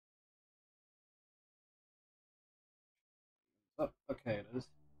Oh, okay, it is.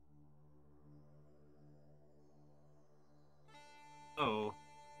 Oh.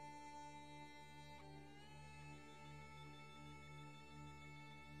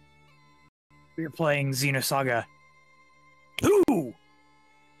 We're playing Xenosaga 2!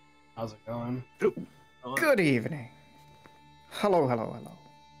 How's it going? Good evening. Hello, hello, hello.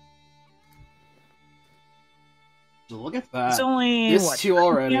 So look at that. It's only, this what, two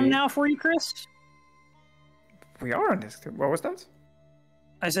already. 9 PM now for you, Kris? We are on this. What was that?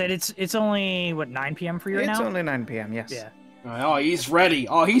 I said it's only, what, 9 PM for you right now? It's only 9 PM, yes. Yeah. Oh, he's ready.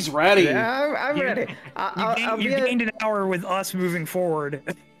 Oh, he's ready. Yeah, I'm ready. You gained an hour with us moving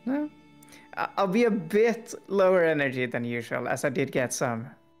forward. I'll be a bit lower energy than usual, as I did get some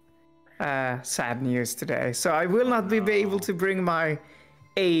sad news today. So I will not be able to bring my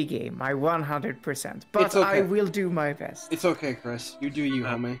A game, my 100%. But It's okay. I will do my best. It's okay, Kris. You do you,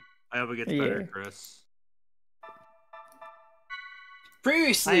 homie. I hope it gets better, Kris.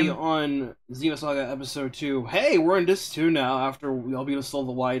 Previously on Xenosaga Episode 2, hey, we're in Disc 2 now after Albedo stole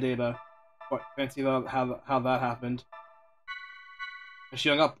the Y data. What, fancy about how that happened. And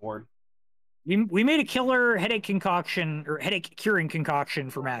she got bored. We made a killer headache concoction, or headache curing concoction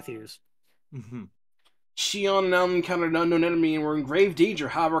for Matthews. Shion and Alan encountered an unknown enemy and were in grave danger.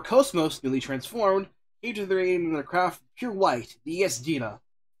 However, Cosmos, newly transformed, came to their aid in their craft pure white, the E.S.es. The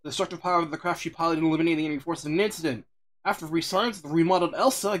destructive power of the craft she piloted eliminated the enemy force in an instant. After 3 suns, the remodeled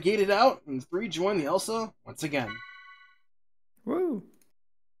Elsa gated out, and the 3 joined the Elsa once again. Woo!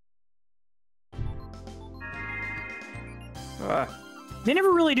 They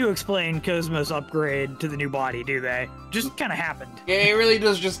never really do explain Cosmos' upgrade to the new body, do they? Just kind of happened. Yeah, it really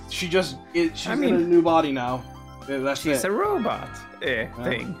does she's in a new body now. Yeah, that's She's it. a robot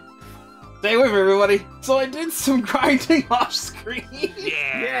thing. Stay with me, everybody. So I did some grinding off screen.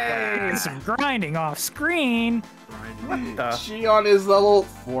 Yeah! Some grinding off screen. What the? Shion is level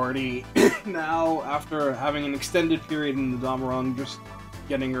 40 now after having an extended period in the Damaron, just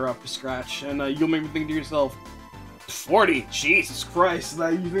getting her up to scratch. And you'll make me think to yourself, 40? Jesus Christ!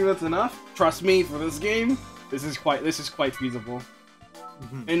 You think that's enough? Trust me, for this game, this is quite feasible.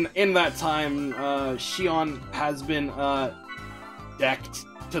 In that time, Shion has been decked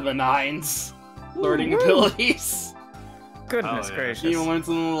to the 9s, learning abilities. Goodness gracious! She learns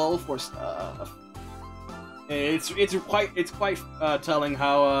some level 4 stuff. It's quite telling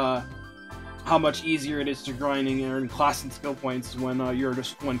how much easier it is to grinding and earn class and skill points when you're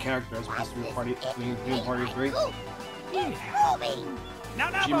just one character as opposed to a party of 3.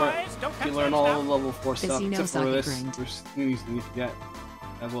 She learned all the level 4 stuff except for this. There's things you need to get,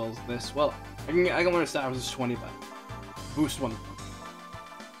 as well as this. Well, I can learn stat is 20, but boost 1.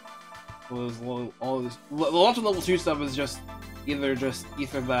 So all this. The launch of level 2 stuff is just either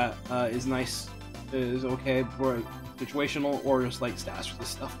that is nice, is okay for situational, or just like stats for this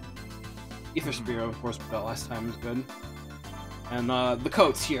stuff. Ether Spear, of course, we got last time is good. And the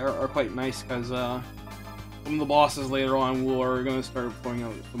coats here are quite nice because some of the bosses later on are going to start throwing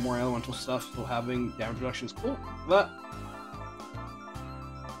out some more elemental stuff, so having damage reduction is cool. But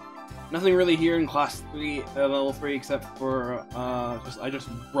nothing really here in class 3, level 3, except for I just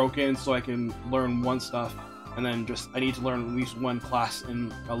broke in so I can learn one stuff, and then I need to learn at least one class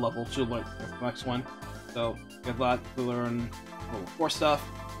in a level to learn the next one. So get that to learn level 4 stuff.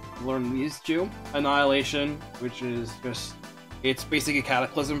 Learn these 2. Annihilation, which is it's basically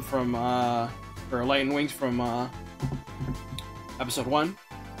Cataclysm from or Lightning Wings from episode 1.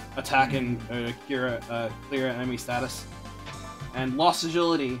 Attack and clear enemy status. And Lost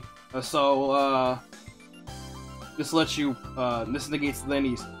Agility. This lets you this negates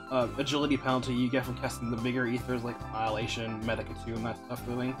any agility penalty you get from casting the bigger ethers like Annihilation, Medica 2, and that stuff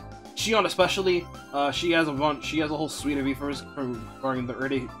really. Shion especially, she has a whole suite of ethers regarding the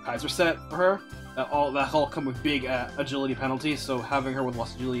early Kaiser set for her. That all come with big agility penalties, so having her with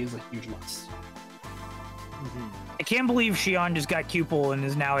Lost Agility is a huge must. I can't believe Shion just got Cupel and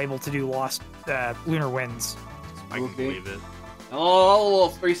is now able to do Lost Lunar Winds. I can believe it. All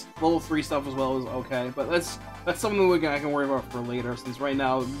level 3 stuff as well is okay, but that's something I can worry about for later, since right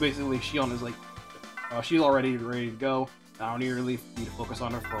now, basically, Shion is like, she's already ready to go. I don't really need to focus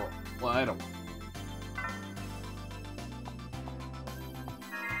on her for, well, I don't want.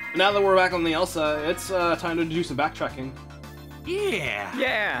 Now that we're back on the Elsa, it's time to do some backtracking.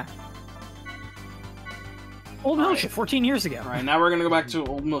 Yeah! Old Miltia, 14 years ago. Alright, now we're gonna go back to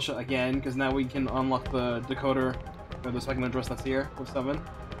Old Miltia again, because now we can unlock the decoder, or the second address that's here, with 7.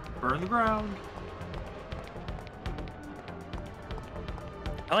 Burn the ground.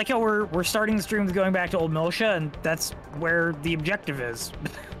 I like how we're starting the stream with going back to Old Miltia, and that's where the objective is.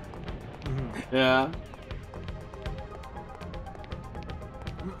 Yeah.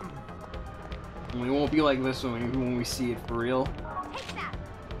 We won't be like this when we see it for real.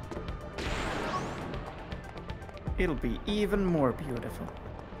 It'll be even more beautiful.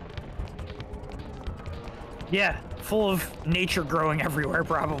 Yeah, full of nature growing everywhere,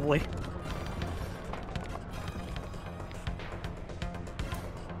 probably.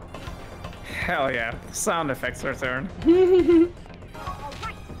 Hell yeah, sound effects return.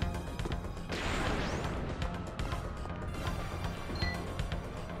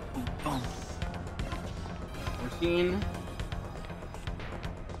 14.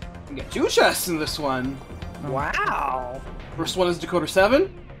 We get 2 chests in this one. Wow. First one is Decoder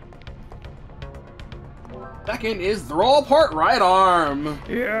 7. Second is the roll apart right arm.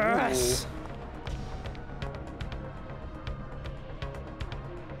 Yes.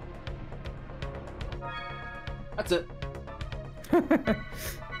 That's it.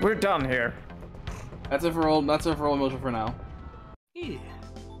 We're done here. That's it for Old Miltia for now. Yeah.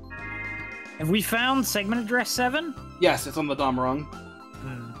 Have we found segment address 7? Yes, it's on the Damarong.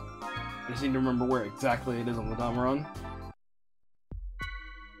 I just need to remember where exactly it is on the Damarong.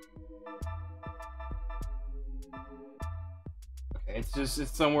 Okay,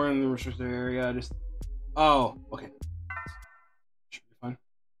 it's somewhere in the restricted area. Oh, okay. Should be fine.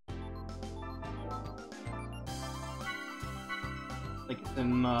 I think it's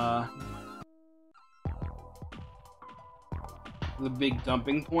in the big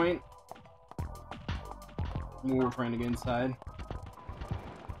dumping point. We're trying to get inside.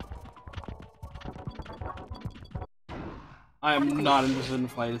 I am not interested in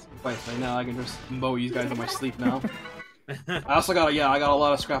fights right now. I can just mow you guys in my sleep now. I also got I got a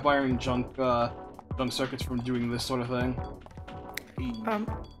lot of scrap iron junk circuits from doing this sort of thing.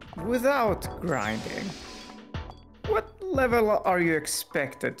 Without grinding, what level are you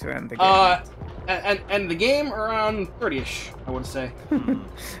expected to end the game? And the game around 30ish, I would say. Oh,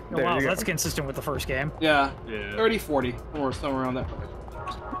 wow, that's consistent with the first game. Yeah, Yeah. 30, 40, or somewhere around that.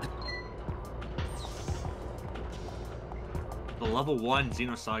 The level 1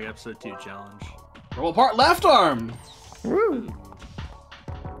 Xenosaga episode 2 challenge. Roll apart left arm! Woo!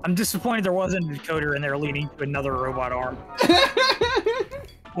 I'm disappointed there wasn't a decoder in there leading to another robot arm.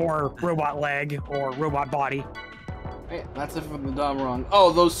 Or robot leg, or robot body. Hey, that's it from the Damarong.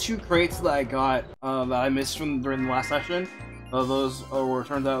 Oh, those 2 crates that I got, that I missed from during the last session, those were,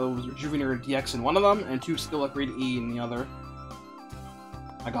 turned out it was Rejuvenator DX in one of them, and 2 Skill Upgrade E in the other.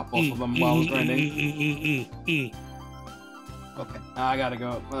 I got both of them while I was grinding. Okay, I gotta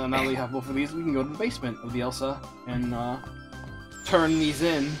go. Now that we have both of these, we can go to the basement of the Elsa and turn these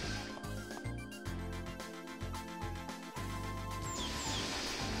in.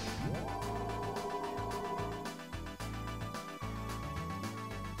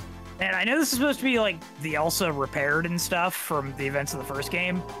 And I know this is supposed to be like the Elsa repaired and stuff from the events of the first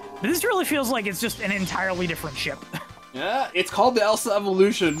game, but this really feels like it's just an entirely different ship. Yeah, it's called the Elsa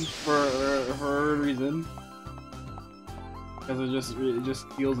Evolution for a reason. Because it just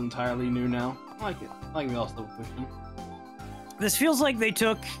feels entirely new now. I like it. I like the Elsa Evolution. This feels like they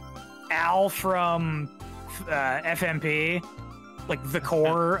took Al from FMP, like the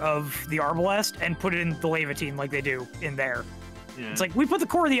core of the Arbalest, and put it in the Leva team like they do in there. Yeah. It's like, we put the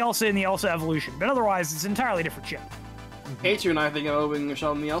core of the Elsa in the Elsa Evolution, but otherwise it's an entirely different ship. K2 and I think of opening a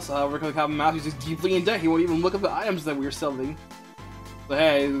shop in the Elsa, however, because Captain Matthews is deeply in debt. He won't even look at the items that we are selling. So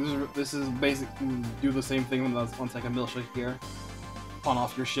hey, this is basically do the same thing on Second Miltia here. Pawn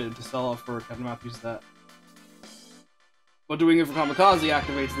off your shit to sell off for Captain Matthews' debt. But doing it for Kamikaze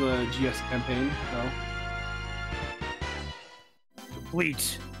activates the GS campaign, so...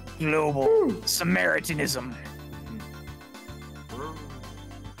 Complete global Samaritanism.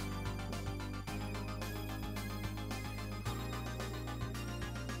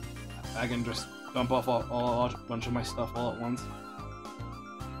 I can just dump off a bunch of my stuff all at once.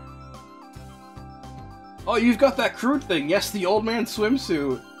 Oh, you've got that crude thing! Yes, the old man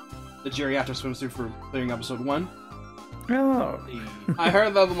swimsuit! The geriatric swimsuit for clearing episode 1. Oh. I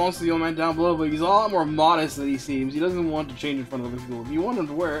heard that belongs to the old man down below, but he's a lot more modest than he seems. He doesn't want to change in front of other people. If you want him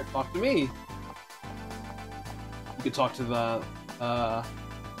to wear it, talk to me! You could talk to the,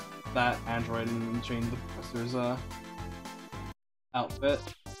 that android and change the professor's, outfit.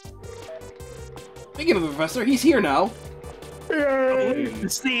 Speaking of the professor, he's here now! Yay!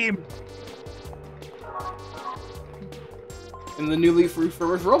 This theme! In the newly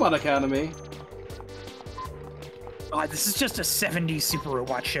refurbished Robot Academy. God, this is just a 70s Super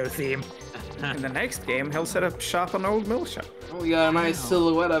Robot Show theme. In the next game, he'll set up shop on Old Miltia. Oh, we got a nice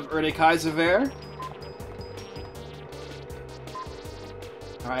silhouette of Erde Kaiser there.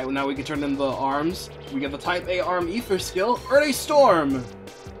 Alright, well, now we can turn in the arms. We get the Type A arm ether skill, Erde Storm!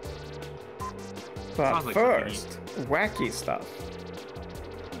 But like first, wacky stuff.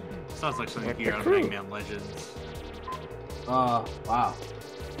 Sounds like something With here the out of crew. Hangman Legends. Wow.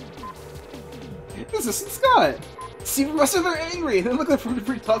 This is Scott! See, Professor, they're angry! They look like a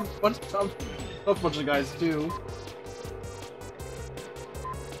pretty tough bunch of guys, too.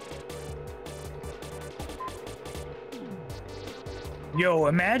 Yo,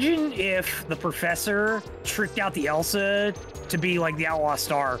 imagine if the professor tricked out the Elsa to be like the Outlaw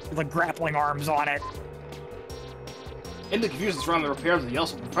Star, with like grappling arms on it. In the confusion surrounding the repairs of the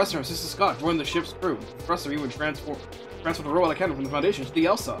Elsa, the Professor and Sister Scott joined the ship's crew. The Professor even transferred the robot cannon from the Foundation to the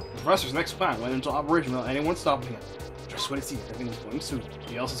Elsa. The Professor's next plan went into operation without anyone stopping him. Just when it seemed everything was going smooth,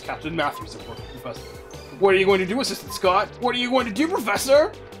 the Elsa's Captain Matthews supported the Professor. What are you going to do, Assistant Scott? What are you going to do,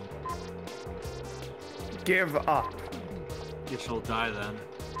 Professor? Give up. Guess she'll die then.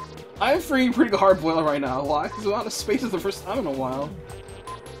 I'm freaking pretty hard boiler right now. Why? Because I'm out of space for the first time in a while.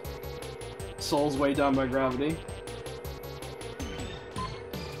 Soul's weighed down by gravity.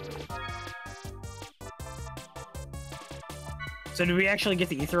 So did we actually get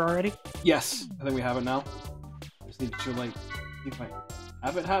the ether already? Yes, I think we have it now. Just need to, like, see if I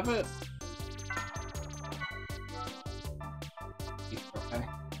have it. Okay,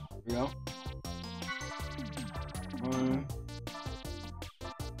 here we go.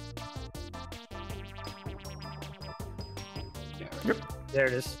 Yeah, Yep. There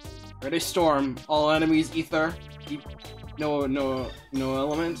it is. Ready, storm. All enemies ether. No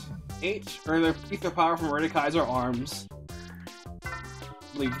element. 8. Earn their ether power from Kaiser arms. I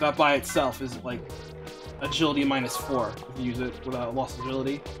believe that by itself is like agility -4 if you use it without lost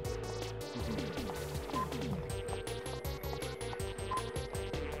agility.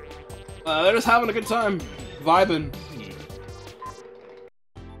 They're just having a good time, vibing.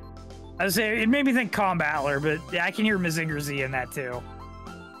 I was saying, it made me think Combattler, but yeah, I can hear Mazinger Z in that too.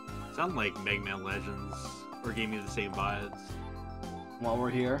 Sound like Mega Man Legends, or gave me the same vibes. While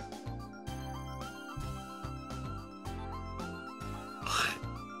we're here.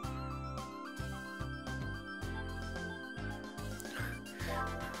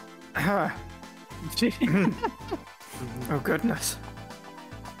 Oh goodness.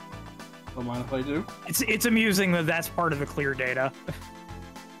 Don't mind if I do. It's amusing that that's part of the clear data.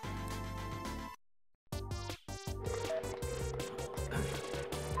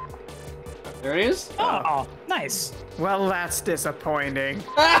 There it is. Oh, nice. Well, that's disappointing.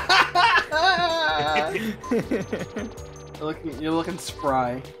 You're looking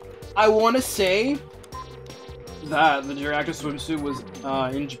spry. I want to say that the Reactor swimsuit was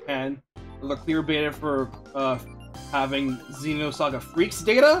in Japan. The clear beta for having Xenosaga Freaks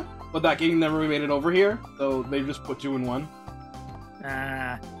data, but that game never made it over here, so they just put 2 in 1.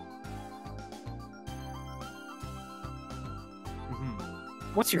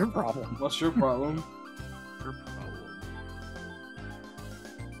 What's your problem? What's your problem? Your problem.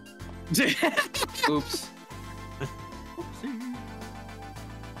 Oops. Oopsie.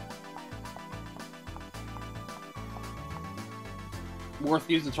 Worth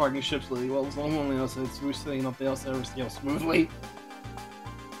using the targeting ships lately. Well, as long as it's smooth sailing up the else ever sail smoothly.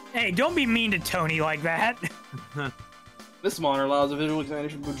 Hey, don't be mean to Tony like that. This monitor allows a visual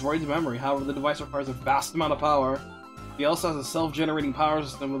examination of the droid's memory. However, the device requires a vast amount of power. The ELSA has a self-generating power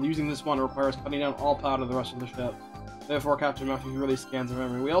system, with using this monitor requires cutting down all power to the rest of the ship. Therefore, Captain Matthews really scans the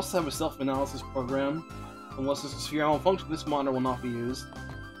memory. We also have a self-analysis program. Unless this is sphere malfunction, this monitor will not be used.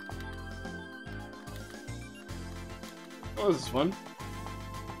 Oh, this is fun.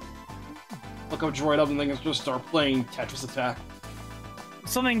 Look up droid up and then just start playing Tetris Attack.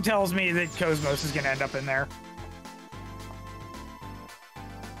 Something tells me that Cosmos is gonna end up in there.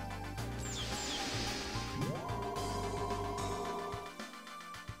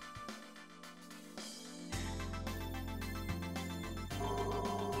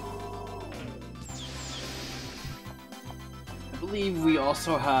 I believe we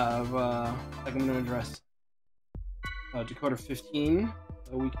also have, like I'm gonna address Decoder 15,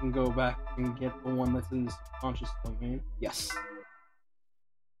 so we can go back and get the one that's in the subconscious domain. Yes.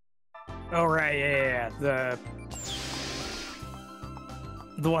 Oh right, yeah. The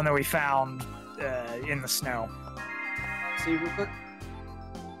one that we found in the snow. Save real quick.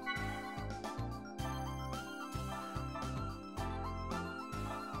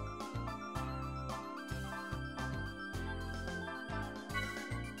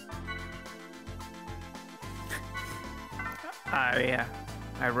 Yeah,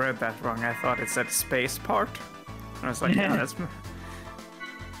 I read that wrong. I thought it said space part. I was like, yeah, that's.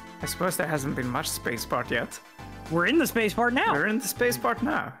 I suppose there hasn't been much space part yet. We're in the space part now. We're in the space part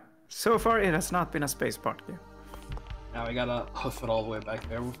now. So far, it has not been a space part yet. Now we gotta hoof it all the way back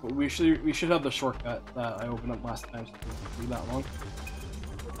there. We should have the shortcut that I opened up last time, so it doesn't be that long.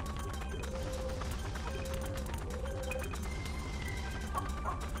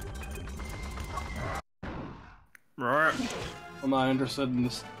 I'm not interested in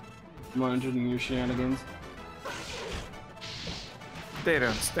this. I'm not interested in your shenanigans. They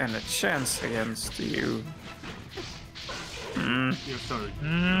don't stand a chance against you.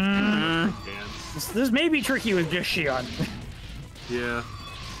 This may be tricky with just Shion. Yeah.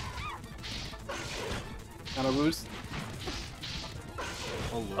 Kind of boost.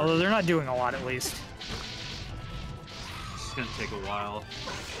 Oh, Lord. Although they're not doing a lot, at least. It's gonna take a while.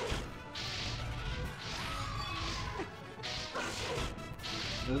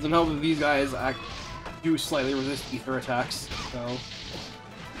 It doesn't help that these guys do slightly resist ether attacks, so.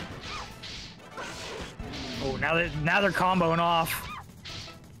 Oh, now they're comboing off.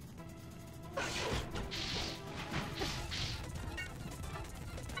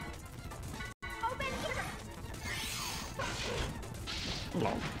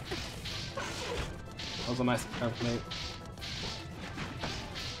 That was a nice attempt, mate.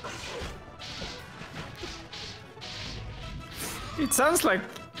 It sounds like,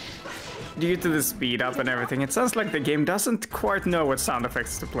 due to the speed up and everything, it sounds like the game doesn't quite know what sound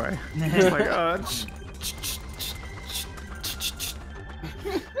effects to play. It's like, oh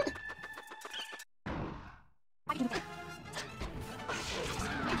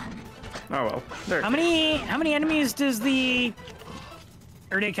well. There. How many enemies does the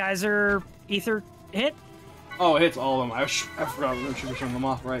Erde Kaiser ether hit? Oh, it hits all of them. I forgot we should be showing them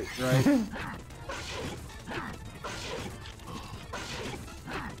off. Right.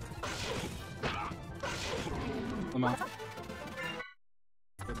 I'm out.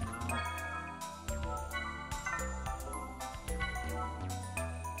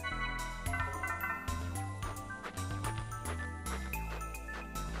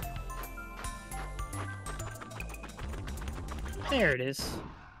 There it is.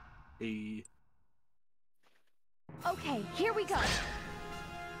 Hey. Okay, here we go.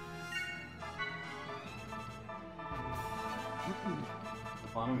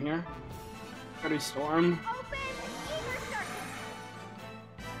 Bottom here. Pretty storm. Open ether circuit.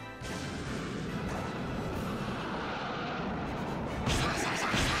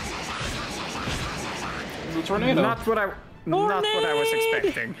 It's a tornado. Not what I was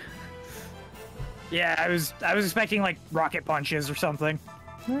expecting. Yeah, I was expecting like rocket punches or something.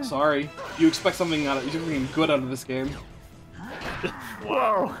 Sorry. You expect something good out of this game.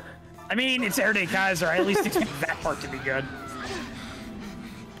 Whoa. I mean, it's Erde Kaiser. I at least expect that part to be good.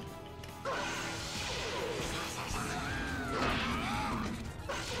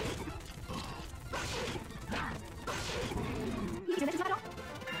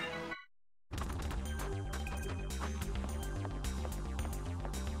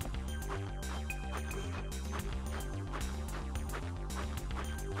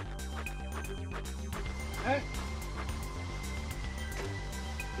 Okay.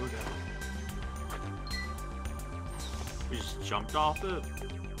 We just jumped off it.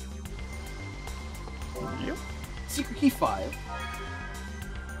 Yep. Secret key 5.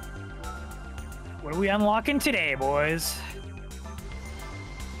 What are we unlocking today, boys?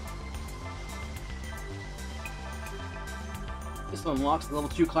 This unlocks the level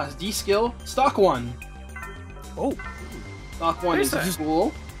 2 class D skill, Stock 1. Oh. Stock 1 is There's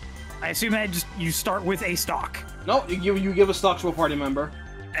cool. I assume that you start with a stock. No, you give a stock to a party member.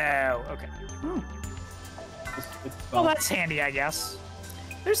 Oh, okay. It's Well, that's handy, I guess.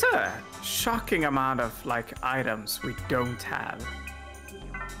 There's a shocking amount of like items we don't have.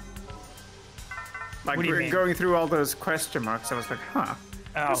 Like What do you we're mean? going through all those question marks. I was like, huh,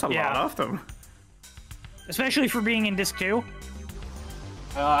 there's a lot of them. Especially for being in Disc 2.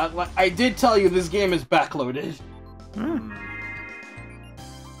 I did tell you this game is backloaded.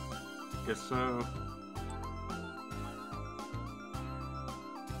 Guess so.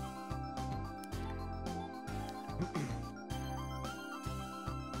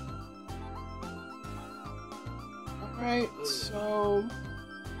 Alright, so...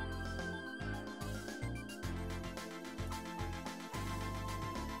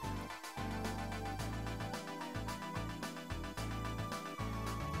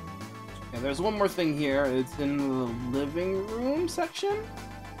 Yeah, there's one more thing here. It's in the living room section.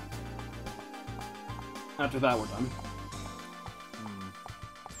 After that, we're done.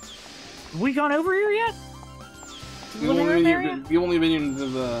 Have we gone over here yet? We've only been into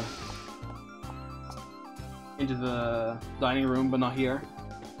the dining room, but not here.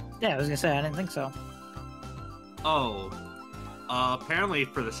 Yeah, I was gonna say, I didn't think so. Oh. Apparently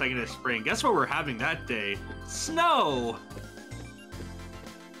for the 2nd of spring. Guess what we're having that day? Snow!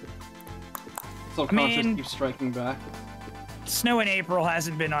 Subconscious mean- keeps striking back. Snow in April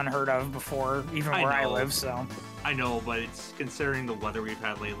hasn't been unheard of before, even where I know. live, so. I know, but it's considering the weather we've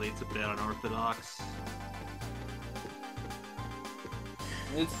had lately, it's a bit unorthodox.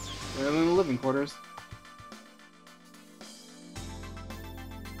 It's better than the living quarters.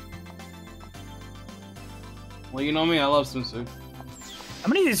 Well, you know me, I love swimsuits. How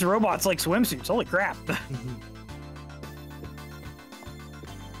many of these robots like swimsuits? Holy crap.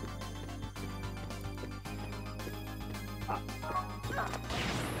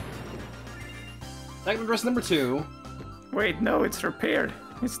 Second dress number 2. Wait, no, it's repaired.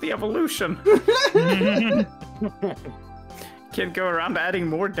 It's the evolution. Can't go around adding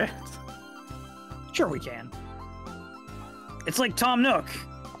more debt. Sure we can. It's like Tom Nook.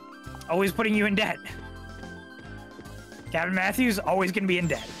 Always putting you in debt. Captain Matthews, always gonna be in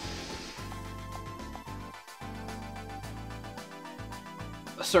debt.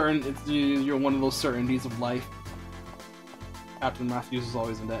 You're one of those certainties of life. Captain Matthews is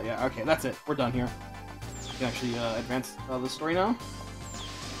always in debt. Yeah, okay, that's it. We're done here. We can actually advance the story now.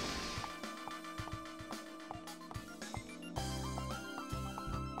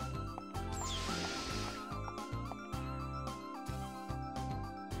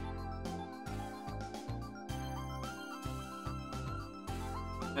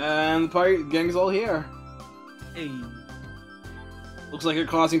 And the party gang's all here. Hey. Looks like you're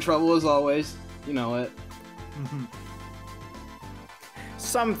causing trouble as always. You know it.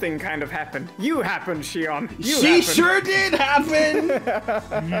 Something kind of happened. You happened, Shion. You She happened. sure did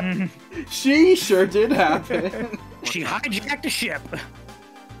happen! She sure did happen. She hijacked a ship.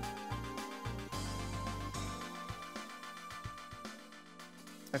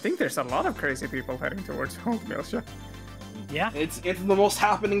 I think there's a lot of crazy people heading towards Old Miltia. Yeah. It's the most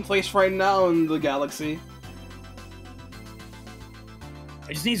happening place right now in the galaxy.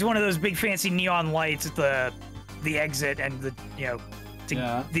 It just needs one of those big fancy neon lights at the exit and the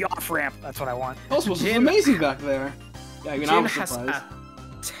the off ramp. That's what I want. Also, this was Jin- amazing back there. Yeah, even I Jin was has surprised.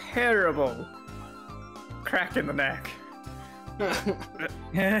 a terrible crack in the neck.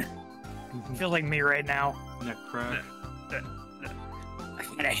 Feels like me right now. Neck crack.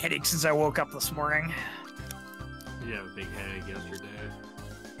 I've had a headache since I woke up this morning. You had a big headache yesterday.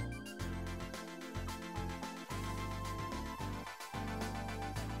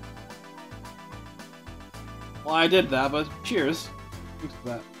 Well, I did that, but cheers. Thanks for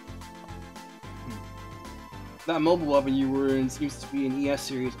that. That mobile weapon you were in seems to be an E.S.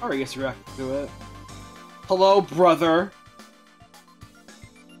 series. Oh, I guess you're reacting to it. Hello, brother.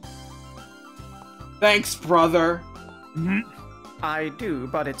 Thanks, brother. I do,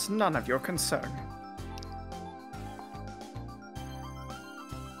 but it's none of your concern.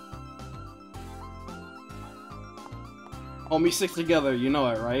 Homie, stick together. You know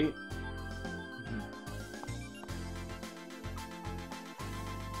it, right?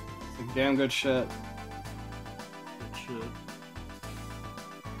 It's like damn good shit. It should.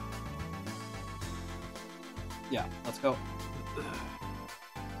 Yeah, let's go.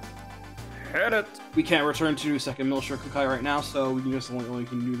 Hit it! We can't return to Second Miltia Kukai right now, so we can just only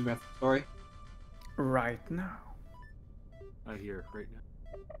can do the math story. Right now. I hear right now.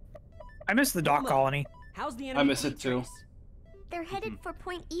 I miss the dock colony. How's the I enemy miss it fleet too. trace? They're headed for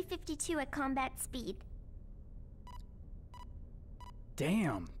point E52 at combat speed.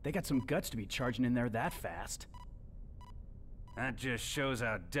 Damn, they got some guts to be charging in there that fast. That just shows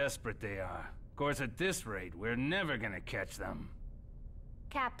how desperate they are. Of course, at this rate, we're never gonna catch them.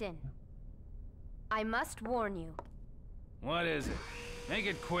 Captain, I must warn you. What is it? Make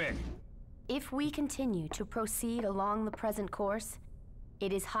it quick. If we continue to proceed along the present course,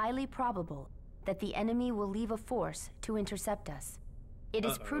 it is highly probable that the enemy will leave a force to intercept us. It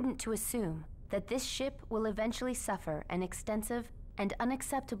is prudent to assume that this ship will eventually suffer an extensive and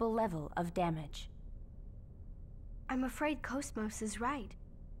unacceptable level of damage. I'm afraid Cosmos is right.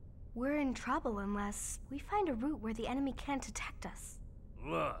 We're in trouble unless we find a route where the enemy can't detect us.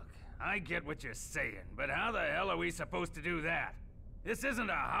 Look, I get what you're saying, but how the hell are we supposed to do that? This isn't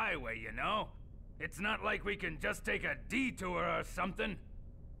a highway, you know? It's not like we can just take a detour or something.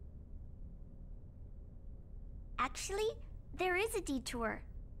 Actually, there is a detour.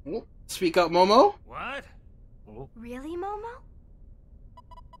 Oh, speak up, Momo. What? Really, Momo?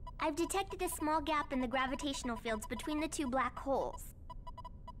 I've detected a small gap in the gravitational fields between the two black holes.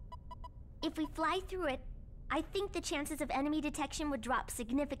 If we fly through it, I think the chances of enemy detection would drop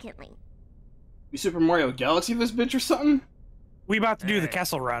significantly. You Super Mario Galaxy this bitch or something? We about to do the Hey.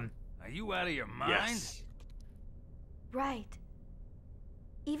 Kessel Run. Are you out of your mind? Yes. Right.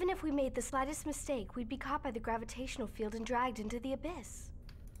 Even if we made the slightest mistake, we'd be caught by the gravitational field and dragged into the abyss.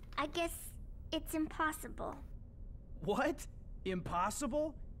 I guess it's impossible. What?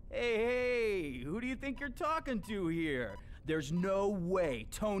 Impossible? Hey, who do you think you're talking to here? There's no way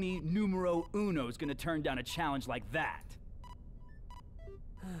Tony Numero Uno's gonna turn down a challenge like that.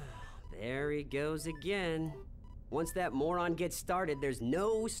 There he goes again. Once that moron gets started, there's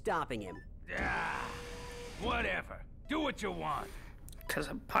no stopping him. Ah, whatever. Do what you want. Because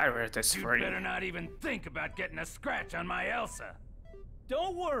a pirate is You free. better not even think about getting a scratch on my Elsa.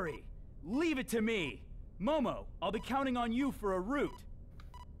 Don't worry. Leave it to me. Momo, I'll be counting on you for a route.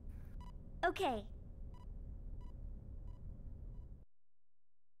 Okay.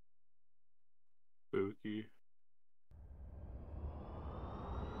 Spooky.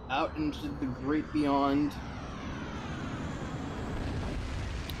 Out into the great beyond.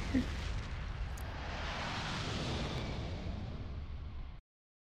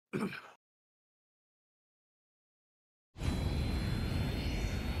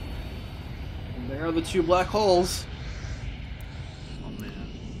 There are the two black holes. Oh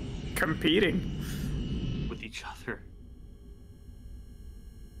man. Competing. With each other.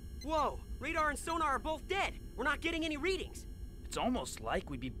 Whoa! Radar and sonar are both dead. We're not getting any readings. It's almost like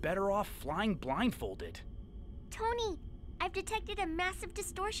we'd be better off flying blindfolded. Tony, I've detected a massive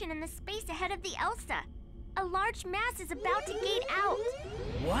distortion in the space ahead of the Elsa. A large mass is about to gate out.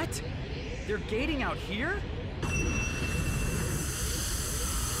 What? They're gating out here?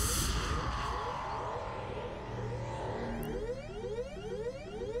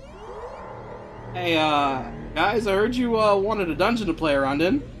 Hey, guys, I heard you, wanted a dungeon to play around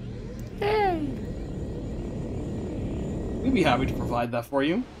in. Hey. We'd be happy to provide that for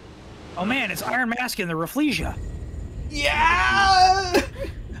you. Oh man, it's Iron Mask in the Rafflesia. Yeah!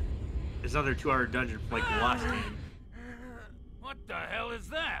 There's another 2-hour dungeon like the last game. What the hell is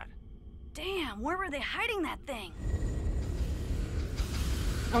that? Damn, where were they hiding that thing?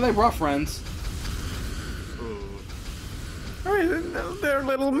 Oh, they brought friends. Ooh. I mean, they're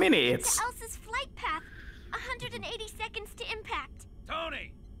little mini-its. To Elsa's flight path. 180 seconds to impact.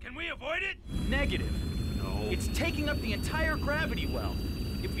 Tony, can we avoid it? Negative. No. It's taking up the entire gravity well.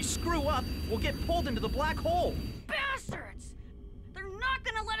 If we screw up, we'll get pulled into the black hole. Bastards! They're not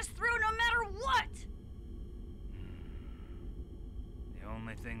gonna let us through no matter what! The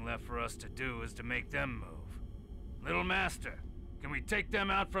only thing left for us to do is to make them move. Little Master, can we take them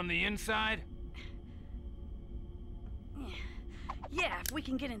out from the inside? Yeah, if we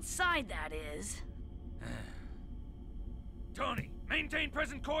can get inside, that is. Tony, maintain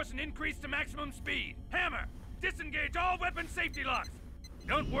present course and increase to maximum speed. Hammer, disengage all weapon safety locks.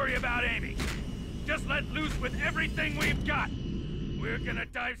 Don't worry about aiming. Just let loose with everything we've got. We're gonna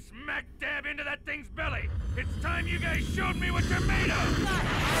dive smack dab into that thing's belly. It's time you guys showed me what you're made of.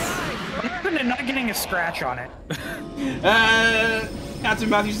 What happened to not getting a scratch on it? Captain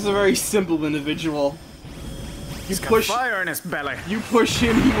Matthews is a very simple individual. You He's got push, fire in his belly. you push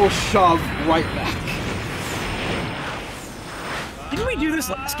him, he will shove right back. Didn't we do this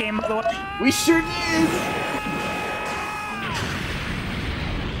last game, by the way? We sure did!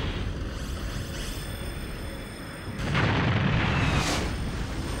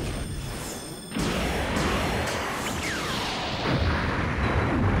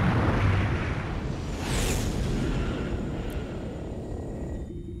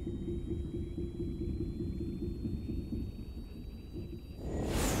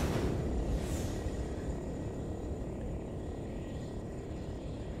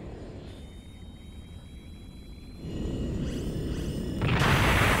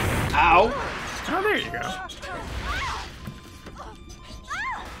 Ow! Oh, there you go.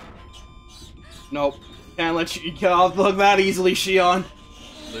 Nope. Can't let you get off the hook that easily, Shion.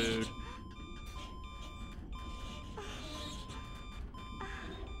 Dude.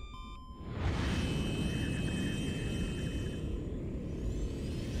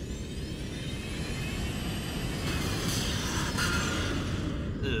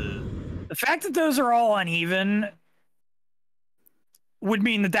 The fact that those are all uneven would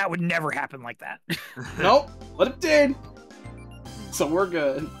mean that that would never happen like that. Nope, but it did. So we're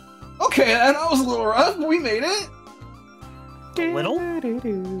good. Okay, that was a little rough, but we made it. A little?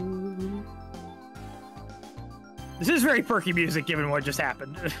 This is very perky music given what just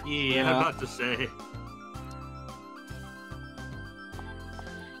happened. Yeah, I'm about to say.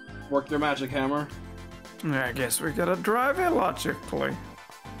 Work their magic hammer. I guess we gotta drive it logically.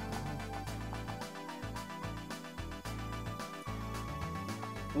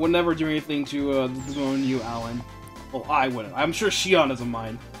 Would never do anything to ruin you, Alan. Well, I wouldn't. I'm sure Shion doesn't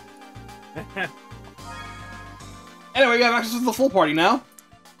mind. Anyway, we have access to the full party now.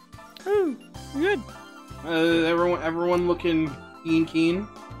 Ooh, good. Everyone looking keen.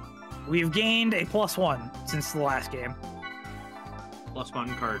 We've gained a +1 since the last game.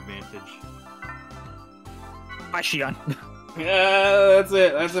 +1 car advantage. Bye, Shion. Yeah, that's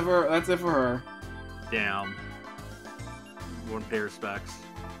it. That's it for her. Damn. One pay respects.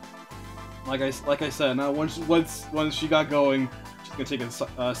 Like I said, now once she got going, she's gonna take a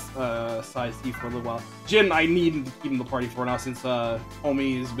size D for a little while. Jin, I need to keep in the party for now since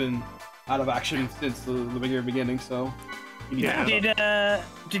Homie has been out of action since the very beginning. So. Yeah.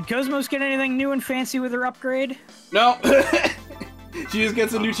 Did Cosmos get anything new and fancy with her upgrade? No. She just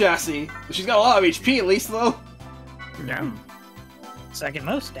gets a new chassis. She's got a lot of HP at least, though. Yeah. Second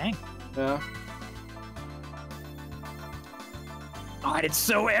most, dang. Yeah. God, it's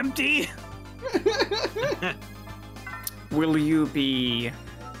so empty. Will you be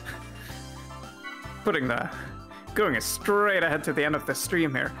going straight ahead to the end of the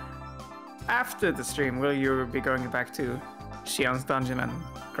stream here? After the stream, will you be going back to Shion's dungeon and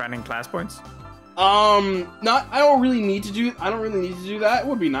grinding class points? I don't really need to do that. It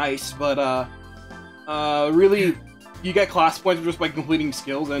would be nice, but really, you get class points just by completing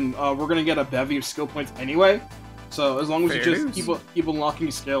skills, and we're gonna get a bevy of skill points anyway. So as long as you just keep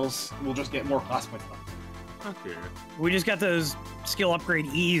unlocking skills, we'll just get more class points. Okay. We just got those skill upgrade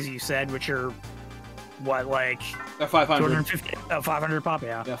E's you said, which are what, like 500. 250, 500 pop,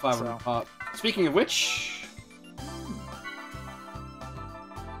 yeah. Yeah, 500 pop. Speaking of which,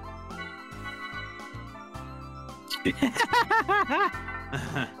 I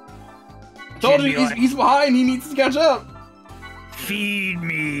told you he's behind. He needs to catch up. Feed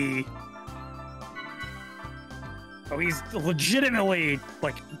me. Oh, he's legitimately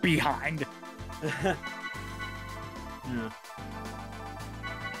like behind. Yeah.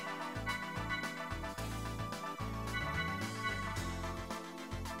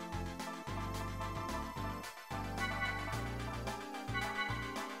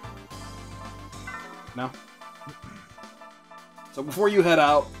 No. So before you head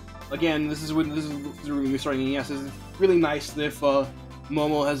out, again, this is when we're starting E.S.es. It's really nice if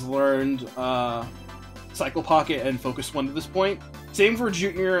Momo has learned Cycle Pocket and Focus 1 to this point. Same for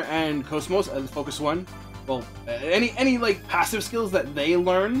Junior and Cosmos as Focus 1. Well, any like passive skills that they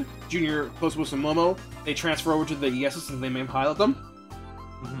learn, Junior, Cosmos, and Momo, they transfer over to the E.S.es and they main pilot them.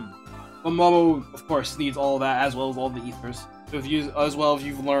 But Momo, of course, needs all that as well as all the ethers. So if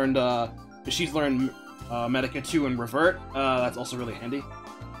you've learned, if she's learned Medica 2 and Revert, that's also really handy.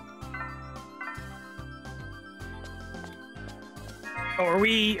 Oh, are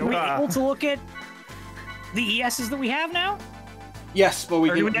we able to look at the ESs that we have now? Yes, but we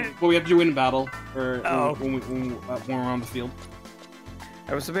have to do in battle or when we're on the field.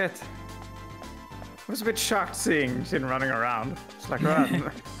 I was a bit shocked seeing Jin running around. It's like,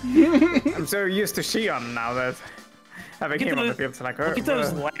 I'm so used to Shion now that having him on the field. It's like, look at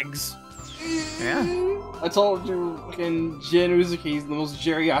those legs. Yeah. I told you, fucking Jin Uzuki is the most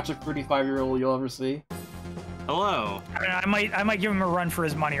geriatric 35-year-old you'll ever see. Hello. I might give him a run for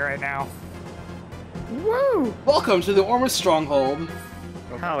his money right now. Woo! Welcome to the Ormus Stronghold.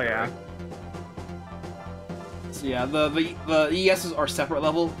 Hell yeah. So yeah, the ESs are separate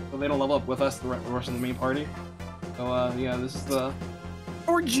level, so they don't level up with us, the rest of the main party. So yeah, this is the...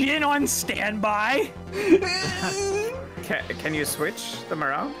 Or Jin on standby! Can you switch them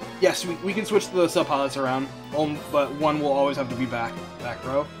around? Yes, we can switch the sub-pilots around, but one will always have to be back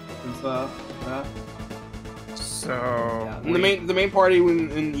row. So yeah. The main party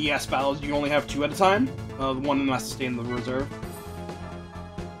in ES battles, you only have 2 at a time. One of them has to stay in the reserve.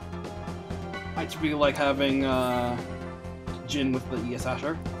 I typically like having Jin with the ES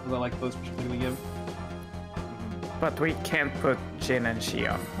Asher, because I like those particularly give. But we can't put Jin and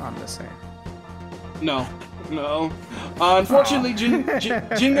Shion on the same. No. Unfortunately, Jin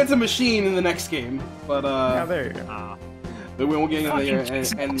gets a machine in the next game, but yeah, there you go. But we won't get into there.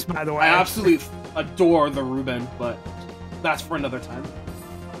 And by the way, I absolutely adore the Ruben, but that's for another time.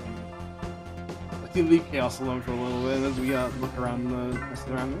 I can leave Chaos alone for a little bit as we look around the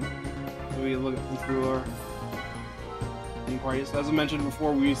surroundings. So we look through our main parties. As I mentioned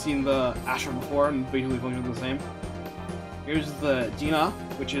before, we've seen the Asher before, and basically functions the same. Here's the Dina,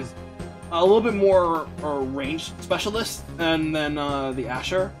 which is a little bit more ranged specialist, and then the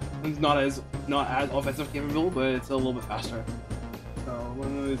Asher. It's not as offensive capable, but it's a little bit faster. So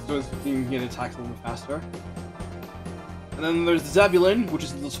when it's just, you can get attacks a little bit faster. And then there's Zebulon, which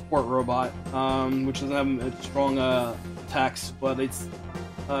is the support robot, which doesn't have strong attacks, but it's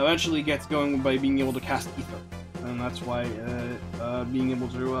eventually gets going by being able to cast Ether, and that's why being able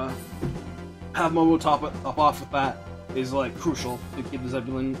to have Momo top off with that is like crucial to keep the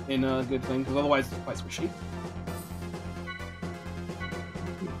Zebulon in a good thing, because otherwise it's quite squishy.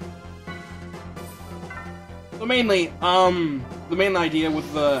 So mainly, the main idea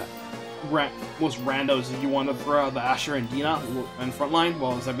with the most randos is you want to throw out the Asher and Dina in front line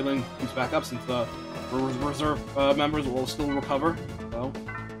while Zebulon comes back up, since the reserve members will still recover. So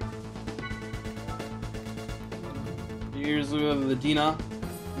here's the Dina.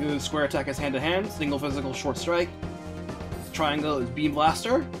 The square attack is hand-to-hand, single physical short strike. Triangle is beam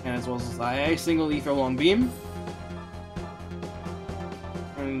blaster, and as well as IA, single ether long beam.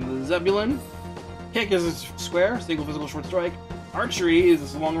 And the Zebulon. Kick is a square, single physical short strike. Archery is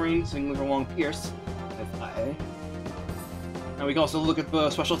this long range, single or long pierce. That's IA. And we can also look at the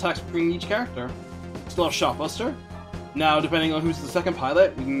special attacks between each character. Still have Shotbuster. Now, depending on who's the second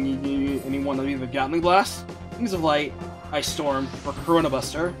pilot, we can use any one of either Gatling Blast, Wings of Light, Ice Storm, or Corona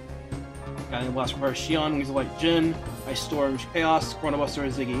Buster. Gatling Blast requires Shion, Wings of Light Jin, Ice Storm, Chaos, Corona Buster,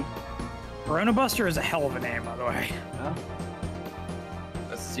 and Ziggy. Corona Buster is a hell of a name, by the way. Yeah.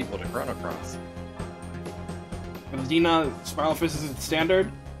 That's the sequel to Chrono Cross. With Dina, Spiral Fist is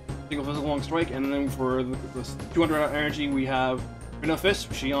standard, single physical long strike, and then for the 200 energy we have Rhino Fist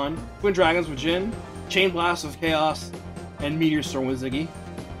with Shion, Twin Dragons with Jin, Chain Blast with Chaos, and Meteor Storm with Ziggy.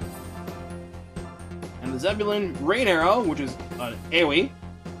 And the Zebulon, Rain Arrow, which is AoE.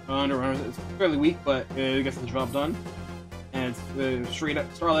 It's fairly weak, but it gets the job done. And it's the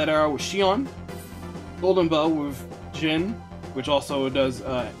Starlight Arrow with Shion, Golden Bow with Jin, which also does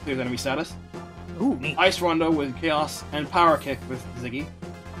clears enemy status. Ooh, neat. Ice Rondo with Chaos, and Power Kick with Ziggy.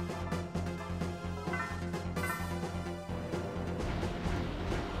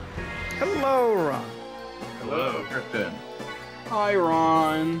 Hello, Ron. Hello, Krypton. Hi,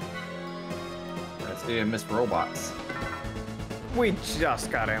 Ron. Let's do Miss Robots. We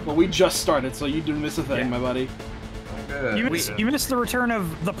just got him. Well, we just started, so you didn't miss a thing, Yeah. my buddy. Good. You missed the return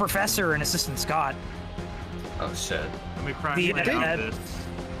of the Professor and Assistant Scott. Oh shit. Let me crash The- down this.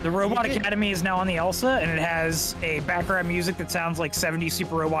 The Robot Academy is now on the Elsa, and it has a background music that sounds like 70s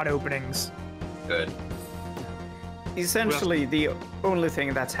Super Robot openings. Good. Essentially, the only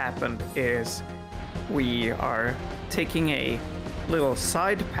thing that's happened is we are taking a little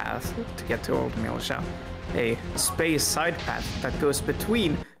side path to get to Old Miltia. A space side path that goes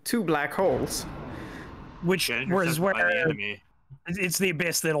between two black holes. Which Get was intercepted by the where enemy. it's the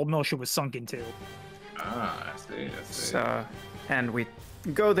abyss that Old Miltia was sunk into. Ah, I see. So, and we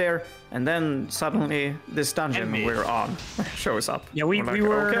go there, and then suddenly this dungeon Enemies. we're on shows up. Yeah, we like,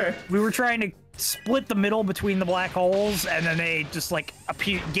 were okay. we were trying to split the middle between the black holes, and then they just like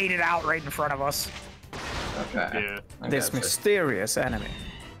gated out right in front of us. Okay. Yeah. I This gotcha. mysterious enemy.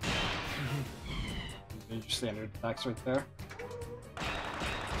 There's your standard attacks right there.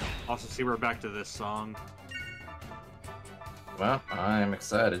 Also, see, we're back to this song. Well, I'm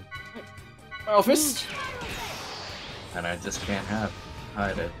excited, Spiral Fist! and I just can't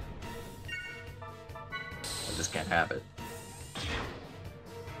hide it. I just can't have it.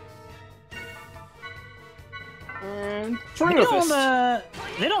 And They Tornado Fist!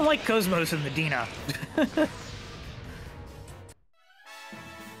 they don't like Cosmos and the Dina.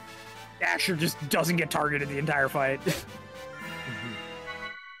 Asher just doesn't get targeted the entire fight.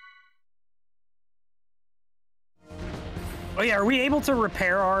 Oh yeah, are we able to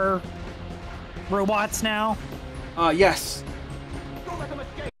repair our robots now? Yes.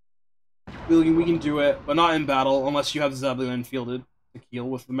 We can do it, but not in battle, unless you have Zebulon fielded to kill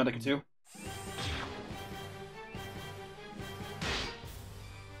with the Medica 2.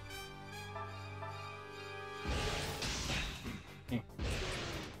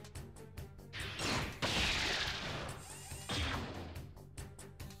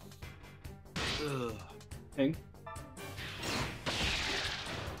 Ugh. Ping.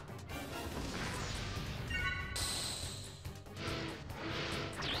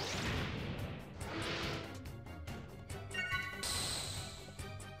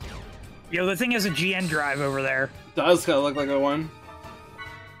 Yo, the thing has a GN drive over there. Does kind of look like a one.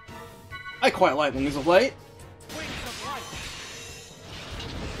 I quite like Wings of Light.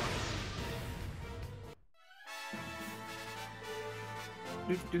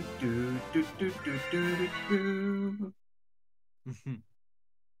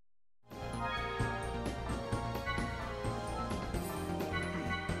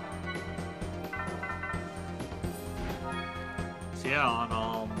 So yeah,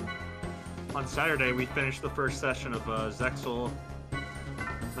 on Saturday we finished the first session of Zexel,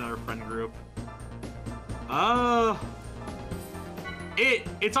 another friend group.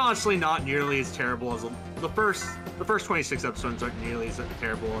 It's honestly not nearly as terrible as the first 26 episodes aren't nearly as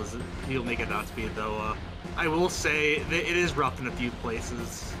terrible as you'll make it out to be, though. I will say that it is rough in a few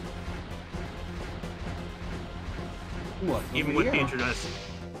places. What? Even with the introduction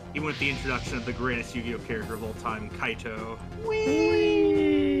of the greatest Yu-Gi-Oh character of all time, Kaito.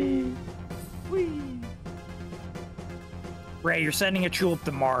 Whee! Whee! Ray, you're sending a tulip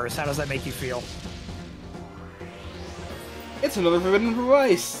to Mars. How does that make you feel? It's another forbidden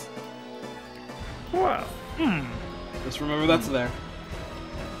device. Wow. Just remember that's there.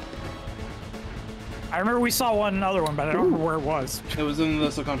 I remember we saw one other one, but I don't remember where it was. It was in the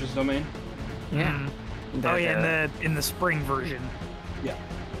subconscious domain. Yeah. Oh yeah, in the spring version. Yeah.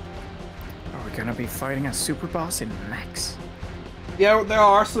 Are we gonna be fighting a super boss in Max? Yeah, there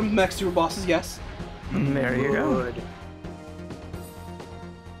are some mech super bosses, yes. There you go.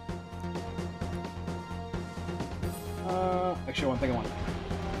 Actually, one thing I want.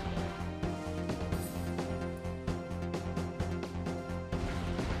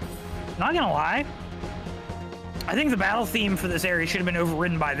 Not gonna lie, I think the battle theme for this area should have been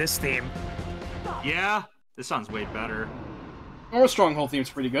overridden by this theme. Yeah, this sounds way better. Our stronghold theme's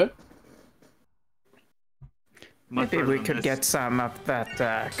pretty good. Maybe we could get some of that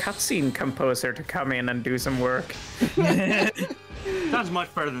cutscene composer to come in and do some work. Sounds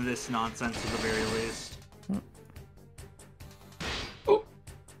much better than this nonsense at the very least. Oh.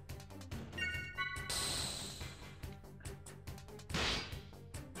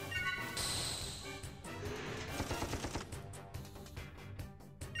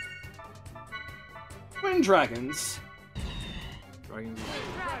 Twin dragons. Dragons.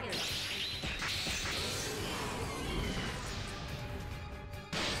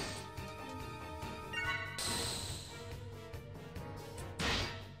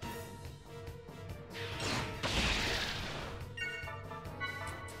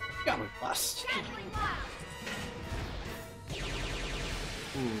 Got me blessed.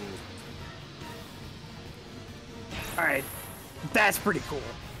 Alright, that's pretty cool.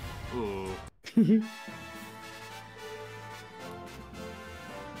 Ooh.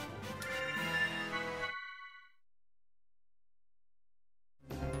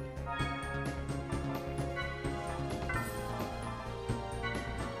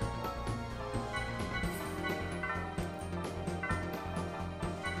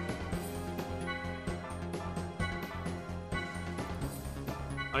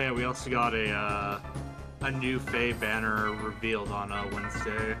 Oh yeah, we also got a new Fae banner revealed on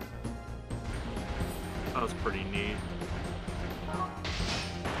Wednesday. That was pretty neat.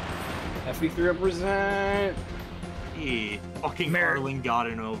 FE3 represent. Hey, fucking Arlen got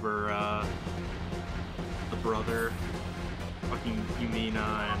in over the brother. Fucking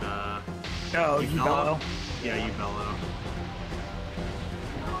Yumina and Oh, Ubello. Yeah, Ubello.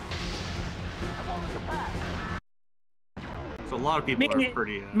 So a lot of people are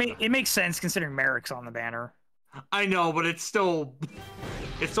pretty. It makes sense considering Merrick's on the banner. I know, but it's still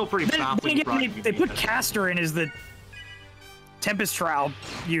pretty baffling. They put Castor in as the Tempest Trial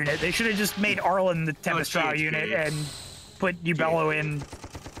unit. They should have just made Arlen the Tempest Trial unit and put Ubello in.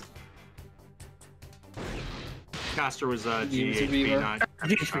 Castor was GHB, not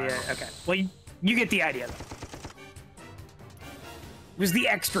GHB. Okay, well you get the idea. Though. It was the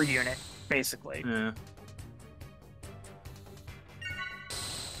extra unit, basically. Yeah.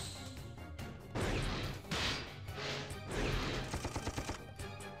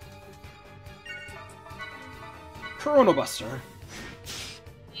 Chrono Buster.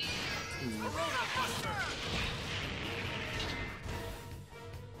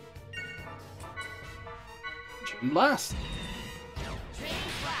 Chain Blast.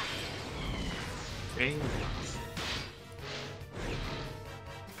 Chain Blast.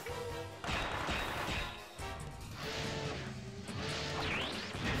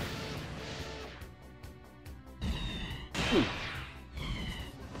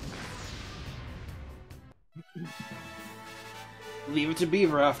 Leave it to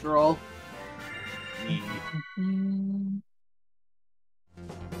Beaver, after all. I'm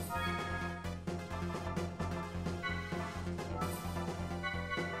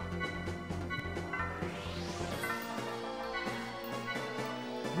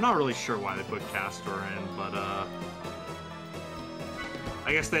not really sure why they put Castor in, but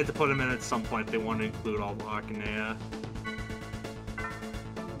I guess they had to put him in at some point. They wanted to include all the Akanea.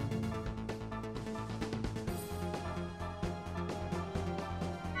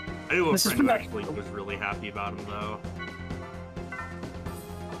 I knew a friend who actually was really happy about him, though.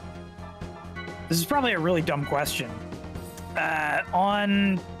 This is probably a really dumb question.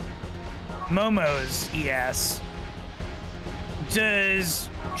 On Momo's E.S., does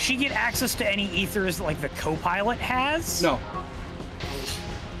she get access to any ethers like the co-pilot has? No.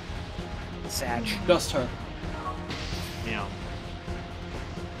 Sag. Just her. Damn.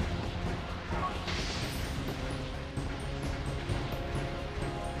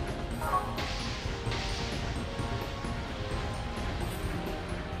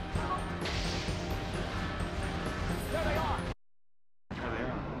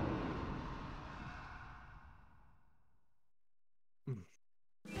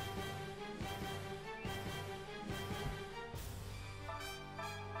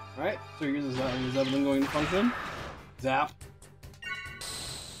 Alright, so here's the Zeppelin going to function. Zap.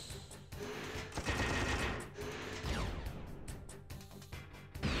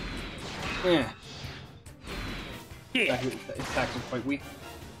 Yeah. Yeah. Its attacks are quite weak.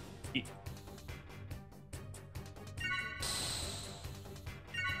 Yeah.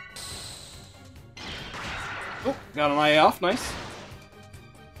 Oh, got an eye off, nice.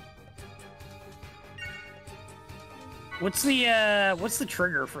 What's the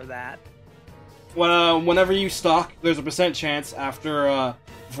trigger for that? Whenever you stock, there's a % chance after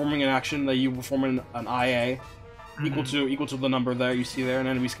performing an action that you perform an IA equal to the number there you see there, and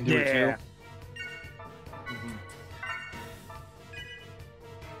enemies can do it too.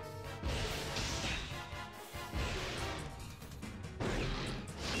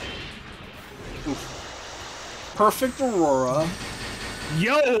 Oof. Perfect Aurora.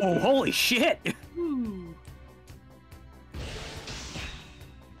 Yo, holy shit!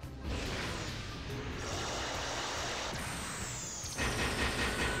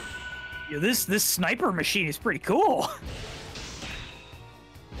 Yo, this sniper machine is pretty cool.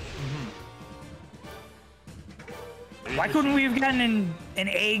 Why couldn't we have gotten an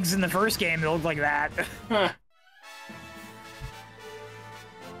eggs in the first game that looked like that?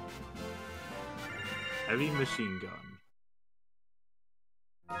 Heavy machine gun.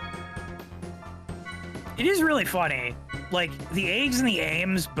 It is really funny. Like, the eggs and the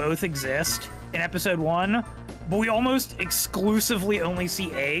aims both exist in episode 1, but we almost exclusively only see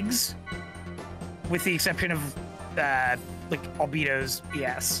eggs, with the exception of, like, Albedo's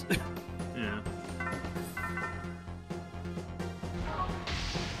E.S. Yeah.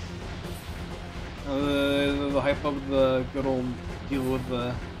 The hype of the good old deal with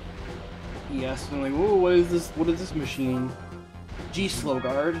the E.S. and like, whoa, what is this? What is this machine? G slow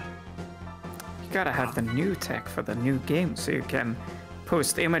guard. You gotta have the new tech for the new game so you can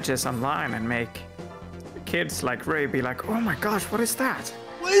post images online and make kids like Ray be like, oh my gosh, what is that?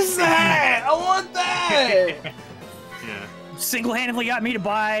 What is that? I want that! Yeah. Single-handedly got me to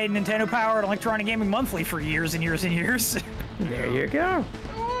buy Nintendo-powered Electronic Gaming Monthly for years and years and years. There you go.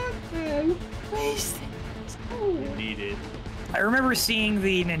 I want that. Please. Needed. I remember seeing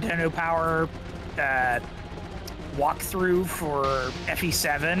the Nintendo Power walkthrough for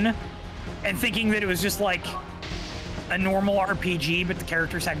FE7 and thinking that it was just like a normal RPG, but the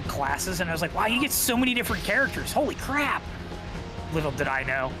characters had classes, and I was like, wow, you get so many different characters. Holy crap. Little did I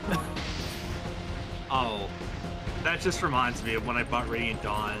know. Oh, that just reminds me of when I bought Radiant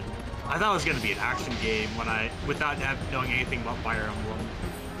Dawn. I thought it was going to be an action game without knowing anything about Fire Emblem.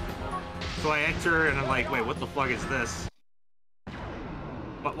 So I enter and I'm like, wait, what the fuck is this?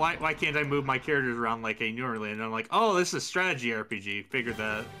 But why can't I move my characters around like I normally? And I'm like, oh, this is a strategy RPG. Figured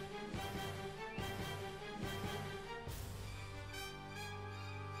that.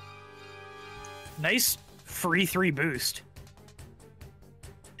 Nice free 3 boost.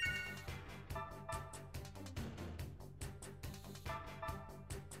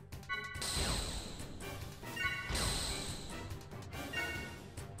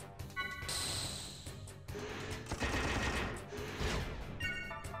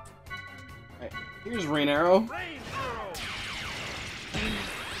 Alright, here's Rain Arrow.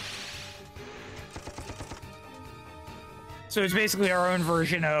 So it's basically our own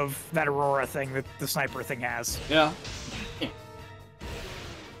version of that Aurora thing that the sniper thing has. Yeah.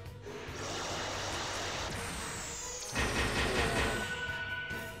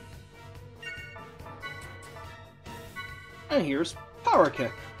 And here's Power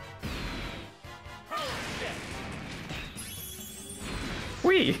Kick.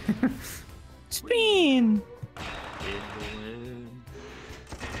 Wee! Spin!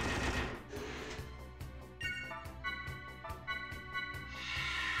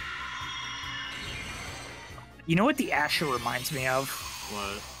 You know what the Asher reminds me of?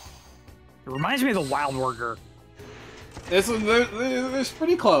 What? It reminds me of the Wild Burger. It's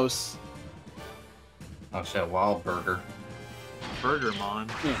pretty close. Oh shit, Wild Burger. Burgermon.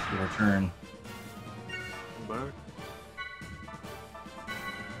 Yeah. Your turn. Burger.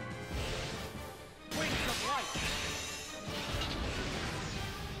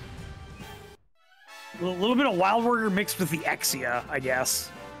 A little bit of Wild Burger mixed with the Exia, I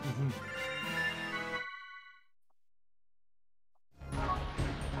guess.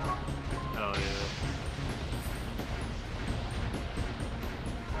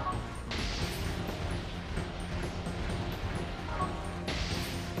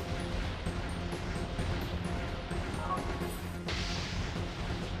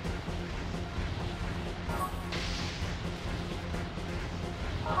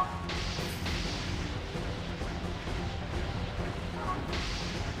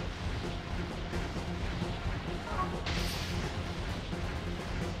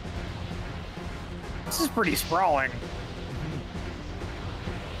 This is pretty sprawling.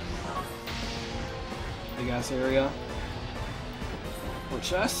 Big ass area. Or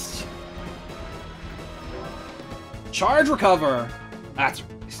chest. Charge recover! That's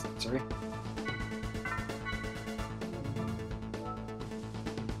sorry.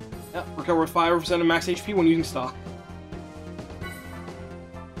 Yep, recover 5% of max HP when using stock.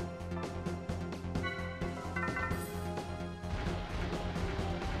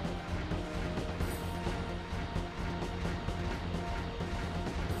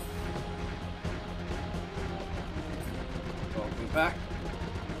 Back.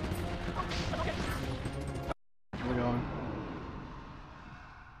 Where we going?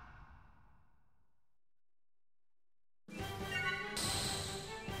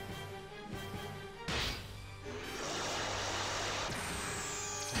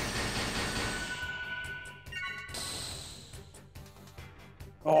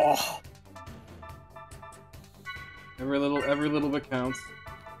 Oh. Every little bit counts.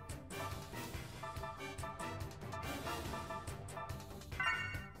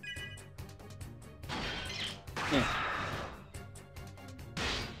 Yeah.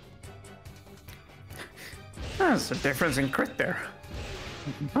 There's a difference in crit there.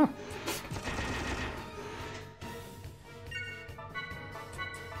 Huh.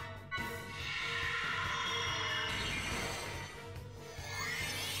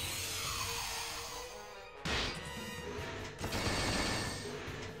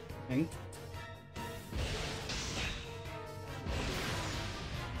 Okay.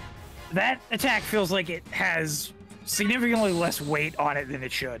 That attack feels like it has significantly less weight on it than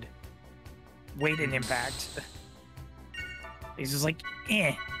it should. Weight and impact. He's just like,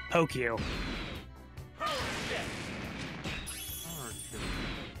 poke you.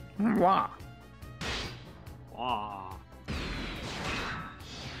 Wow. Wow.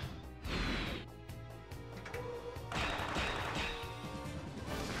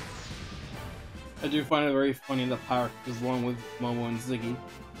 I do find it very funny that Power is along with Momo and Ziggy.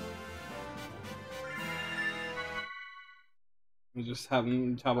 We just have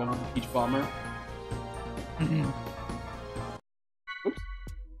him top on the Peach Bomber. Oops.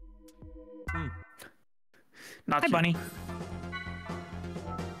 Hi, Bunny.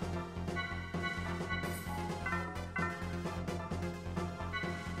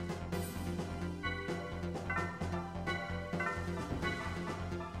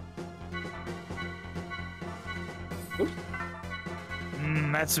 Oops.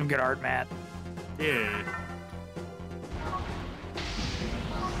 That's some good art, Matt. Yeah.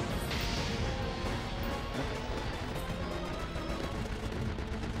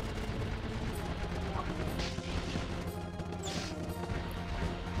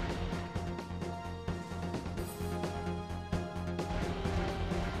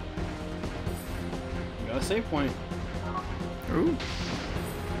 Got a save point. Ooh.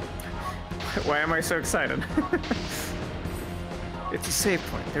 Why am I so excited? It's a save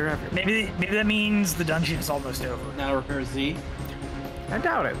point. They're everywhere. Maybe that means the dungeon is almost over. Nano Repair Z. I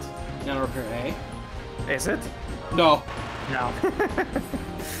doubt it. Nano Repair A. Is it? No. No.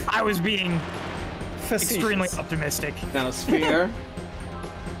 I was being extremely optimistic. Nanosphere.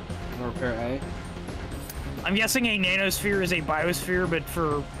 Nano Repair A. I'm guessing a nanosphere is a biosphere, but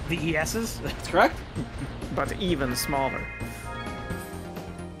for the E.S.es? That's correct. But even smaller.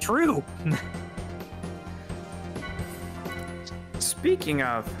 True. Speaking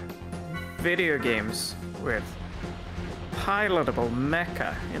of video games with pilotable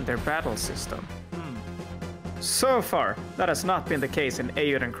mecha in their battle system, so far that has not been the case in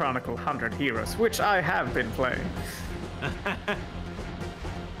Eiyuden Chronicle 100 Heroes, which I have been playing.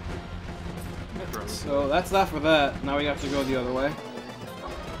 So that's that for that. Now we have to go the other way.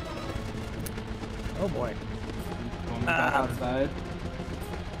 Oh boy. Going back outside.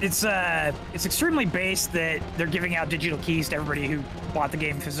 It's extremely based that they're giving out digital keys to everybody who bought the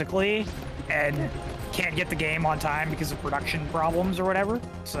game physically and can't get the game on time because of production problems or whatever.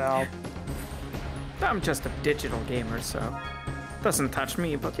 So I'm just a digital gamer, so doesn't touch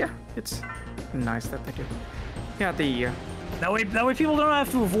me. But yeah, it's nice that they do. Yeah, the that way people don't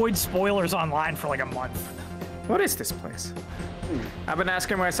have to avoid spoilers online for like a month. What is this place? I've been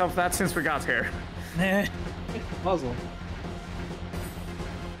asking myself that since we got here. Puzzle.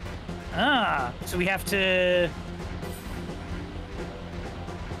 So we have to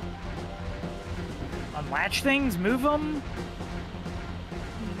unlatch things, move them.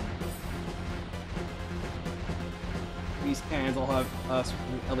 These cans all have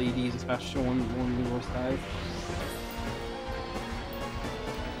LEDs attached to one lower side.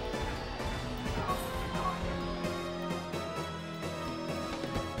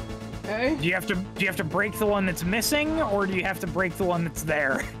 Okay. Do you have to break the one that's missing, or do you have to break the one that's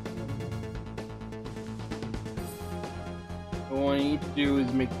there? What I need to do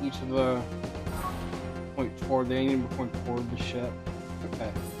is make each of the point toward. They need to point toward the ship.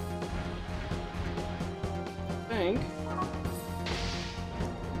 Okay. I think.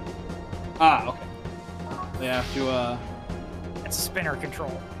 Ah, okay. They have to. It's spinner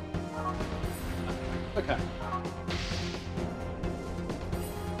control. Okay.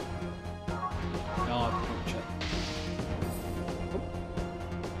 I'll have to point ship.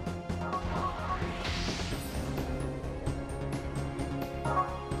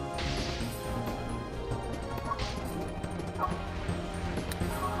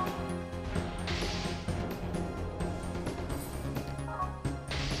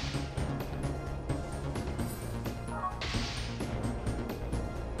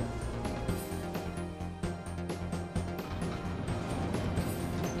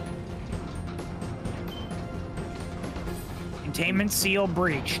 Containment seal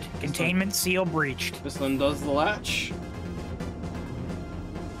breached. Containment seal breached. This one does the latch.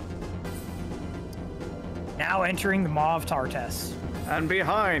 Now entering the Maw of Tartes. And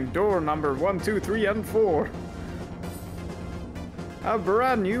behind, door number 1, 2, 3, and 4. A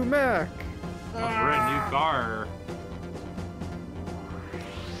brand new mech. A brand new car.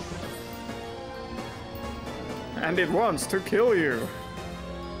 And it wants to kill you.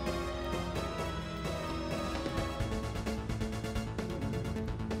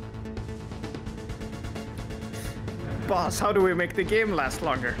 Boss, how do we make the game last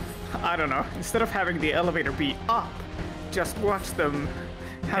longer? I don't know. Instead of having the elevator be up, just watch them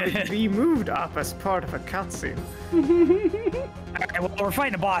have it be moved up as part of a cutscene. Alright, well, we're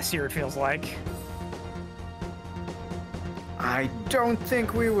fighting a boss here, it feels like. I don't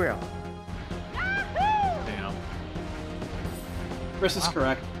think we will. Damn. Chris is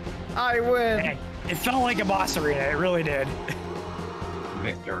correct. I win. Hey, it felt like a boss arena, it really did.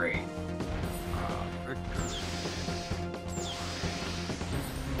 Victory.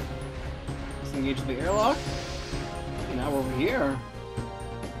 Engage the airlock. And now we're over here.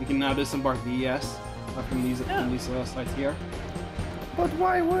 We can now disembark the E.S. From these sites here. But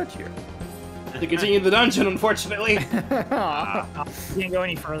why would you? To continue the dungeon, unfortunately. Can't go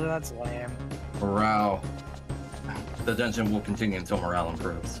any further, that's lame. Morale. The dungeon will continue until morale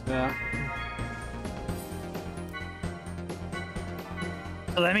improves. Yeah.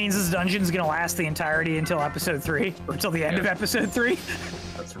 So that means this dungeon's gonna last the entirety until episode 3? Or until the end of episode 3?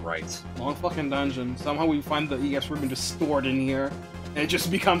 That's right. Long fucking dungeon. Somehow we find the E.S. ribbon just stored in here. And it just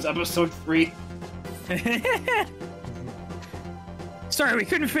becomes episode 3. Sorry, we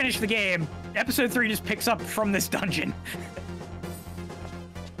couldn't finish the game. Episode 3 just picks up from this dungeon.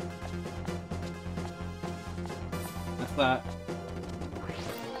 That's that.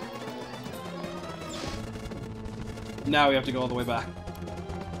 Now we have to go all the way back.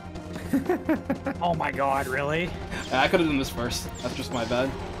 Oh my god, really? I could have done this first. That's just my bad.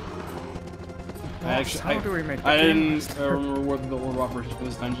 I didn't remember what the old operation for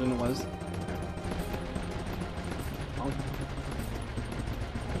this dungeon was.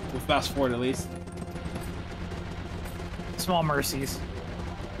 We'll fast forward at least. Small mercies.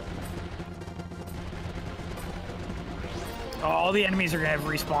 Oh, all the enemies are gonna have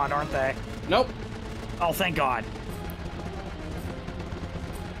respawned, aren't they? Nope. Oh, thank God.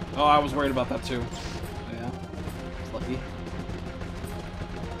 Oh, I was worried about that too. Yeah. It's lucky.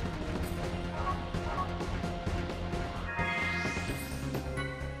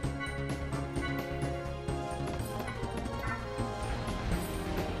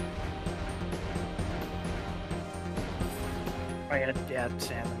 Oh, yeah,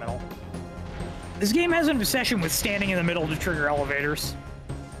 stand in the middle. This game has an obsession with standing in the middle to trigger elevators.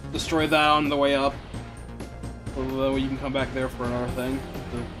 Destroy that on the way up. So that way you can come back there for another thing.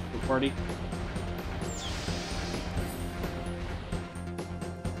 The party.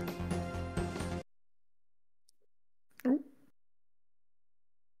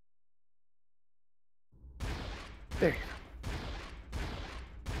 There.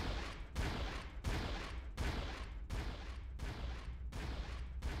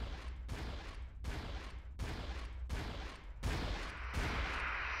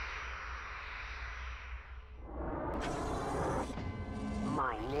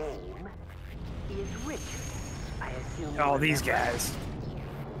 My name is Richard. I assume. Oh, these guys.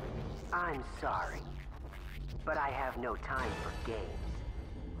 I'm sorry, but I have no time for games.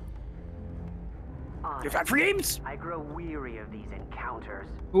 You've had for games? I grow weary of these encounters.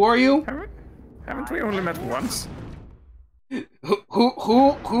 Who are you? Haven't we only met once?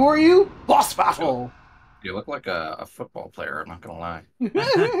 Who are you? Boss battle! You look like a football player, I'm not gonna lie.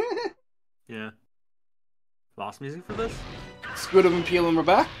 Yeah. Boss music for this? Squidum and Peelum are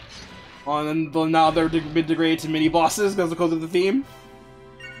back. And now they're been degraded to mini bosses because of the theme.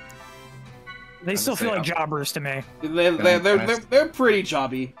 They still feel like jobbers to me. They're pretty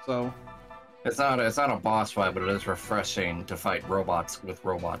jobby, so. It's not a boss fight, but it is refreshing to fight robots with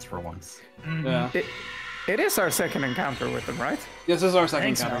robots for once. Mm-hmm. Yeah. It is our second encounter with them, right? This is our second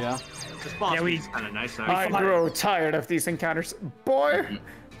encounter, yeah. This boss is kind of nice. I grow tired of these encounters. Boy,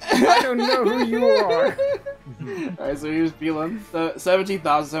 I don't know who you are. Alright, so here's Peelum.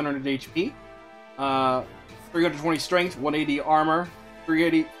 17,700 HP. 320 strength, 180 armor,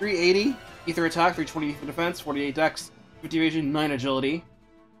 380 ether attack, 320 ether defense, 48 dex, 50 evasion, 9 agility.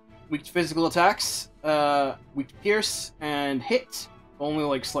 Weak to physical attacks, weak to pierce, and hit. Only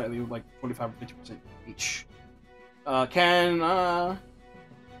like slightly, like 25 or 50% each. Can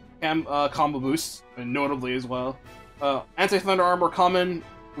combo boost, and notably as well. Anti-thunder armor common,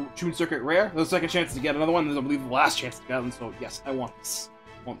 tune circuit rare. There's a second chance to get another one. There's, I believe, the last chance to get one. So yes, I want this.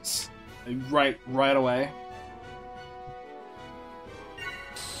 Right away.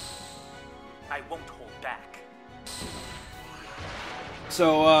 I won't hold back.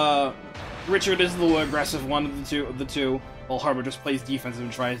 So Richard is the aggressive one of the two. While Harbor just plays defensive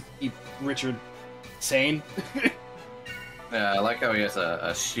and tries to keep Richard sane. Yeah, I like how he has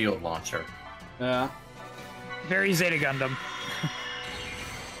a shield launcher. Yeah. Very Zeta Gundam.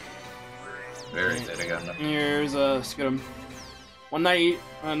 Very Zeta Gundam. Here's Skidum.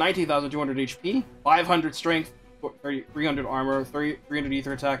 19,200 HP, 500 strength, 300 armor, 300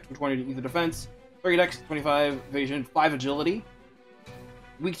 ether attack, 220 ether defense, 30 dex, 25 evasion, 5 agility.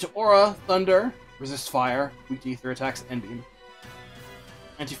 Weak to aura, thunder, resist fire, weak to ether attacks, and beam.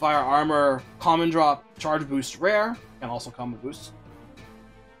 Anti-fire armor, common drop, charge boost rare, and also combo boost.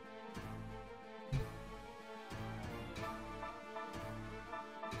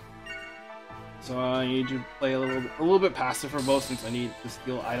 So I need to play a little bit passive for both, since I need to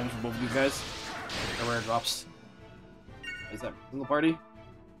steal items from both of these guys. The rare drops. Is that in the party?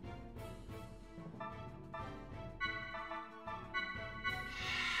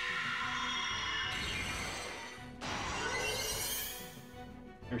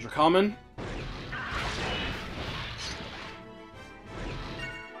 Here's your common.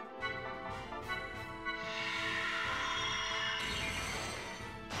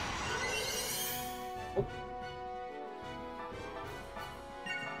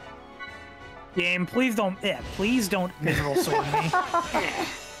 Game, please don't mineral sword me.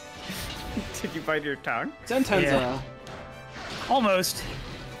 Did you bite your tongue? Sentenza. Yeah. Almost.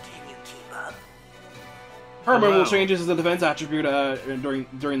 Herman will change his defense attribute during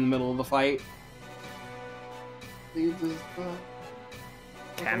the middle of the fight.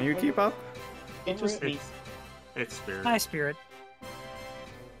 Can you keep up? It's Spirit. Hi, Spirit.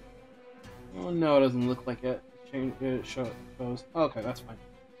 Oh no, it doesn't look like it. It shows. Okay, that's fine.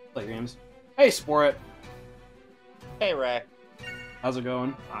 Play games. Hey, Sport. Hey, Ray. How's it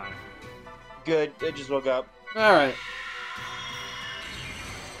going? Hi. Good. I just woke up. All right.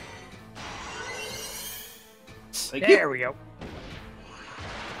 There we go.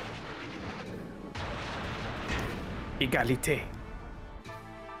 Egalite.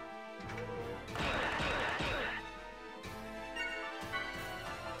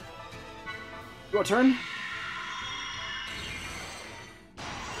 Your turn.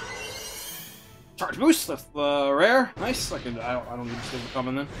 Charge boost. That's the rare. Nice. I don't need to steal the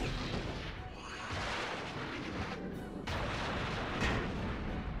common then.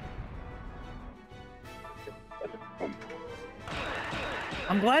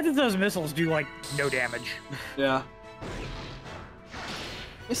 I'm glad that those missiles do, like, no damage. Yeah.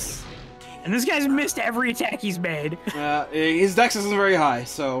 Yes. And this guy's missed every attack he's made. His dex isn't very high,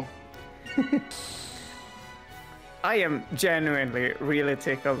 so... I am genuinely really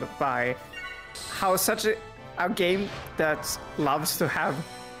tickled by how such a game that loves to have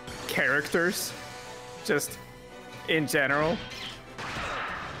characters, just in general.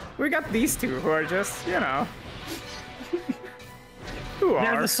 We got these two who are just, you know...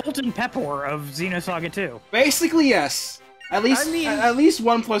 They're the Salt and Pepper of Xenosaga 2. Basically, yes. At least, at least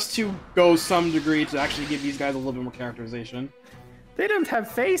 1+2 goes some degree to actually give these guys a little bit more characterization. They don't have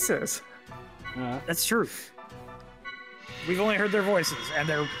faces. That's true. We've only heard their voices and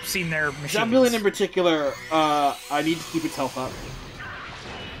seen their machines. Zombulin in particular, I need to keep its health up.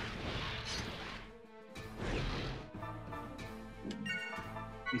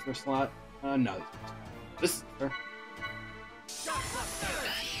 Ether slot? No. This is fair.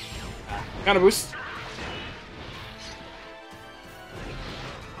 Kind of boost.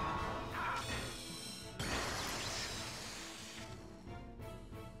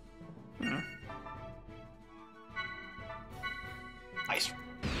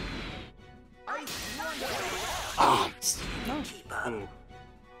 Ooh.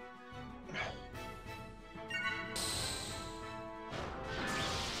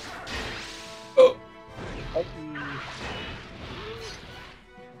 Oh.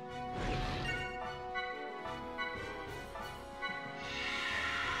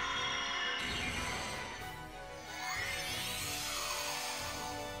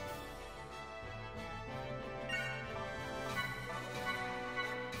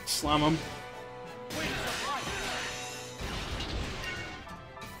 Slam him.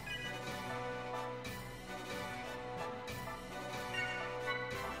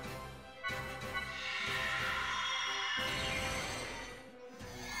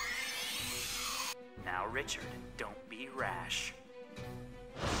 Now, Richard, don't be rash.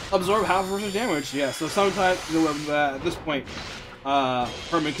 Absorb half of her damage. Yeah. So sometimes at this point,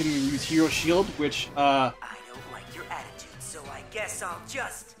 Herman can use Hero Shield, which I don't like your attitude, so I guess I'll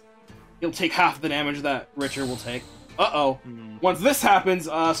just. He'll take half the damage that Richard will take. Uh-oh. Once this happens,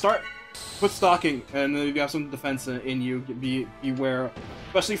 start put stalking, and then you have some defense in you. Beware,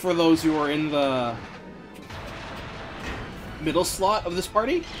 especially for those who are in the middle slot of this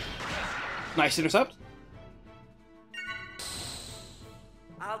party. Nice intercept.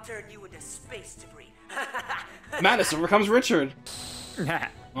 I'll turn you into space debris. Madness overcomes Richard.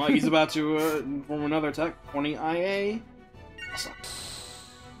 Oh, he's about to form another attack. 20 IA. Awesome.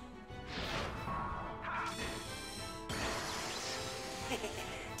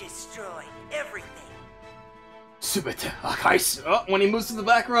 Destroy everything. Subite. Oh, when he moves to the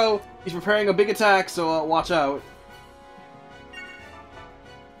back row, he's preparing a big attack, so watch out.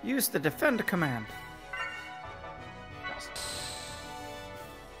 Use the defend command.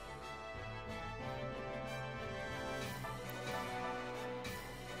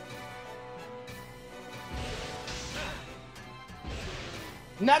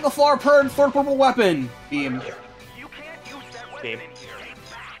 Naglfar Purn for purple weapon. Beam. You can't use that weapon in here. Stay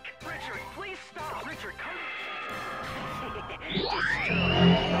back. Richard, please stop. Richard, come.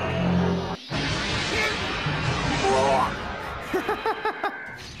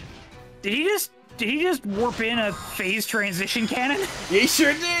 Did he just warp in a phase transition cannon? He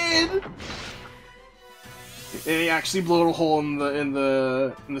sure did. And he actually blew a hole in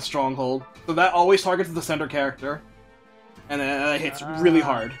the stronghold. So that always targets the center character, and it hits really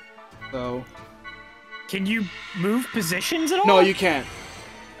hard. So. Can you move positions at all? No, you can't.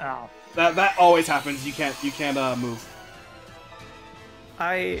 Oh. That always happens. You can't move.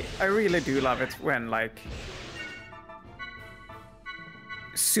 I really do love it when like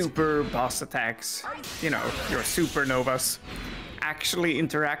super boss attacks, you know, your supernovas, actually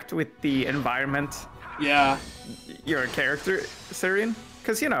interact with the environment. Yeah. Your character is in,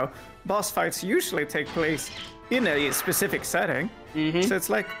 because you know, boss fights usually take place in a specific setting. So it's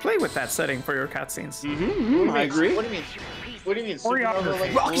like play with that setting for your cutscenes. I agree. What do you mean? What do you mean? Supernova,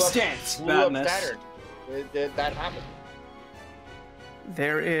 like, Rocky stance. blew up Madness. Saturn. Did that happen?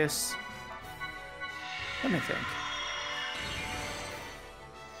 There is. Let me think.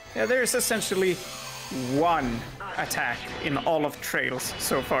 Yeah, there's essentially one attack in all of Trails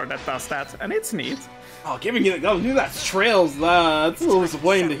so far that does that, and it's neat. Oh, giving you that's Trails. That's a little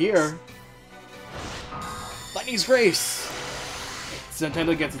disappointing to hear. Lightning's Grace.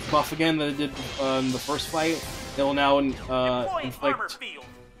 Nintendo gets its buff again that it did in the first fight. It will now inflict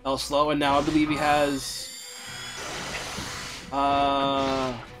L slow, and now I believe he has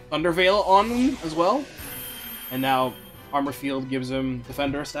Thunder Veil on him as well. And now Armor Field gives him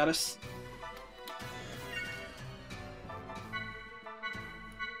Defender status.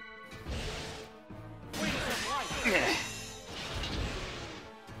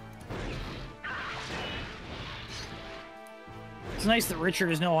 It's nice that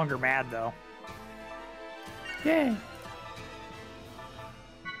Richard is no longer mad, though. Yay.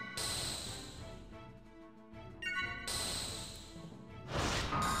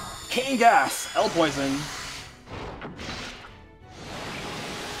 Cane Gas! L Poison!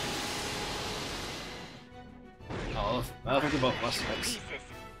 Oh, I think about plus 6.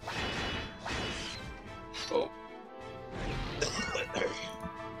 Oh.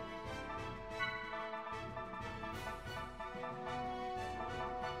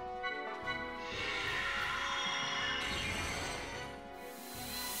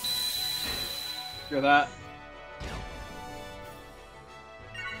 Hear that?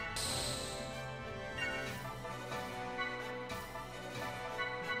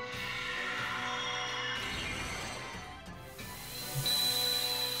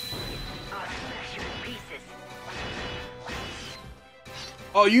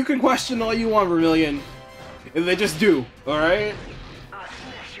 Oh, you can question all you want, Vermilion. They just do, alright?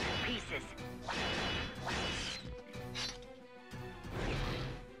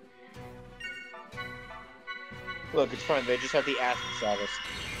 Look, it's fine. They just have the acid status.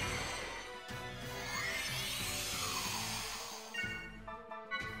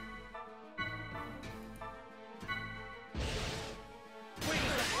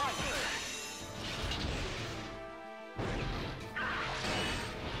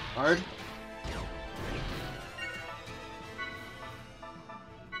 Hard.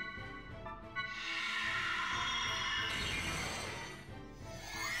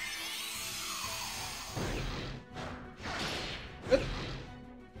 Good.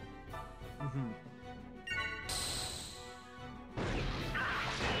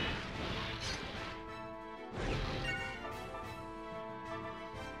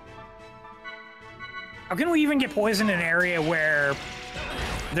 How can we even get poisoned in an area where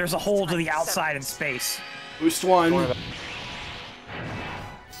there's a hole to the outside in space? Boost one. Good.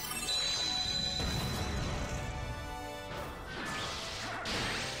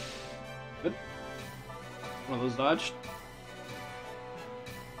 One of those dodged.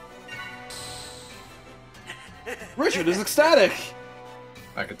 Richard is ecstatic.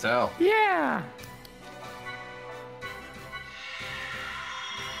 I could tell. Yeah.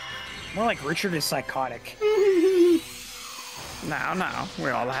 More like Richard is psychotic. Now, we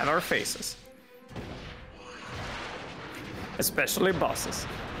all have our faces. Especially bosses.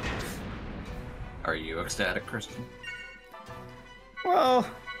 Are you ecstatic, Christian? Well,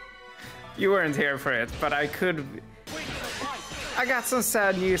 you weren't here for it, but I could... I got some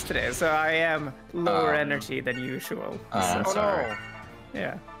sad news today, so I am lower energy than usual. I'm sorry. No.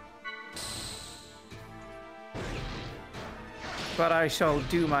 Yeah. But I shall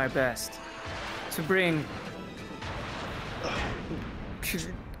do my best to bring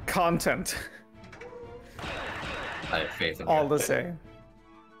content. I have faith in All you. the same.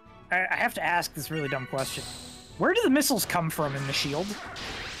 I have to ask this really dumb question. Where do the missiles come from in the shield?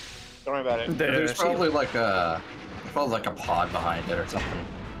 Don't worry about it. There's probably like a pod behind it or something.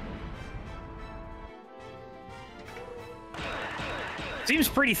 Seems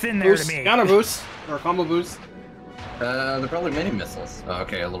pretty thin there to me. Counter boost or combo boost. They're probably mini missiles. Oh,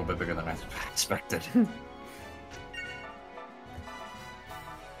 okay, a little bit bigger than I expected.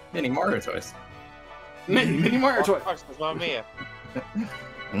 Mini Mario toys. Mini Mario toy. That's not me.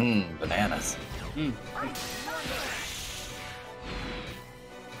 Bananas.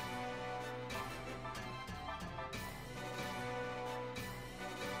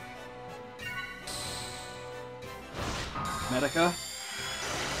 Medica.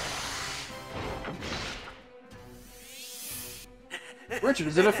 Richard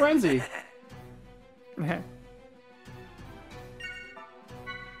is in a frenzy. Yeah.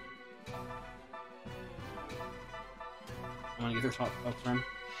 I'm gonna get this top turn.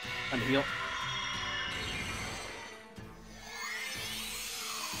 Time to heal.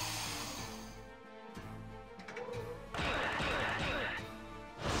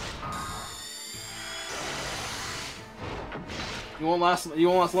 You won't last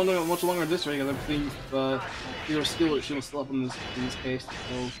much longer this way because I think your skill should still up in this case.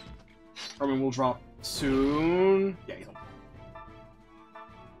 So Herman will drop soon. Yeah, he's on.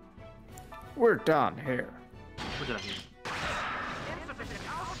 We're done here. We're done here. Insufficient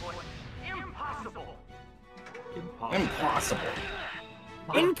output. Impossible. Impossible.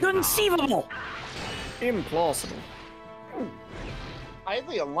 Inconceivable. Implausible.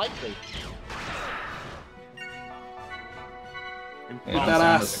 Highly unlikely. You Hit don't that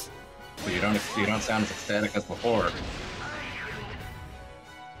sound ass. you don't sound as ecstatic as before.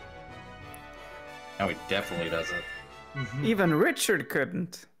 No, he definitely doesn't. Even Richard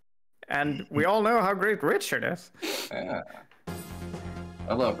couldn't. And we all know how great Richard is. Yeah.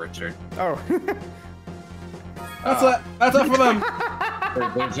 I love Richard. Oh. That's it for them.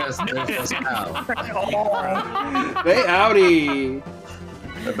 They're just out. They outie.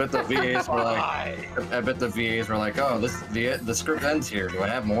 I bet the VAs were like, oh, the script ends here. Do I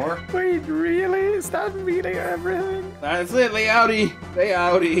have more? Wait, really? Is that meaning everything? That's it. They outie. They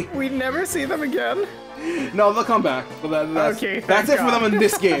outie. We never see them again? No, they'll come back. But that's it for them in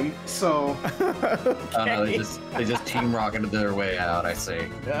this game. So. They just team rocketed their way out. I see.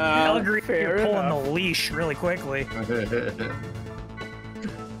 I'll agree. fair You're pulling enough. the leash really quickly.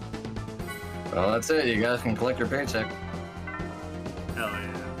 Well, that's it. You guys can collect your paycheck. Hell yeah.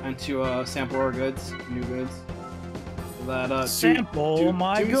 And to sample our goods, new goods. So that Sample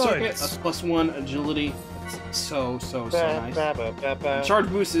my two circuit, goods. that's +1 agility. That's so nice. And charge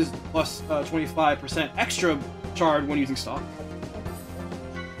boost is plus 25% extra charge when using stock.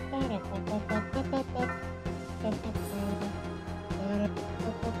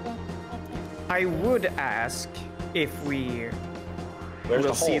 I would ask if we Where's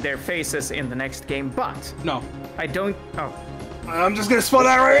will the see hole? their faces in the next game, but No. I don't. Oh. I'm just gonna spell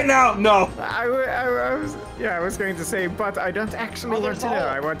that right now. No. I was going to say, but I don't actually want to know.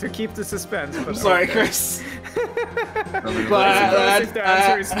 I want to keep the suspense. But I'm sorry, okay. Chris. But if the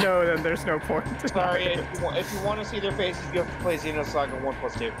answer is no, then there's no point. Sorry, if you want to see their faces, you have to play Xenosaga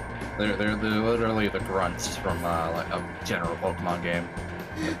 1+2. They're literally the grunts from like a general Pokemon game.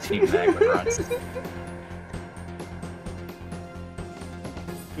 Team Magma grunts.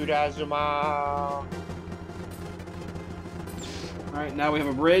 Kudazuma. Alright, now we have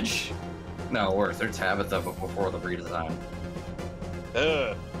a bridge. No, worse. There's Tabitha before the redesign.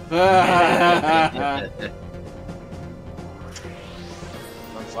 Ugh.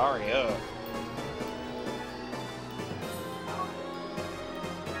 I'm sorry,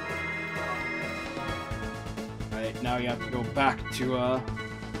 Alright, now you have to go back to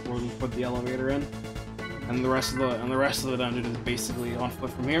where we put the elevator in. And the rest of the dungeon is basically on foot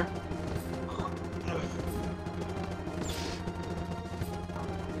from here.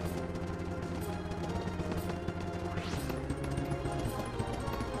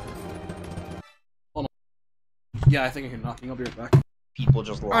 Yeah, I think I hear knocking. I'll be right back. People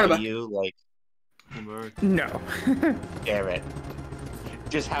just lie to you, like... No. Damn it.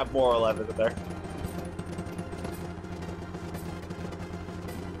 Just have more 11 in there.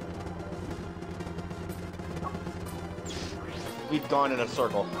 We've gone in a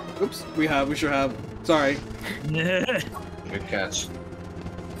circle. Oops, we sure have. Sorry. Good catch.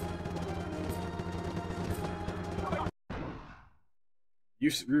 You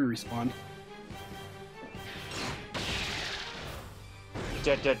respawned.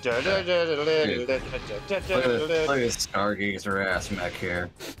 Look at this Stargazer ass mech here.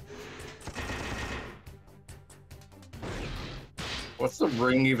 What's the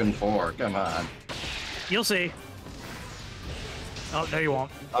ring even for? Come on. You'll see. Oh, no, you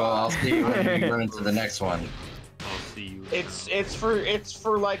won't. Well, I'll see you when you run into the next one. I'll see you. It's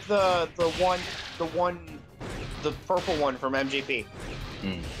for like the purple one from MGP.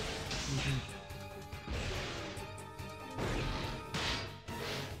 Hmm.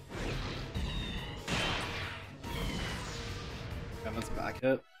 Yeah, let's back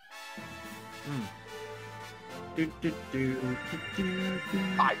it.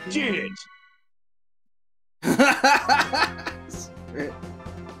 I did it!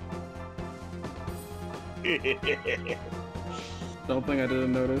 Don't think I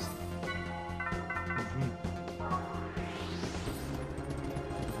didn't notice.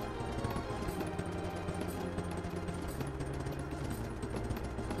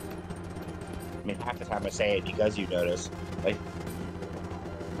 I mean, half the time I say it because you notice. Like,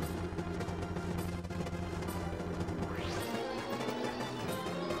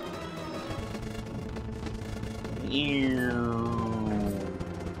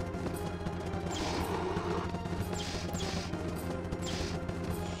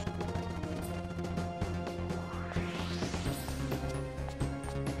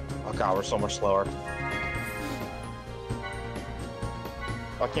 oh god, we're so much slower.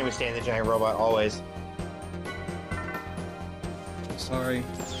 Why can't we stay in the giant robot always? Sorry.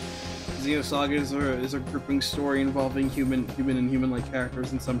 Xenosaga is a gripping story involving human and human-like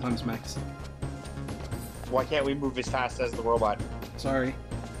characters and sometimes mechs. Why can't we move as fast as the robot? Sorry.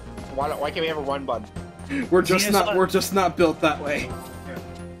 Why can't we have a run button? We're just not built that way.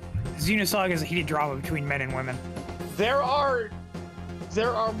 Xenosaga is a heated drama between men and women. There are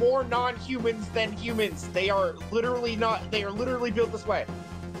more non-humans than humans. They are literally built this way.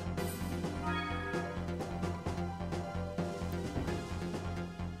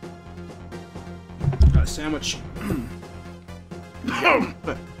 Got a sandwich.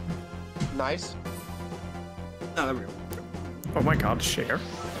 Nice. Oh, there we go. Oh my god, share.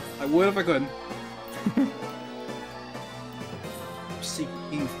 I would if I could.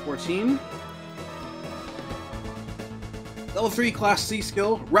 CE14. Level 3 Class C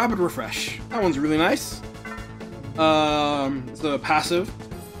skill, Rapid Refresh. That one's really nice. It's a passive.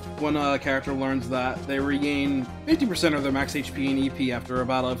 When a character learns that, they regain 50% of their max HP and EP after a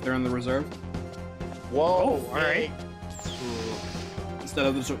battle if they're in the reserve. Whoa, alright. Instead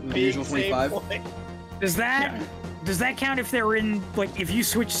of the usual 25. Does that count if they're in, like, if you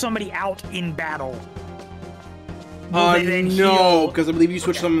switch somebody out in battle? No, because I believe you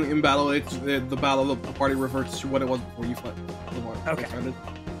switch them in battle, the party reverts to what it was before you fled. Okay. Started.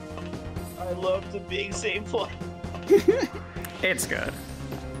 I love the big save play. It's good.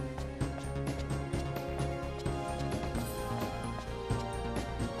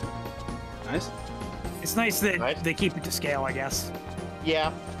 Nice. It's nice that they keep it to scale, I guess.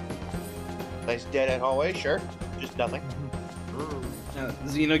 Yeah. Nice dead end hallway, sure. Just nothing.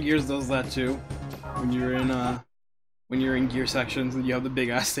 Xenogears does that too. When you're in when you're in gear sections and you have the big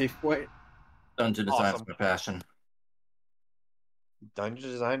ass safe point. Dungeon design is my passion. Dungeon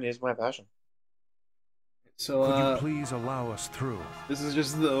design is my passion. So, Could you please allow us through? This is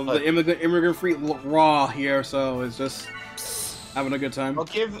just the Immigrant Fleet raw here, so it's just having a good time. I'll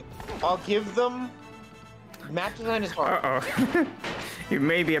give them. Map design is hard. Uh-oh. You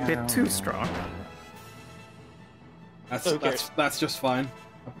may be a bit too strong. That's just fine.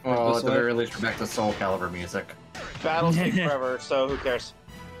 Well, at the very least, we're back to Soul Calibur music. Battles take forever, so who cares?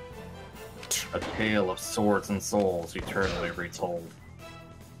 A tale of swords and souls eternally retold.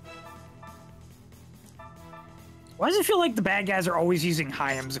 Why does it feel like the bad guys are always using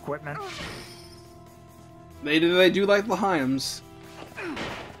Hyams equipment? They do like the Hyams.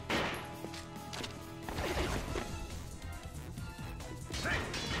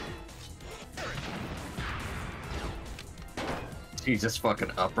 He just fucking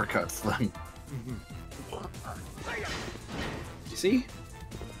uppercuts them. You see?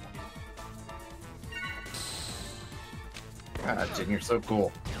 God, Jin, you're so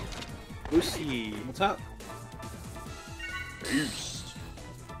cool. Lucy, what's up? Peace.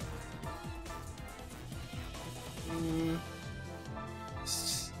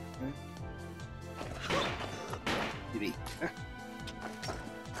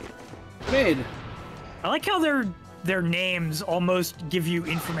 Grenade. I like how their names almost give you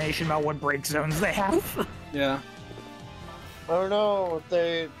information about what break zones they have. Yeah. I don't know.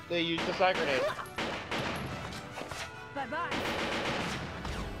 They use the side grenade. Bye bye.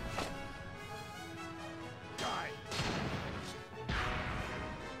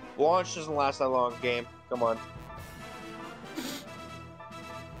 Launch doesn't last that long. Game. Come on.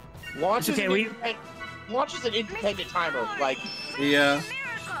 Launch is an independent timer. Like. Yeah.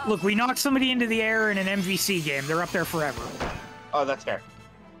 Look, we knocked somebody into the air in an MVC game. They're up there forever. Oh, that's fair.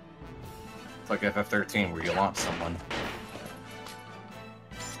 It's like FF13 where you launch someone.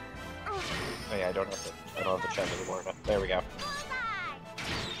 Oh yeah, I don't have the chest anymore. There we go.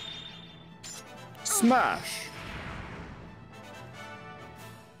 Smash!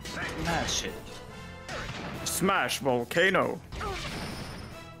 Smash it. Smash volcano.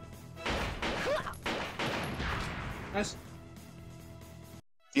 Nice.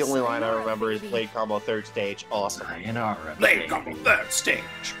 The only line I remember is Blade Combo third stage. Awesome. Sayonara. Blade Combo third stage.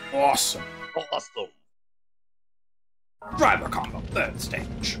 Awesome. Awesome. Driver Combo third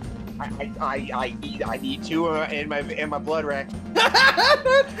stage. I need two in my blood rack.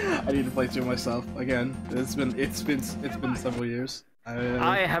 I need to play two myself again. It's been several years.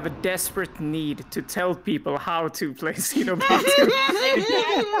 I have a desperate need to tell people how to play Xenoblade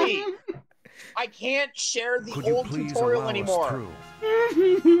 2. I can't share the old tutorial anymore.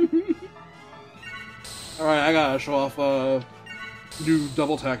 Alright, I gotta show off do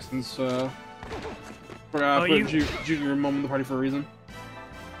double text and so forgot to put Junior and Mom in the party for a reason.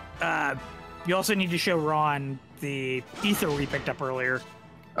 You also need to show Ron the ether we picked up earlier.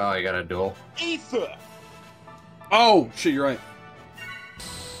 Oh, you got a duel? Ether! Oh, shit, you're right.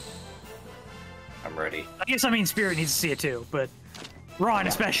 I'm ready. I guess Spirit needs to see it too, but Ron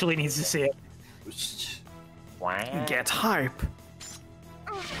especially needs to see it. Get hype.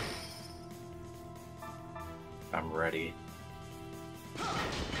 I'm ready.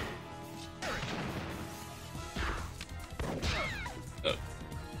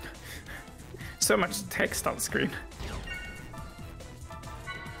 So much text on screen.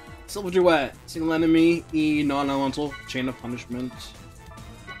 Silver Duet. Single enemy, E, non-elemental, chain of punishment.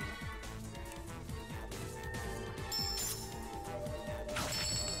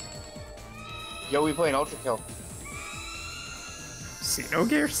 Yo, we playing Ultra Kill.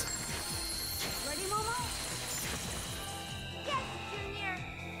 Xenogears? Ready, Momo? Yes, Junior.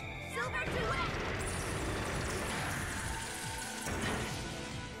 Silver Duet.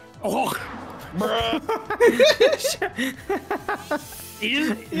 Oh!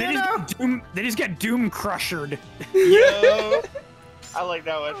 They just got Doom Crushered. Yo! I like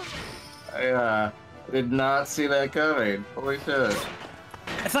that one. I did not see that coming. Holy shit.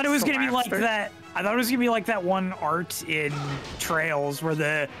 I thought it was gonna be like that. I thought it was gonna be like that one art in Trails where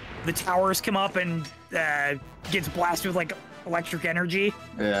the towers come up and gets blasted with like electric energy.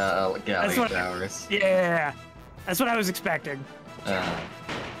 Yeah, galley towers. Yeah, that's what I was expecting.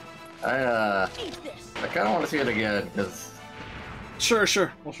 I kind of want to see it again because.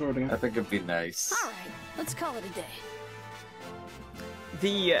 Sure, we'll show it again. I think it'd be nice. All right, let's call it a day.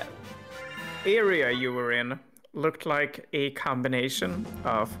 The area you were in looked like a combination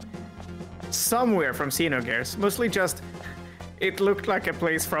of somewhere from Xenogears. Mostly just, it looked like a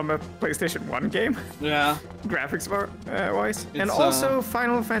place from a PlayStation 1 game. Yeah. Graphics wise. And also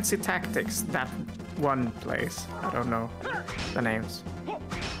Final Fantasy Tactics, that one place. I don't know the names.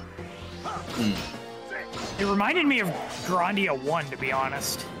 It reminded me of Grandia 1, to be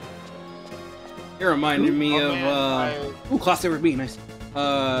honest. It reminded me of ooh, Class Saber B, nice.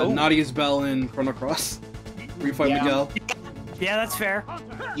 Nadia's Bell in Chrono Cross. Where you fight Miguel. Yeah, that's fair.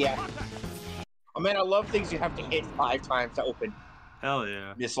 Yeah. Oh man, I love things you have to hit 5 times to open. Hell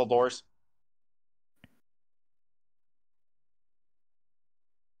yeah. Missile doors.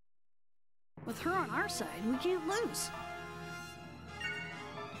 With her on our side, we can't lose.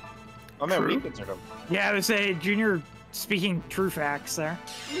 Oh man, what are you concerned of? Yeah, I would say Junior speaking true facts there.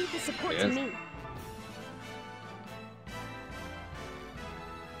 Leave the support to me.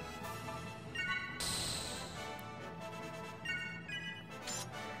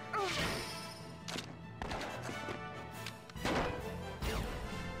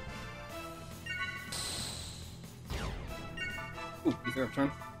 Ooh, you fair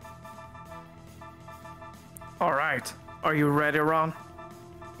turn. All right. Are you ready, Ron?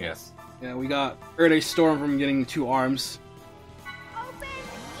 Yes. Yeah, we got Erde Storm from getting 2 arms. Open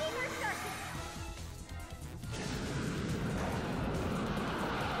ether circuit.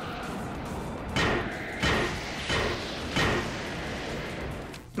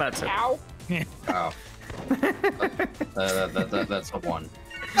 That's it. Ow! Oh. That's a 1.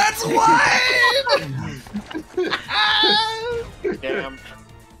 That's one! Damn.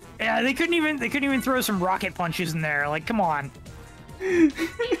 Yeah, they couldn't even throw some rocket punches in there. Like, come on.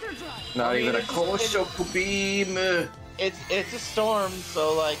 Not even a Kosho beam. It's a storm,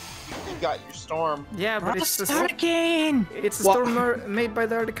 so like you got your storm. Yeah, but it's a hurricane. It's a storm made by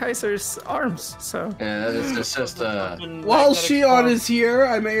the Kaiser's arms. So yeah, it's just While Shion is here,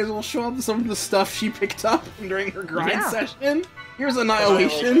 I may as well show up some of the stuff she picked up during her grind session. Here's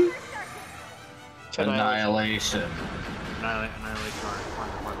Annihilation. Annihilation.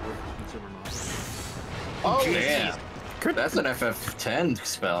 Oh, damn. That's an FF10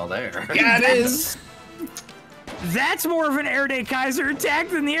 spell there. Yeah, it is. That's more of an Erde Kaiser attack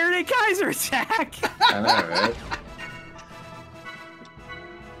than the Erde Kaiser attack. I know, right?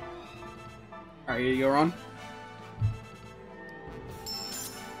 Alright, you go, Ron.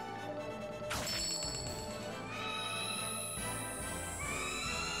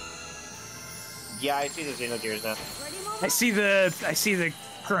 Yeah, I see the Xenogears now. I see the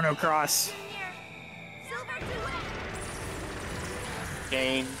Chrono Cross.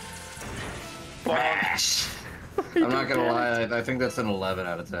 Game. Bash. I'm not gonna lie, I think that's an 11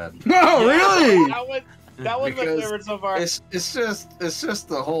 out of 10. No, really? That was my favorite so far. It's just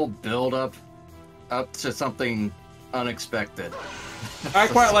the whole build up to something unexpected. I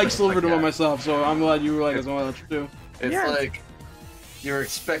quite like Silver Duel myself, so I'm glad you like it as well too. It's like you're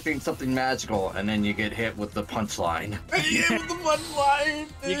expecting something magical, and then you get hit with the punchline. You get hit with the punchline.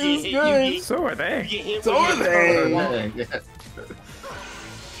 You get so are they. So are they. Yeah.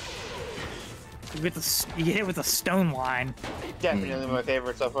 You get hit with a stone line. Definitely my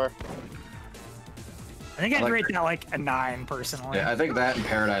favorite so far. I think I'd rate that like a 9 personally. Yeah, I think that and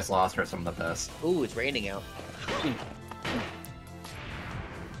Paradise Lost are some of the best. Ooh, it's raining out. Here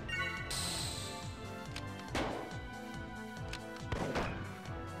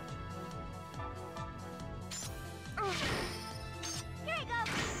I go.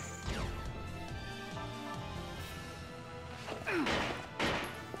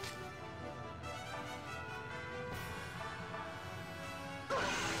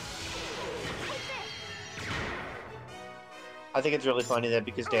 I think it's really funny that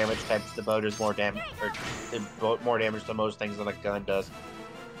because damage types, the bow does more damage, or more damage to most things than a gun does.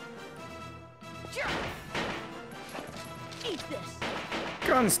 Eat this.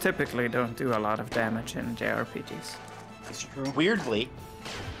 Guns typically don't do a lot of damage in JRPGs. That's true. Weirdly.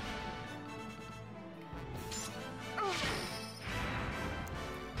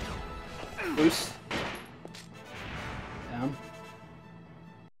 Loose. Down.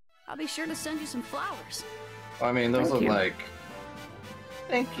 I'll be sure to send you some flowers. I mean, those Thank look you. like...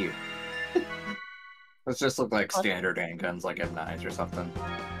 Thank you. Those just look like standard handguns, like M9s or something.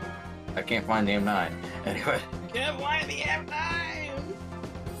 I can't find the M9. Anyway. Can't find the M9!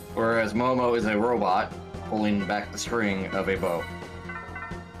 Whereas Momo is a robot pulling back the string of a bow.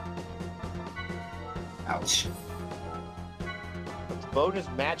 Ouch. The bow does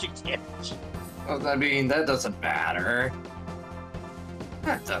magic damage. Well, I mean, that doesn't matter.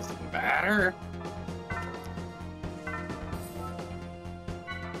 That doesn't matter.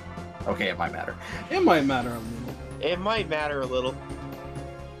 Okay, it might matter. It might matter a little. It might matter a little.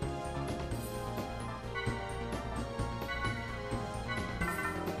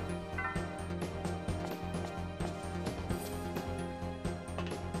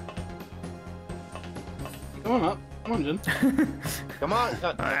 Come on up. Come on, Jin. Come on.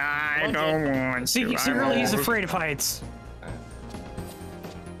 I don't want to. Secretly, he's afraid of heights.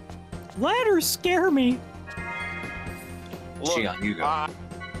 Let her scare me. Look, Shion, you go.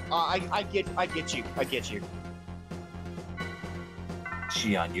 I get you. I get you.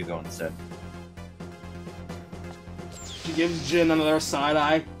 Shion, you go instead. She gives Jin another side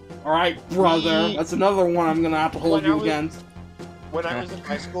eye. Alright, brother. That's another one I'm gonna have to hold you against. When I was in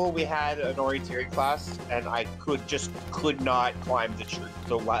high school, we had an orienteering class, and I could not climb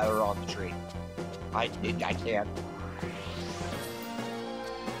the ladder on the tree. I can't.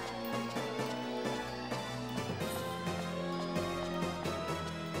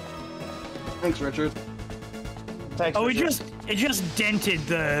 Thanks, Richard. Thanks, Oh, Richard. it just dented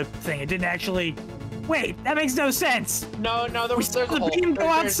the thing. It didn't actually. Wait, that makes no sense. No, there's the beam go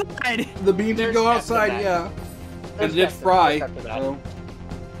outside. The beam did go outside, yeah. It did fry. So.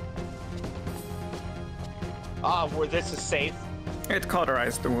 Where this is safe. It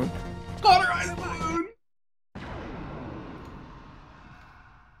cauterized the wound. Cauterized the wound.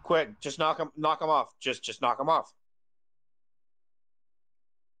 Quick, just knock him off. Just knock him off.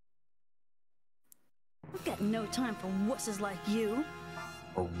 We've got no time for wusses like you.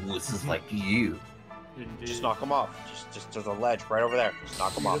 Or wusses like you. Just knock him off. Just there's a ledge right over there. Just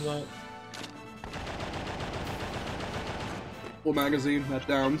knock him off. Full magazine, that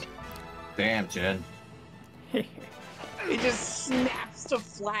downs. Damn, Jin. It just snaps to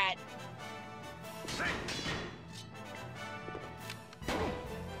flat.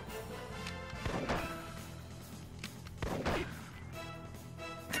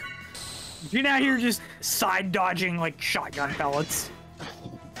 You're out here just side dodging like shotgun pellets.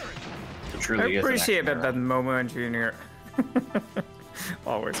 I appreciated that Momo and Junior.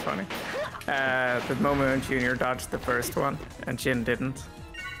 Always funny. That Momo and Junior dodged the first one, and Jin didn't.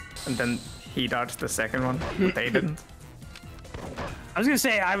 And then he dodged the second one, but they didn't. I was gonna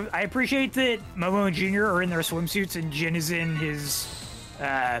say, I appreciate that Momo and Junior are in their swimsuits and Jin is in his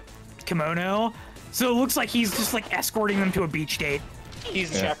kimono. So it looks like he's just like escorting them to a beach date.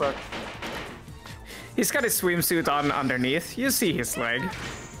 He's a chaperone. He's got his swimsuit on underneath. You see his leg.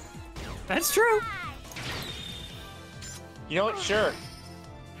 That's true. You know what? Sure.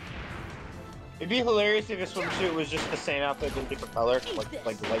 It'd be hilarious if his swimsuit was just the same outfit but different color, like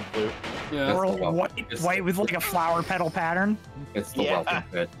light blue. Yeah. Or white with like a flower petal pattern. It's the welcome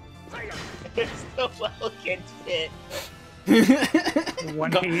fit. It's the welcome fit.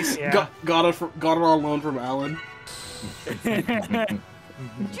 One Piece, yeah. Got it on loan from Alan.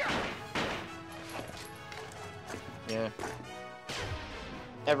 Yeah.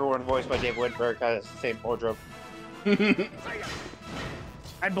 Everyone voiced by Dave Winberg has the same wardrobe.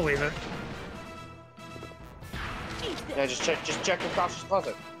 I'd believe it. Yeah, just check the cautious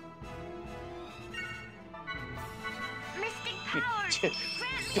closet. Mystic powers!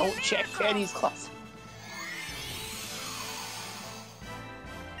 Don't check Fanny's closet.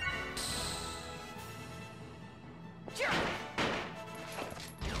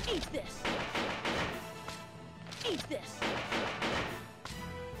 Eat this. Eat this.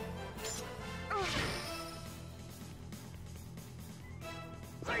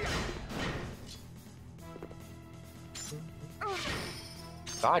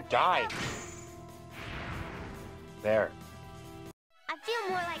 God, die. There. I feel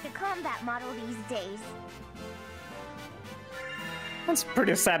more like a combat model these days. That's a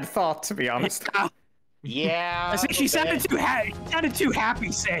pretty sad thought, to be honest. Yeah. I think she sounded too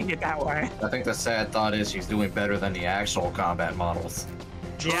happy saying it that way. I think the sad thought is she's doing better than the actual combat models.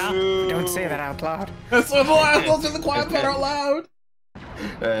 Yeah. Don't say that out loud. That's what I was in the quiet part out loud.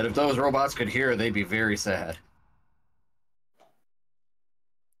 And if those robots could hear, they'd be very sad.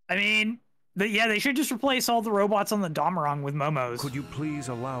 I mean, they should just replace all the robots on the Damarong with Momos. Could you please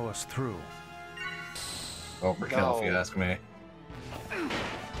allow us through? Overkill, if you ask me.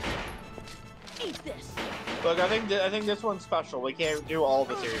 Eat this. Look, I think this one's special. We can't do all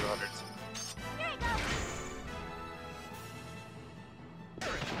the Series 100s.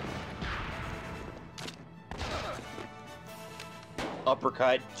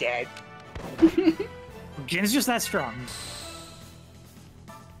 Uppercut, dead. Jin's just that strong.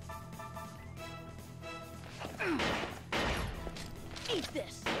 Eat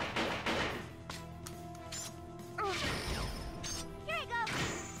this. Here I go.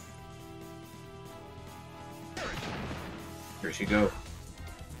 Here she go.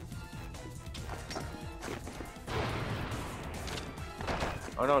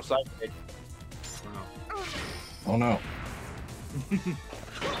 Oh no, side kick. Oh no.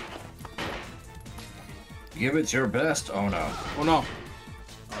 Give it your best. Oh no. Oh no.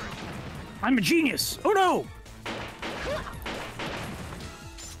 I'm a genius. Oh no.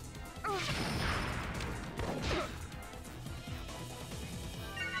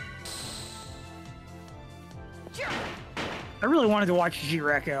 I really wanted to watch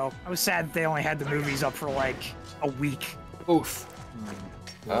G-Reco. I was sad that they only had the movies up for like a week. Oof.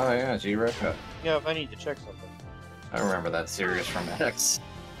 Oh yeah, G-Reco. Yeah, if I need to check something. I remember that series from X.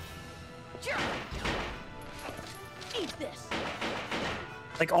 Eat this.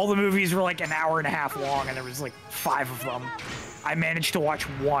 Like all the movies were like an hour and a half long, and there was like 5 of them. I managed to watch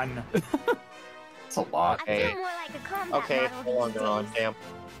 1. It's a lot. Okay. I feel more like a combat Okay, model hold on, these hold on, days. damn.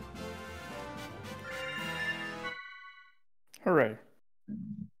 Hooray.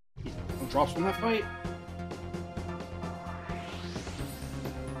 No drops from that fight.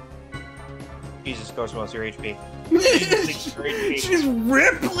 Jesus, Cosmos, your HP. She's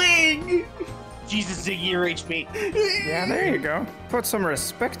rippling! Jesus, Ziggy, your HP. Yeah, there you go. Put some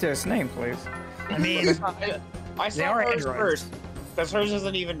respect to his name, please. I mean, I they saw are hers androids. first, because hers is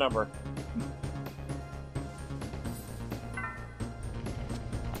an even number.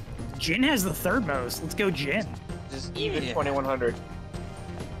 Jin has the 3rd most. Let's go Jin. Just even 2100.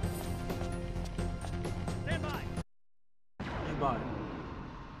 Stand by. Stand by.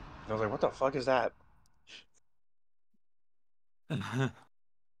 I was like, what the fuck is that?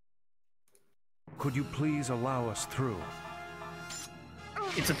 Could you please allow us through?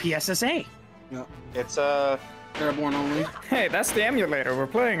 It's a PSSA. Yep. It's Airborne only. Hey, that's the emulator we're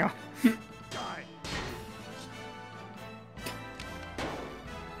playing on.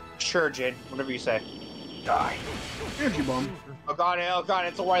 Sure, Jin. Whatever you say. Die. Energy bomb. Oh god,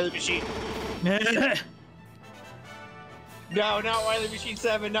 it's a Wily Machine. No, not Wily Machine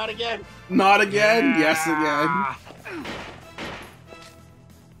 7, not again. Not again. Yes, again.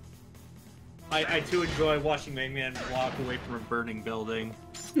 I too enjoy watching Mangman walk away from a burning building.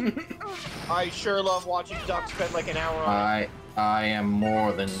 I sure love watching Duck spend like an hour on it. I am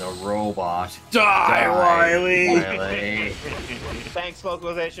more than a robot. Die, Riley. Riley. Thanks,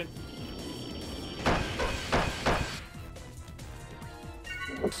 localization.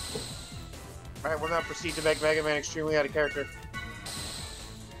 Alright, we'll now proceed to make Mega Man extremely out of character.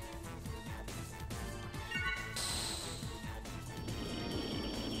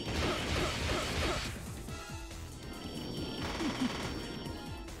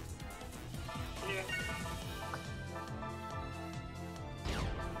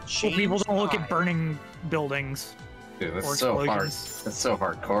 Well, people don't look at burning buildings. Dude, or it's so hard. explosions. It's so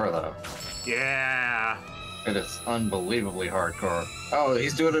hardcore, though. Yeah. It is unbelievably hardcore. Oh,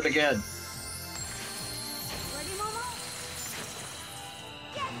 he's doing it again. Ready, Momo?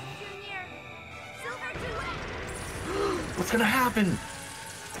 Yes, Junior. Silver to it. What's gonna happen?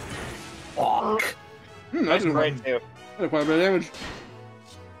 Walk. That's great too. Quite a bit of damage.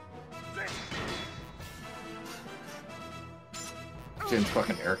 Jin's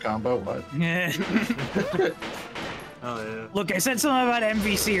fucking air combo? What? Oh yeah. Look, I said something about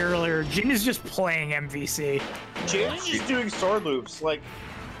MVC earlier. Jin is just playing MVC. Jin is just doing sword moves, like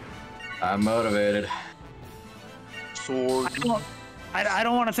I'm motivated. sword. I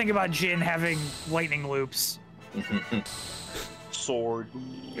don't want to think about Jin having lightning loops. Sword.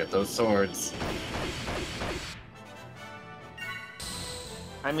 Get those swords.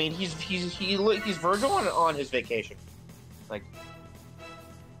 I mean, he's Virgil on his vacation. Like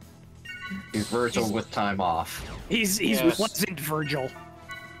He's Virgil with time off. He's Yes. pleasant Virgil.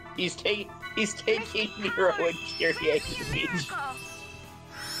 he's taking Nero and Kyrie to the beach.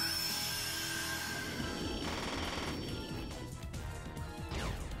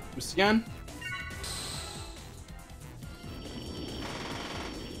 Just again.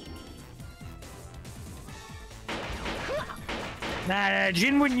 Nah,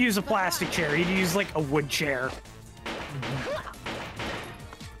 Jin wouldn't use a plastic chair. He'd use like a wood chair.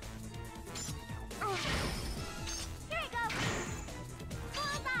 Here you go.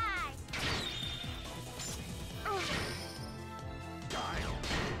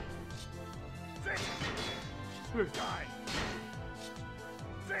 Bullseye.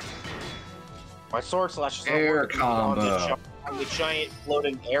 My sword slash is Air combo. on the giant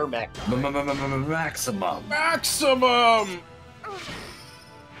floating air mech. Maximum. Maximum!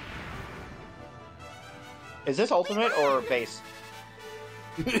 Is this ultimate or base?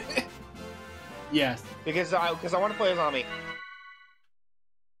 Yes. Because I want to play as Ami.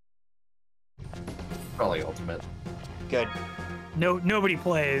 Probably ultimate. Good. Nobody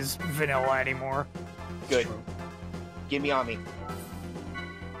plays vanilla anymore. Good. Give me Ami.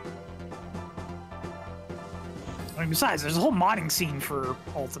 I mean, besides, there's a whole modding scene for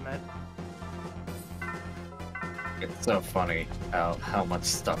Ultimate. It's so funny how much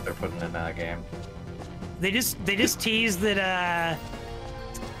stuff they're putting in that game. They just teased that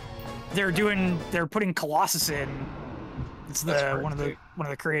they're putting Colossus in. It's one of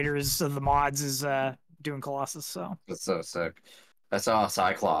the creators of the mods is doing Colossus, so. That's so sick. That's all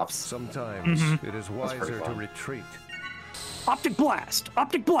Cyclops. Sometimes it is wiser to retreat. Optic blast!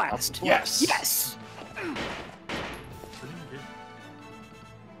 Optic blast! Yes! Yes!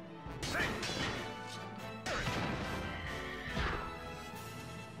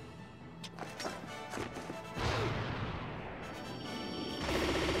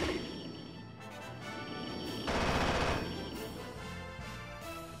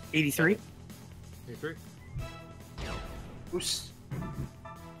 '83. Boost.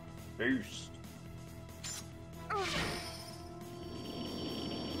 Boost.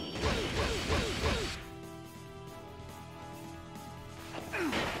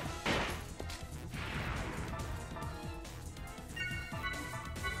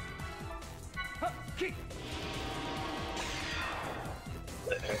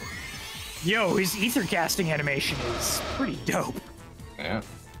 Yo, his ether casting animation is pretty dope. Yeah.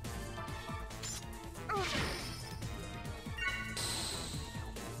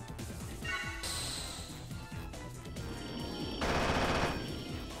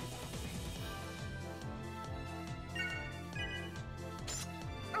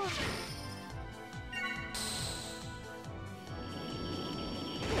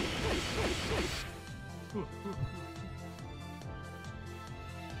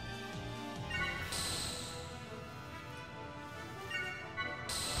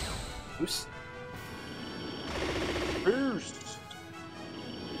 Boost. Boost.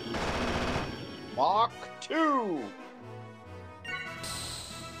 Mach 2.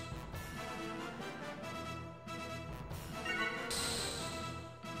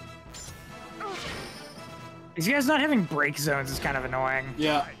 These guys not having break zones is kind of annoying.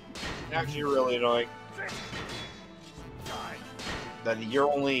 Yeah. Actually, really annoying. That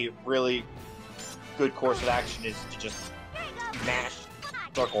your only really good course of action is to just mash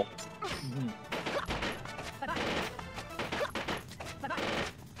circle.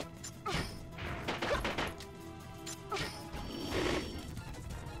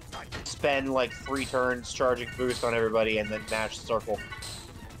 Spend like 3 turns charging boost on everybody and then mash circle.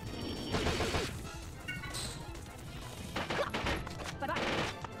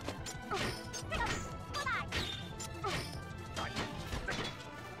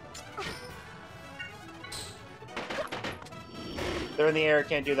 They're in the air,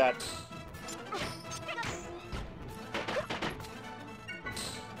 can't do that.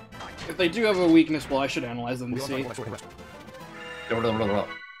 If they do have a weakness, well, I should analyze them to see.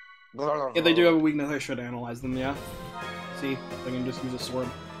 If they do have a weakness, I should analyze them, yeah. See, if I can just use a sword.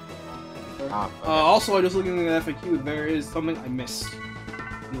 Also, I'm just looking at the FAQ, there is something I missed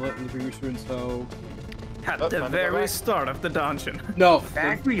in the previous rune, so... At the very start of the dungeon. No.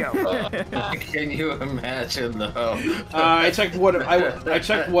 Back we go. Can you imagine, though? I checked what I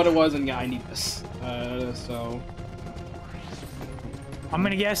checked what it was, and yeah, I need this. So... I'm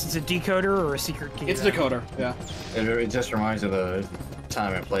gonna guess it's a decoder or a secret key. It's a decoder, yeah. It just reminds me of the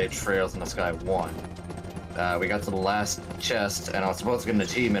time I played Trails in the Sky 1. We got to the last chest, and I was supposed to get an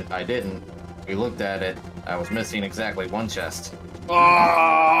achievement. I didn't. We looked at it. I was missing exactly 1 chest. Oh!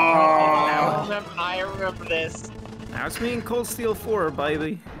 I remember this. Now it's me and Cold Steel 4,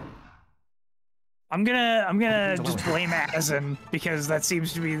 baby. I'm gonna just blame Asin because that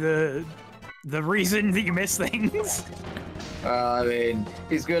seems to be the reason that you miss things. I mean,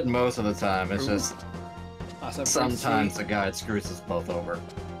 he's good most of the time. It's just sometimes the guide screws us both over.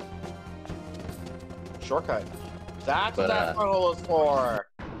 Shortcut. That's what that funnel is for.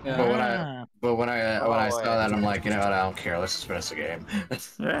 Yeah. But when I saw that, I'm like, you know what? I don't care. Let's just finish the game.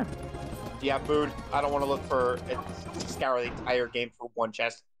 Yeah. Yeah, mood. I don't want to look for scour the entire game for 1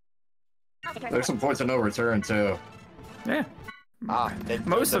 chest. There's some points of no return too. Yeah.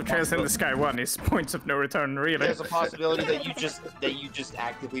 Most of Trails in the Sky 1 is points of no return, really. There's a possibility that you just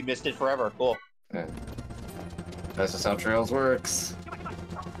actively missed it forever. Cool. Yeah. That's just how Trails works.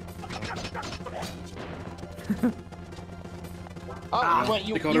 Oh,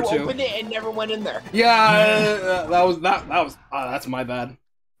 you opened it and never went in there. Yeah, that's my bad.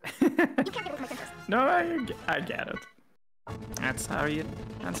 No, I get it. That's how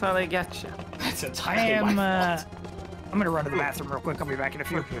they get you. That's entirely my fault. I'm gonna run to the bathroom real quick. I'll be back in a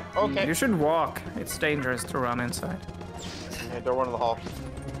few. Okay. You should walk. It's dangerous to run inside. Yeah, don't run in the hall.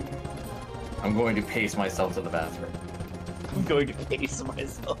 I'm going to pace myself to the bathroom. I'm going to pace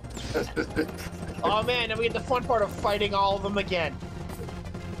myself. Oh man, now we get the fun part of fighting all of them again.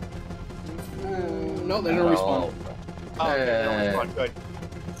 No, they don't respawn. Oh, okay, they don't respawn. Good.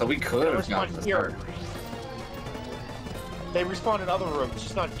 So we could have gone to the here. start. They respawn in other rooms,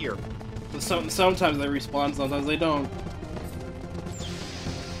 just not here. Sometimes they respawn, sometimes they don't.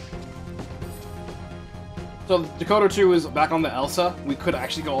 So Dakota 2 is back on the Elsa. We could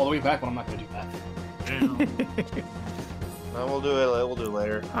actually go all the way back, but I'm not gonna do that. No, we'll do it. We'll do it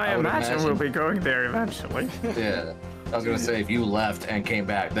later. I imagine we'll be going there eventually. Yeah. I was gonna say, if you left and came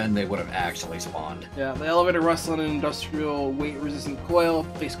back, then they would have actually spawned. Yeah, the elevator rests on an industrial weight-resistant coil.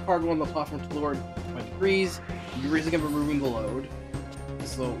 Place cargo on the platform to lower 20 degrees. You raise again by removing the load.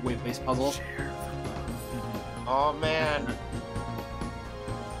 This is a weight-based puzzle. Oh man.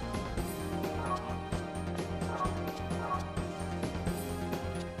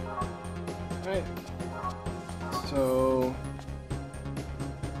 Alright. So...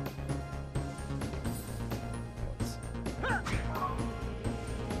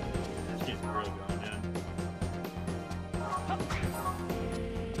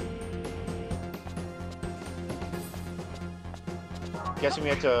 Guessing we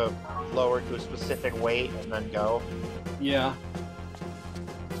have to lower to a specific weight and then go. Yeah.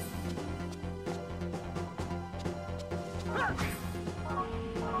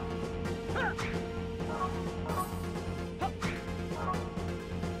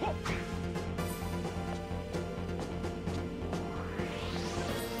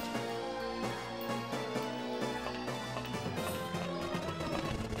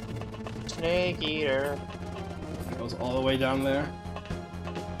 Snake eater. It goes all the way down there.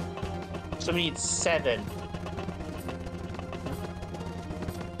 So we need 7.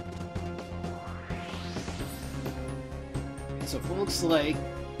 So it looks like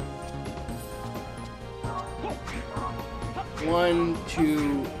 1,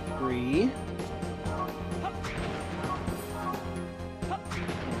 2, 3.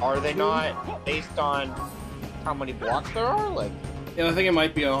 Are they not based on how many blocks there are? Like, Yeah, I think it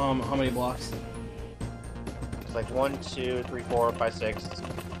might be how many blocks. it's like 1, 2, 3, 4, 5, 6.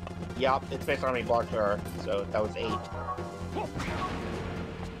 Yup, it's based on how many blocks there are. So that was 8.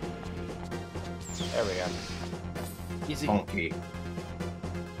 There we go. Easy. Funky.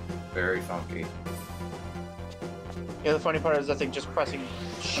 Very funky. Yeah, the funny part is I think just pressing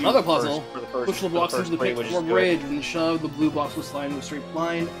shoot Another puzzle. for the first, Push the for blocks first into the three, which is PT4 good. bridge and shove. The blue blocks will slide into a straight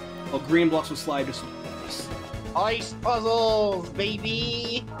line, while green blocks will slide just course. Ice puzzles,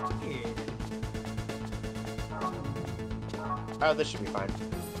 baby! Oh, this should be fine.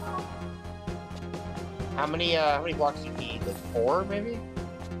 How many blocks do you need? Like 4, maybe?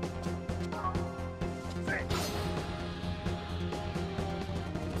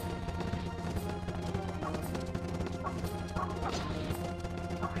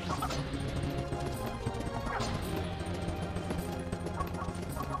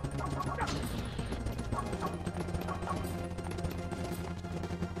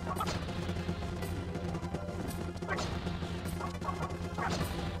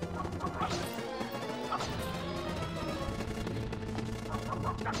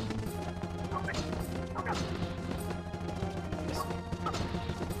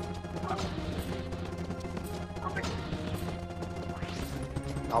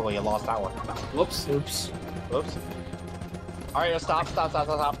 Oh, well, you lost that one. Whoops. Oops. Whoops. Alright,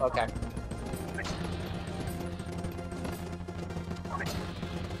 stop. Okay.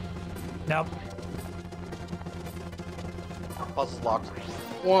 Nope. Puzzle's locked.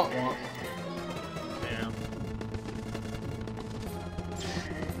 Wah, wah. Damn.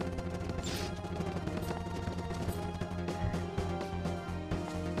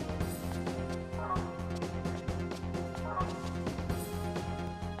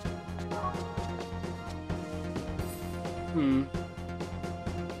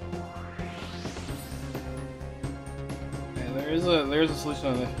 Okay, there's a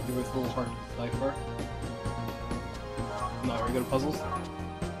solution that I think it's a little hard to decipher. Not very good at puzzles.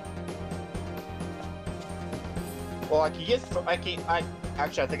 Well, actually,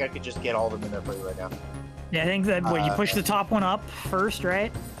 I think I could just get all of them in there for you right now. Yeah, I think that you push the top one up first,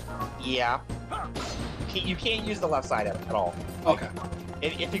 right? Yeah. You can't use the left side at all. Okay.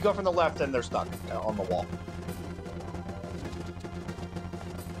 If you go from the left, then they're stuck on the wall.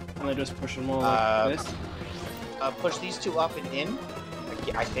 And I just push them all like this. Push these 2 up and in,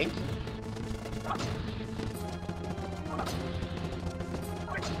 I think.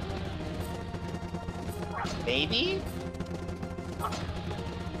 Maybe?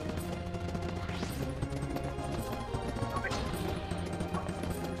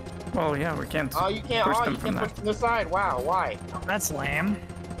 Oh yeah, we can't. Oh, you can't. Push Oh, them you from can't push from the side. Wow, why? That's lame.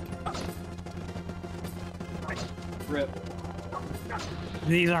 Rip.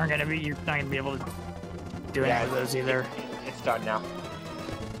 These aren't gonna be. You're not gonna be able to do any of those either. It's done now.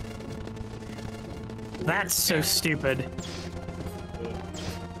 That's so stupid.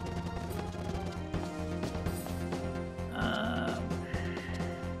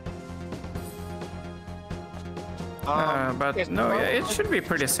 But no, yeah, it should be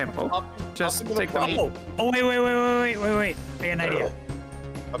pretty simple. Just take them. Oh, wait. I got an idea.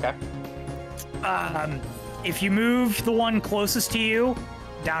 Okay. If you move the one closest to you,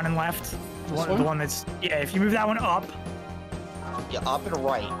 down and left, the one that's, yeah, if you move that one up. Yeah, up and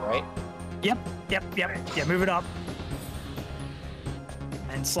right? Yep. Yeah, move it up.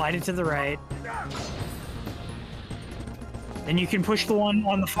 And slide it to the right. Then you can push the one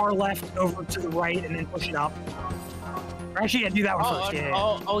on the far left over to the right and then push it up. Or actually, yeah, do that one first.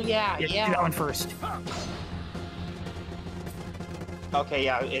 Yeah. Do that one first. Okay,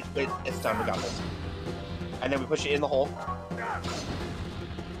 yeah, it's done. We got this. And then we push it in the hole.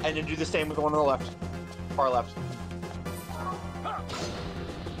 And then do the same with the one on the left. Far left.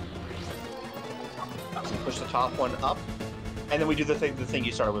 So we push the top one up. And then we do the thing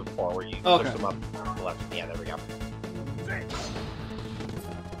you started with before, where you push them up to the left. Yeah, there we go.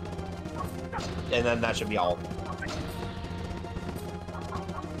 And then that should be all.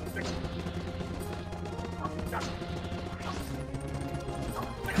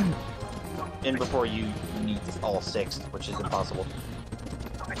 And before you need all 6, which is impossible.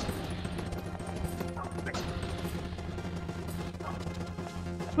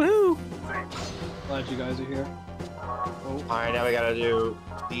 Woohoo! Glad you guys are here. Alright, now we gotta do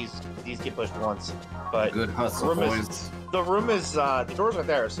these get pushed once. But good hustle, boys. The room is the doors are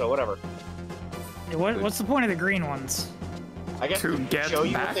there, so whatever. Yeah, what's the point of the green ones? I guess to get show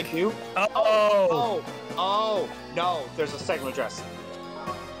you back. what they do. Oh, no, there's a second address.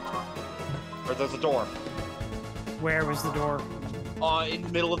 Or there's a door. Where was the door? In the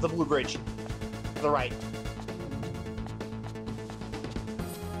middle of the blue bridge. To the right.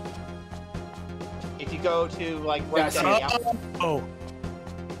 If you go to, like, right down. Oh.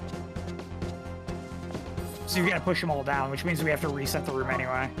 So you gotta push them all down, which means we have to reset the room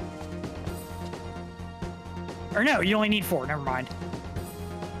anyway. Or no, you only need 4, never mind.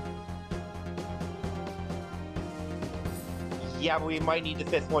 Yeah, but we might need the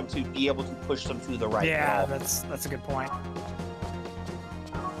 5th one to be able to push them to the right. Yeah, that's a good point.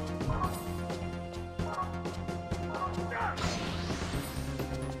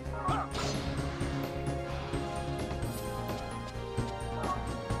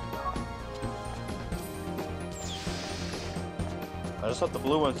 I just hope the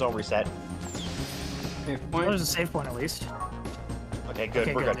blue ones don't reset. Well, there's a save point at least. Okay, good.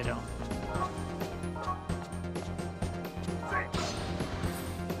 Okay, We're good. They don't.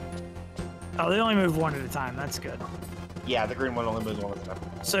 Oh, they only move one at a time. That's good. Yeah, the green one only moves one at a time.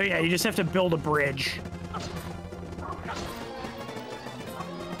 So yeah, you just have to build a bridge.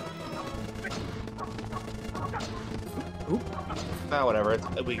 Oop. Ah, whatever.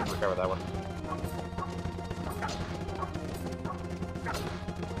 We can recover that one.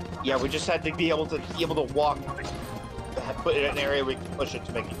 Yeah, we just had to be able to walk, put it in an area we can push it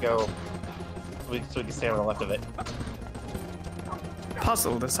to make it go, so we can stay on the left of it.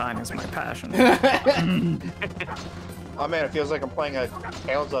 Puzzle design is my passion. Oh man, it feels like I'm playing a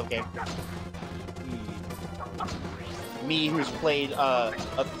Tales of game. Me, who's played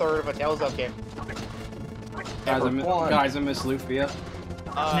a third of a Tales of game. Guys, I miss Lufia.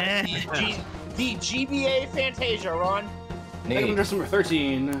 The GBA Fantasia, Ron. Item address number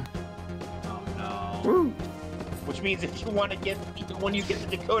 13. Oh no. Woo. Which means if you want to get, when you get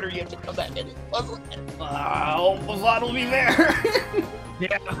the decoder, you have to come back in and puzzle it. Vlad will be there.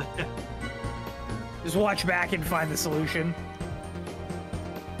 Yeah. Just watch back and find the solution.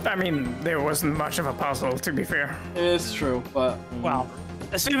 I mean, there wasn't much of a puzzle, to be fair. It's true, but well,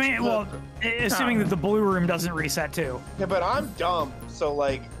 assuming that the blue room doesn't reset too. Yeah, but I'm dumb, so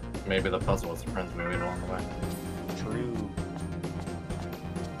like. Maybe the puzzle was the friends moving along the way. True.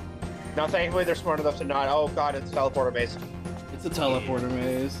 Now, thankfully, they're smart enough to not. Oh god, it's a teleporter maze. It's a teleporter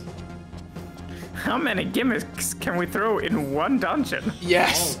maze. How many gimmicks can we throw in one dungeon?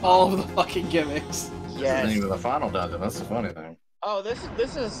 Yes, all of the fucking gimmicks. Yes. Even the final dungeon. That's the funny thing. Oh, this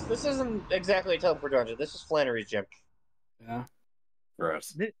isn't exactly a teleport dungeon. This is Flannery's gym. Yeah.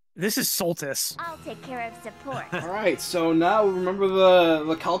 Gross. This is Soltis. I'll take care of support. All right, so now remember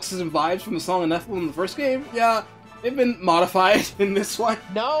the calxes and vibes from the Song of Nephilim in the first game? Yeah, they've been modified in this one.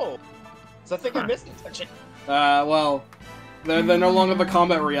 No, so I think I missed the dungeon. Well, they're no longer the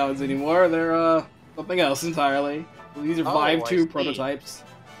combat realities anymore. They're something else entirely. These are Vibe 2 prototypes.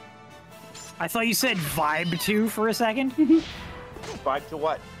 I thought you said Vibe 2 for a second. Vibe to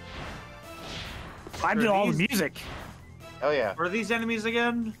what? Vibe to all the music. Oh yeah. What are these enemies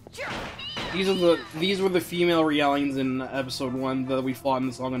again? These were the female Realians in episode 1 that we fought in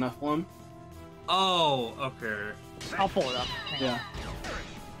the Song of Nephilim. Oh, okay. I'll pull it up. Yeah.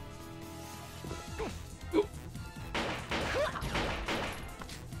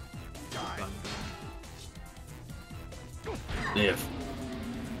 Live.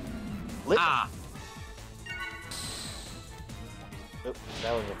 Ah. Oops,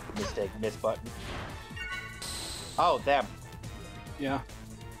 that was a mistake. Miss button. Oh, damn. Yeah.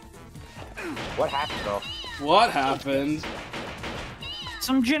 What happened, though? What happened?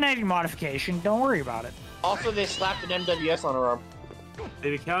 Some genetic modification. Don't worry about it. Also, they slapped an MWS on her arm.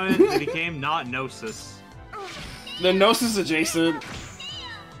 They became not Gnosis. The Gnosis adjacent.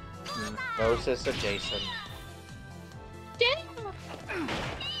 Yeah. Gnosis adjacent.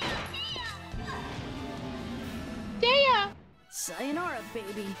 Sayonara,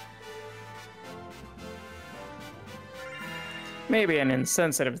 baby. Maybe an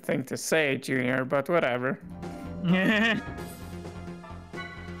insensitive thing to say, Junior, but whatever. You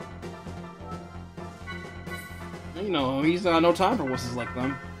know, he's no time for wusses like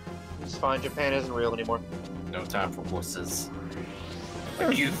them. It's fine, Japan isn't real anymore. No time for wusses. I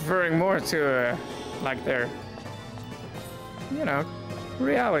was referring more to, like their, you know,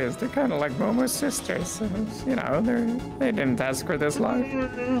 realities. They're kind of like Momo's sisters. So, you know, they didn't ask for this life.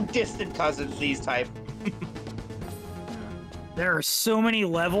 Distant cousins, these type. There are so many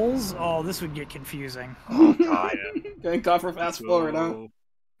levels. Oh, this would get confusing. Oh, God. Thank God for fast forward, huh?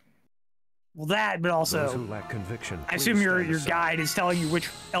 Well, that, but also, Those who lack conviction, I assume your please stand guide is telling you which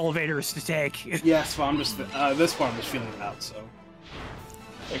elevators to take. Yes, but I'm just this part I'm just feeling it out. So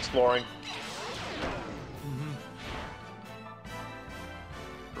Exploring.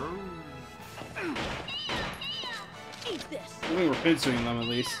 Eat this. I think we're pinching them at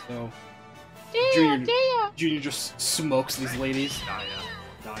least. So Junior just smokes these ladies. Dia.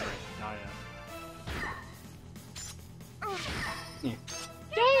 Yeah.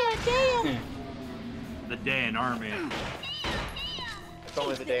 Yeah. The day in army. It's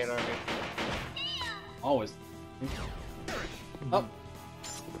only the day in army. Always. Up.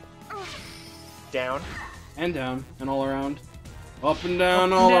 Down. And down. And all around. Up and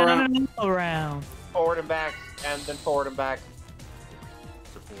down, all around. And all around. Forward and back, and then forward and back.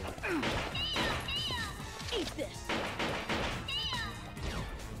 Eat this.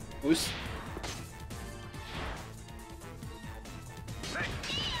 Boost.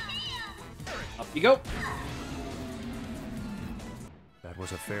 Up you go. That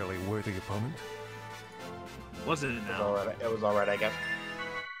was a fairly worthy opponent. Wasn't it It was now? alright, it was alright, I guess.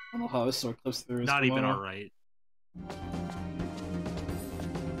 I don't know how this sword clips through. his Not even kimono. alright.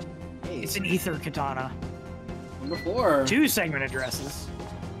 It's an ether katana. Number 4. 2 segment addresses.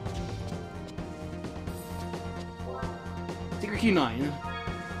 Secret key 9.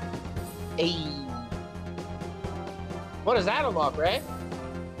 Hey. What does that unlock, right?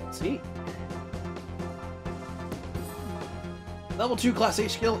 Let's see. Level 2 Class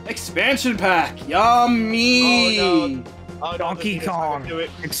H skill expansion pack. Yummy. Oh, no. Oh, no, Donkey this is not Kong gonna do it.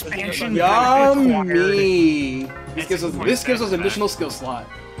 expansion. Yummy. This gives us an additional back. skill slot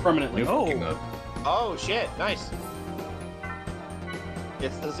permanently. Oh. Oh shit! Nice.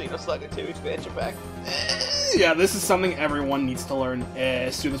 It's the Xenosaga 2 expansion pack. Yeah, this is something everyone needs to learn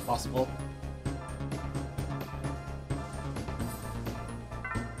as soon as possible.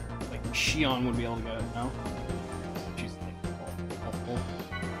 Like Shion would be able to get it now. She's helpful.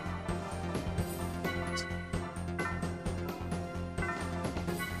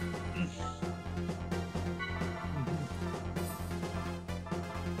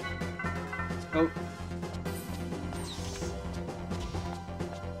 Oh.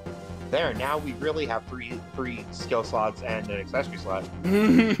 There, now we really have three skill slots and an accessory slot.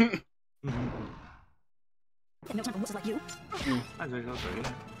 And no time for whistles like you. I'm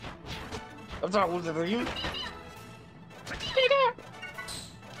sorry, what was it for you? Eat this.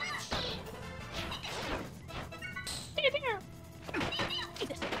 Medica. Eat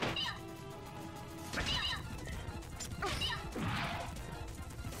this.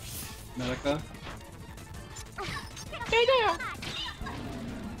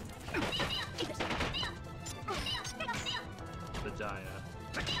 The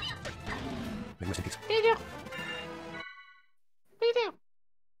Dia.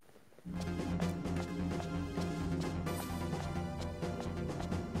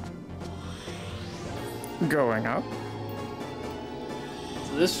 Going up.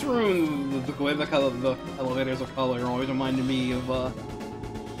 So this room, the way the elevators are colored, always reminded me of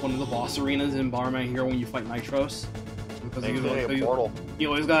one of the boss arenas in Barman here when you fight Nitros. Because a portal. he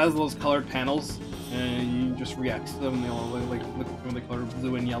always got those colored panels, and you just react to them. They all like when they color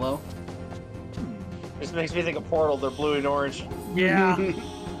blue and yellow. This makes me think of Portal. They're blue and orange. Yeah. And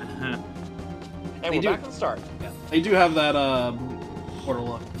we're back at the start. Yeah, they do have that portal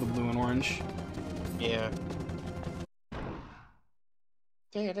look, the blue and orange. Yeah.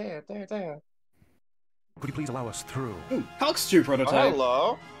 There. Could you please allow us through? Ooh, Hulk's 2 prototype.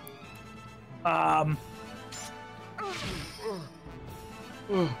 Oh, Um.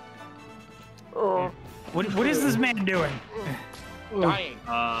 What is this man doing? hello. Dying.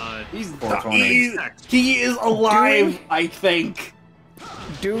 He is alive, I think.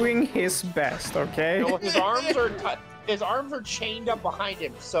 Doing his best, okay? No, his arms are chained up behind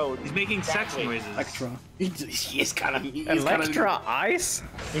him, so He's making sex exactly. noises. Electra. He's kind of. Electra ice?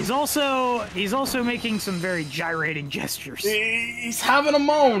 He's also making some very gyrating gestures. He's having a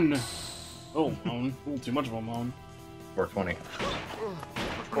moan. Oh, moan. A little too much of a moan. 420.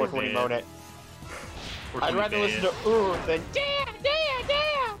 420 moan it. I'd rather listen to than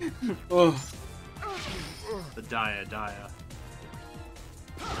damn. Oh. The Dia.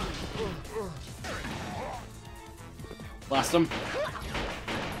 Blast him.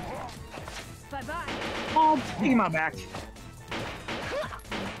 Bye-bye. Oh, taking my back.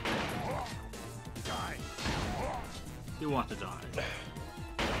 You want to die.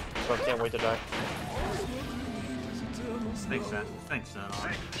 So I can't wait to die. Thanks,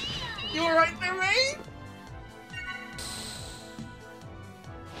 Xenon. You alright there, mate?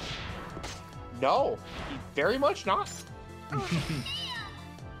 No, very much not.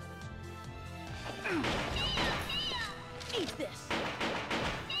 Eat this.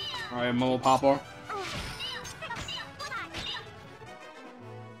 Alright, Momo Papa.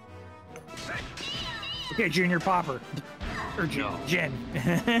 Okay, Junior Popper. Or Jen.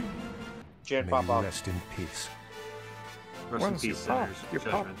 Jen May Papa. you rest in peace. Rest in Once you peace, pop, sinners. you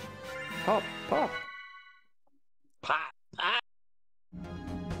pop. Children. Pop. Pop.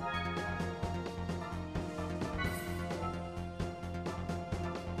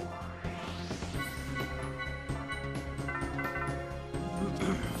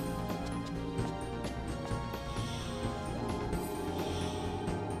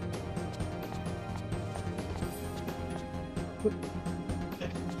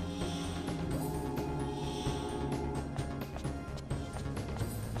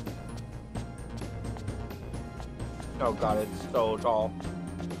 Oh god, it's so tall.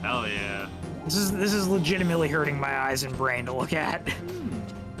 Hell yeah. This is legitimately hurting my eyes and brain to look at.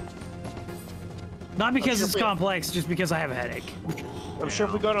 Not because it's complex, just because I have a headache. I'm sure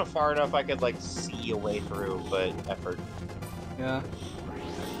if we go far enough, I could like see a way through, but effort. Yeah.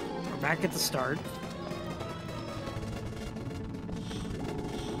 We're back at the start.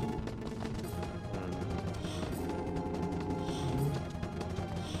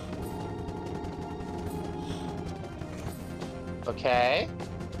 Okay.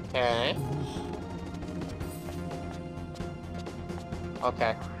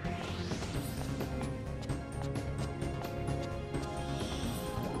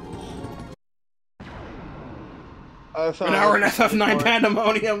 Now we're in FF9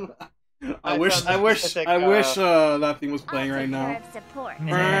 pandemonium. I wish that thing was playing right now.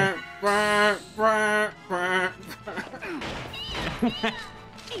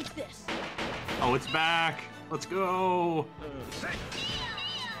 Eat this. Oh, it's back. Let's go.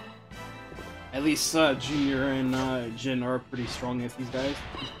 At least Junior and Jin are pretty strong with these guys.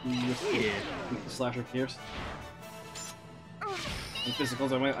 Yeah. With the slasher fierce. And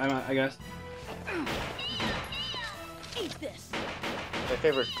physicals, I guess. Eat this. My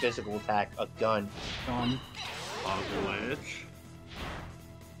favorite physical attack, a gun. Gun. A glitch.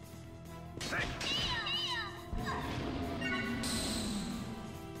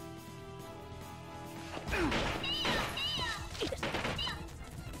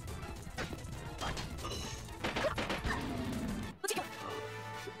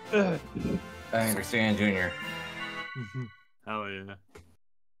 I understand, Junior. Hell yeah.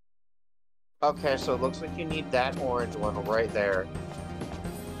 Okay, so it looks like you need that orange one right there.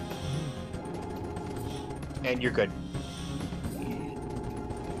 And you're good.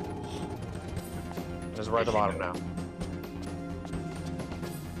 Because we're at the bottom now.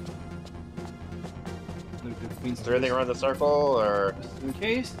 Is there anything around the circle, or...? Just in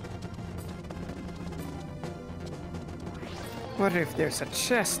case? What if there's a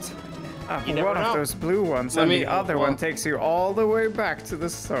chest? You One never of know. those blue ones, Let and me- the other well- one takes you all the way back to the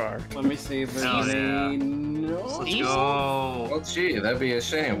start. Let me see if there's Hell yeah. any... No. Let's go. Well, gee, that'd be a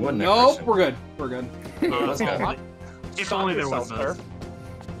shame, wouldn't it? Nope, Christian? we're good. We're good. Let's go. If only there was Yourself, those. sir.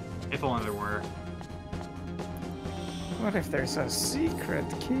 If only there were. What if there's a secret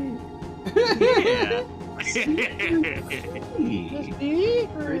key? Yeah.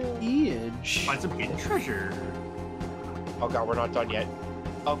 Edge. Find some hidden treasure. Oh god, we're not done yet.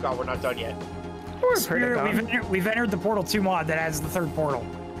 Oh god, we're not done yet. We're pretty Spirit, done. we've entered the Portal 2 mod that adds the third portal.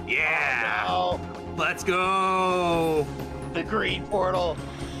 Yeah. Oh, Let's go. the green portal.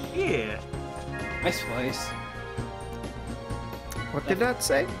 Yeah. Nice place. What did that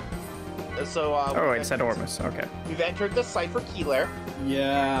say? So, Oh, it said Ormus. Okay. We've entered the Cypher Key Lair.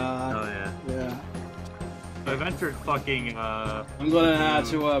 Yeah. Oh yeah. Yeah. I've entered fucking. I'm gonna have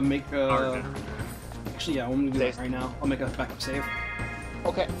to make a. Arden. Actually, yeah, I'm gonna do that right now. I'll make a backup save.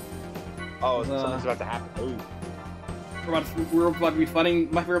 Okay. Oh, something's about to happen. Ooh. We're about to be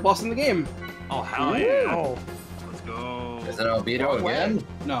fighting my favorite boss in the game. Oh hell yeah! Oh. Let's go. Is it Albedo again?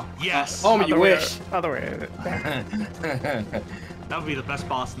 No. Yes. Oh, you wish. Other way. That would be the best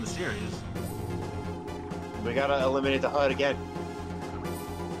boss in the series. We gotta eliminate the HUD again.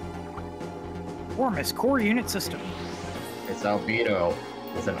 Ormus, core unit system. It's Albedo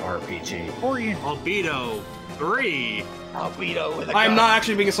with an RPG. Core unit. Albedo 3. Albedo with a I'm gun. not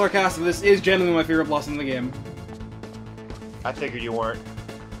actually being sarcastic. This is genuinely my favorite boss in the game. I figured you weren't.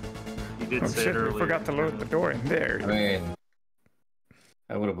 You did Oh say shit, it we earlier. forgot to load the door in there. I mean,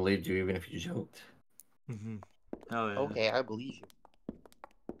 I would have believed you even if you joked. Mm-hmm. Hell yeah. Okay, I believe you.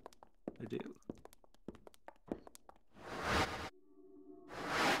 I do.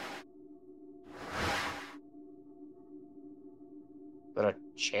 Is that a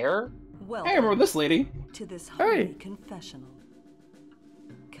chair? Hey, I remember this lady. To this holy confessional.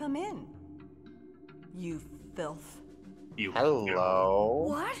 Come in. You filth. You. Hello.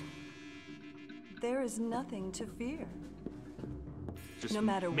 What? There is nothing to fear. Just no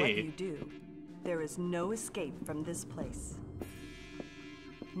matter me. what you do, there is no escape from this place.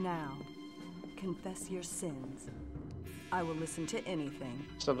 Now, confess your sins. I will listen to anything.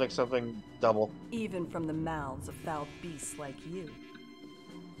 Something double. Even from the mouths of foul beasts like you.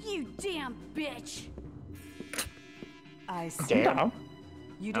 You damn bitch! I see. Damn.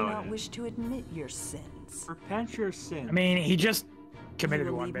 You do Oh, not yeah. wish to admit your sins. Repent your sin. I mean, he just You committed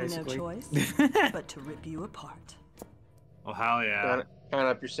will one, leave me basically. no choice but to rip you apart. Oh hell yeah. Count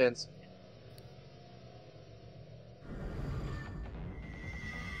up your sins.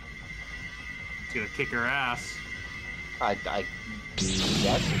 He's gonna kick her ass.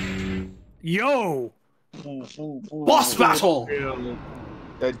 Yes. Yo! Boss battle!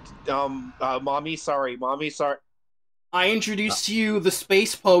 Mommy, sorry. I introduce to you the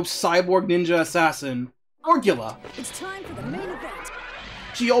Space Pope's cyborg ninja assassin, Orgula. It's time for the main event.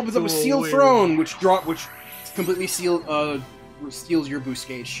 She opens up a sealed throne, which completely steals your boost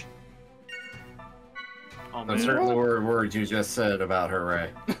gauge. Oh, Those certainly were words you just said about her,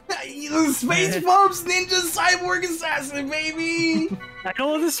 right? The Space Pope's ninja cyborg assassin, baby!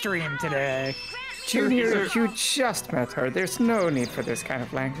 Title of the stream today. Junior, you just met her. There's no need for this kind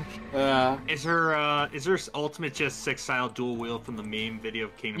of language. Is her ultimate just 6-style dual wield from the meme video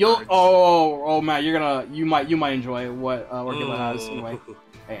of Kingdom You'll Hearts? oh Matt, you might enjoy what Orgula has anyway.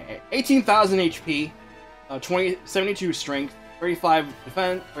 18,000 HP, 72 strength, 35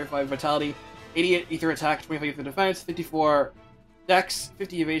 defense, 35 vitality, 88 ether attack, 25 ether defense, 54 dex,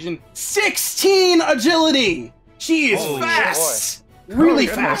 50 evasion, 16 agility. She is fast, really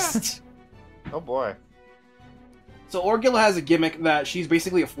fast. Oh boy. So Orgula has a gimmick that she's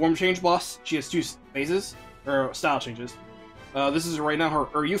basically a form change boss. She has 2 phases, or style changes. This is right now her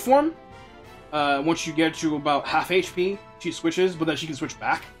Uryu form. Once you get to about half HP, she switches, but then she can switch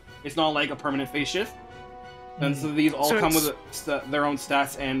back. It's not like a permanent phase shift. And so these all come with their own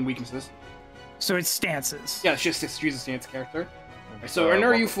stats and weaknesses. So it's stances. Yeah, she's a stance character. So in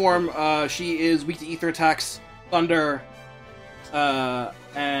Uryu form, she is weak to ether attacks, thunder,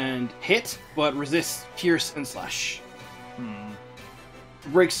 and hit, but resists pierce and slash.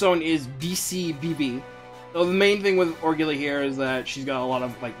 Break zone is BCBB. So the main thing with Orgula here is that she's got a lot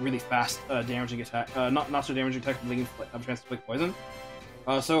of like really fast damaging attack, not so damaging attack, but they can have a chance to inflict poison.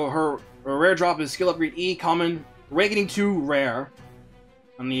 So her rare drop is skill upgrade E, common, Awakening 2, rare.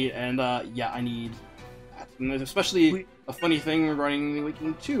 I need that. And there's especially a funny thing regarding the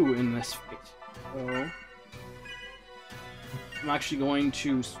Awakening 2 in this fight. So I'm actually going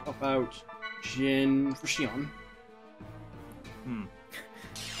to swap out Jin for Shion. Do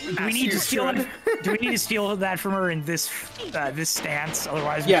we need to steal? Do we need to steal that from her in this this stance?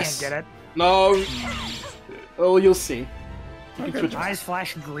 Otherwise, we can't get it. No. Oh, you'll see. You can switch eyes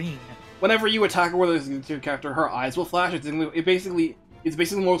flash green. Whenever you attack her with a character, her eyes will flash. It's basically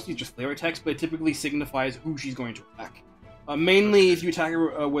mostly just flavor text, but it typically signifies who she's going to attack. Mainly, if you attack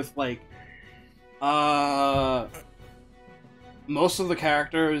her with like most of the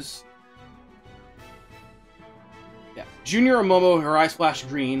characters. Yeah, Junior or Momo, her eyes flash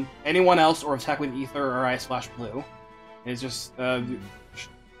green. Anyone else, or attack with Ether, her eyes flash blue. It's just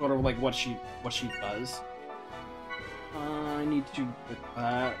sort of like what she does. I need to get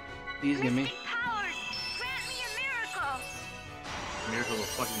that. Please give me. Miracle will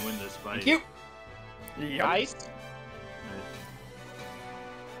fucking win this fight. Thank you. Nice.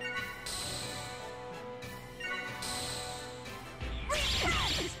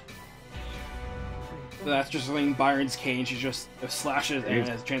 That's just letting Byron's cane. She just slashes and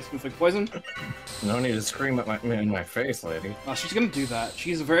has a chance to inflict poison. No need to scream at in my face, lady. She's gonna do that.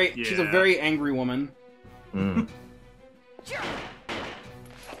 She's a very angry woman. Mm.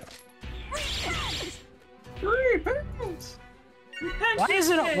 Why is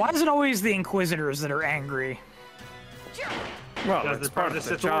it always the Inquisitors that are angry? Well, Because it's it's part part of of the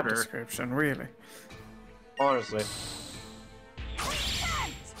the job order. description, really. Honestly.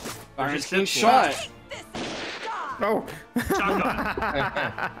 Byron's just cane simple. shot. Oh.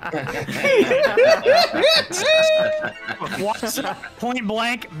 Point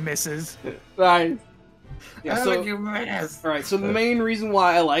blank misses. Nice. Yeah, How so did you miss? all right. So the main reason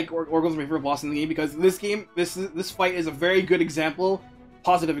why I like Orgul's my favorite boss in the game because this game, this fight is a very good example,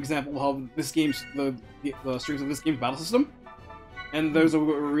 positive example of how this game's the strengths of this game's battle system. And there's a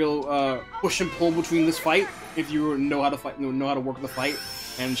real push and pull between this fight if you know how to fight, know how to work the fight,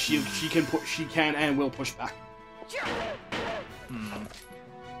 and she can and will push back.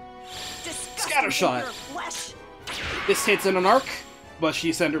 Scatter shot. This hits in an arc, but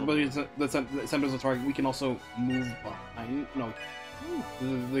she centers the target. We can also move behind. No,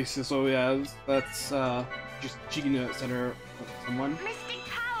 so yeah, that's just she can center someone.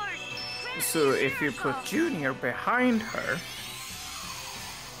 So if you put Junior behind her,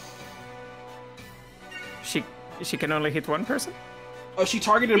 she can only hit one person? Oh, she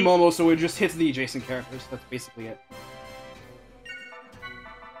targeted Momo, so it just hits the adjacent characters. That's basically it.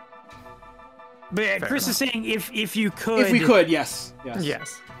 But yeah, Chris is saying if you could. If we could, yes.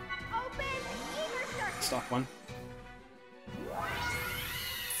 Yes. Stock one.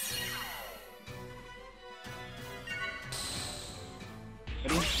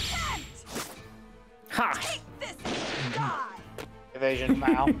 Ready? Ha! Evasion.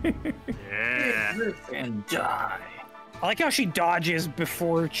 Wow. Yeah. And die. I like how she dodges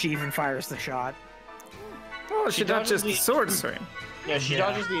before she even fires the shot. Oh, she dodges the sword swing. Yeah, she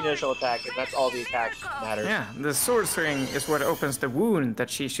dodges the initial attack, and that's all the attack matters. Yeah, the sword swing is what opens the wound that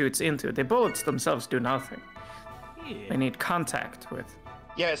she shoots into. The bullets themselves do nothing. They need contact with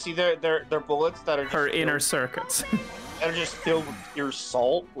Yeah, see, they're bullets that are just her inner circuits. that are just filled with pure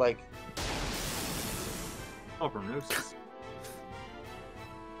salt, like. Oh, Bernousses.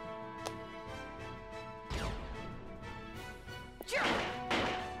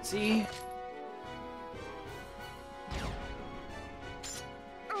 See?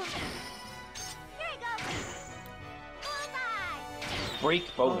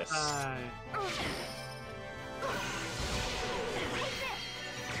 Break bonus.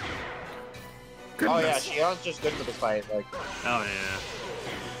 Oh yeah, Shion's just good for the fight. Like. Oh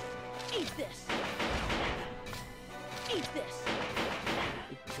yeah. Eat this. Eat this.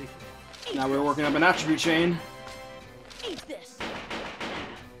 Now we're working up an attribute chain. Eat this.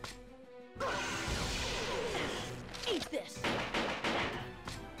 Eat this.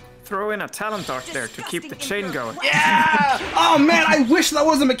 Throw in a talent arc there to keep the chain going. Yeah! Oh man, I wish that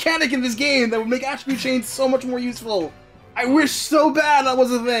was a mechanic in this game that would make attribute chains so much more useful. I wish so bad that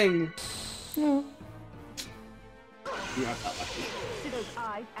was a thing. Do those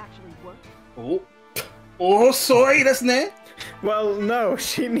eyes actually work? Oh. Oh, sorry, that's ne. Well, no,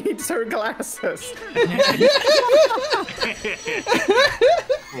 she needs her glasses. You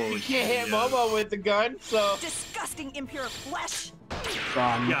can't hit Momo with the gun, so. Disgusting impure flesh.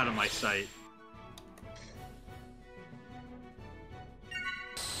 Gone. Get out of my sight.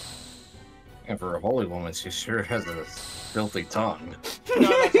 And for a holy woman, she sure has a filthy tongue. No,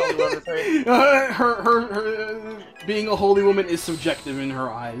 that's all the woman for you. Her being a holy woman is subjective in her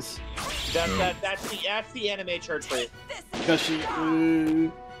eyes. That's the anime church for you. Because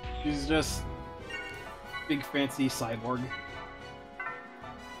she's just big fancy cyborg.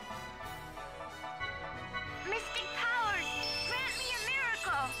 Mystic powers, grant me a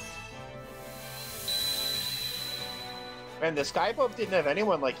miracle. Man, the Sky Pope didn't have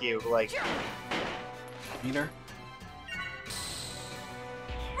anyone like you. Like. Peter.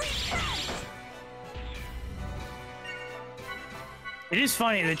 It is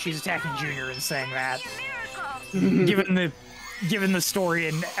funny that she's attacking Junior and saying that. given the story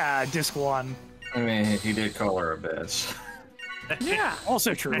in Disc 1. I mean, he did call her a bitch. Yeah,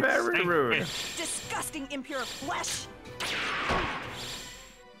 also true. Very rude. Disgusting impure flesh.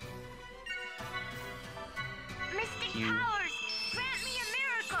 Mystic powers, grant me a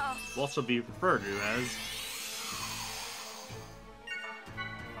miracle. Will also be referred to as.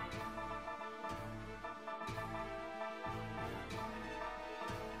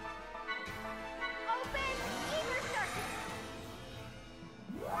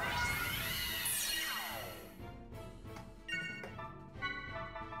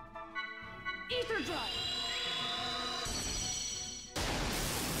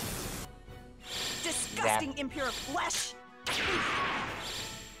 Disgusting impure flesh!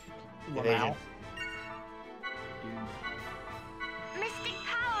 Wow. Mystic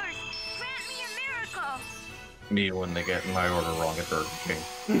powers, grant me a miracle. Me when they get my order wrong at Burger King.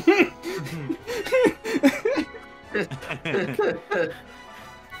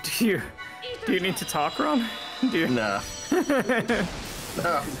 Do you need to talk, Ron? Do you? Nah.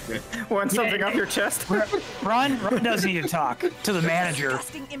 No. Want something off your chest? Ron doesn't need to talk to the manager.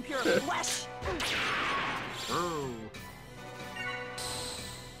 Disgusting impure flesh!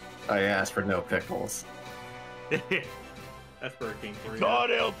 I asked for no pickles. That's Burger King for you. God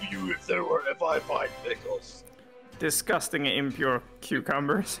help you if I find pickles. Disgusting impure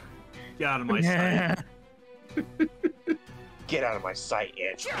cucumbers. Get out of my sight. Get out of my sight,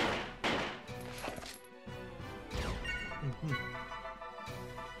 Itch.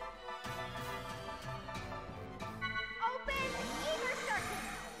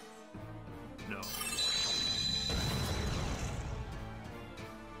 No.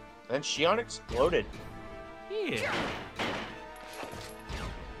 Then Shion exploded. Yeah.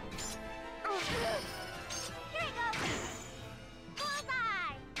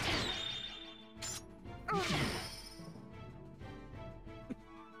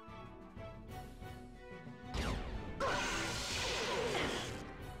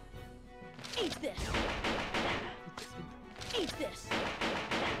 Eat this! Eat this!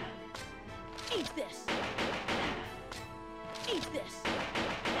 Eat this! Eat this!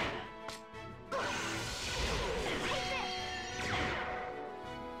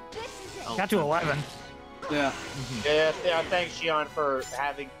 Got to 11. Yeah. Yeah, thanks, Shion, for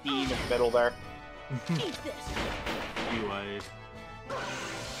having P in the middle there. Eat this! You lied.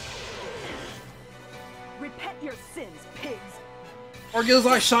 Repent your sins, pigs! Orgill's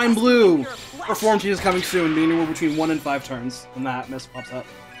Eye Shine Blue! Perform changes coming soon, being anywhere between 1 and 5 turns. And that mist pops up.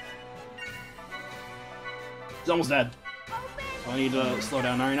 He's almost dead. So I need to slow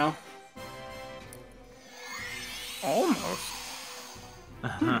down right now. Almost.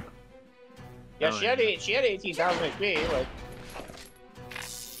 Yeah, she had 18,000 HP. Like,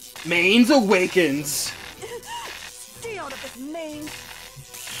 Mains Awakens! Stay out of this main!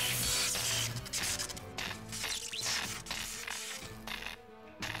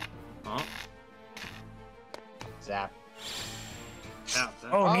 Huh? zap.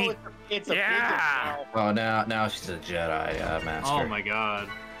 Oh, neat. It's a Yeah. big Oh, now she's a Jedi master. Oh my god.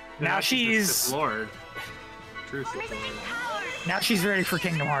 Now she's the Sith Lord. True Sith Lord. Now she's ready for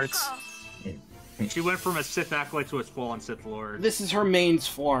Kingdom Hearts. She went from a Sith acolyte to a full-on Sith Lord. This is her mains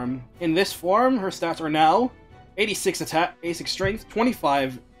form. In this form, her stats are now 86 attack, 86 strength,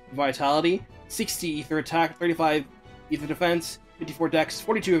 25 vitality, 60 ether attack, 35 ether defense, 54 dex,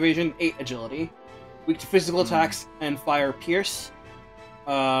 42 evasion, 8 agility. Weak to physical attacks and fire pierce.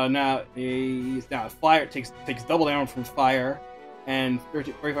 Now fire takes double damage from fire and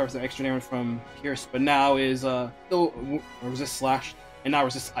 35% extra damage from pierce, but now is still resist slash and now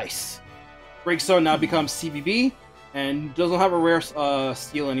resist ice. Breakstone now becomes CBB and doesn't have a rare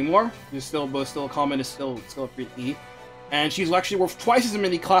steal anymore. It's still common, is still a free E. And she's actually worth twice as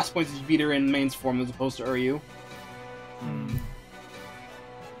many class points as you beat her in mains form as opposed to Uryu.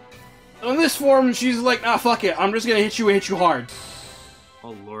 In this form, she's like, ah, fuck it, I'm just gonna hit you hard.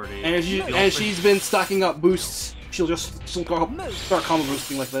 Oh lordy. And she's been stacking up boosts. She'll start combo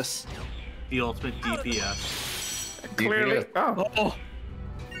boosting like this. The ultimate DPS. Clearly. Oh.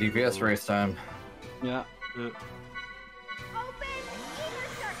 DPS race time. Yeah.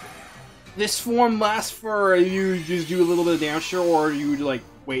 This form lasts for you just do a little bit of damage to her, or you like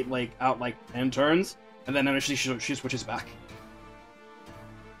wait out 10 turns, and then eventually she switches back.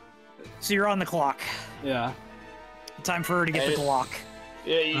 So you're on the clock. Yeah. Time for her to get the Glock.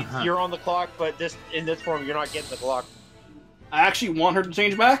 Yeah, you're on the clock, but in this form, you're not getting the clock. I actually want her to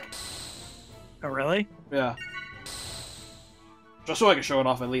change back. Oh, really? Yeah. Just so I can show it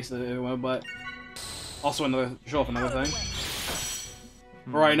off at least, but also show off another thing.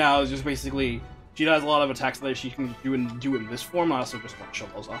 But right now, it's just basically she does a lot of attacks that she can do in this form. I also just want to show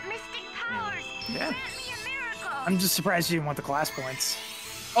those off. Yeah. I'm just surprised you didn't want the class points.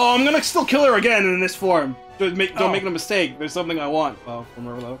 Oh, I'm gonna still kill her again in this form. Don't make no mistake. There's something I want from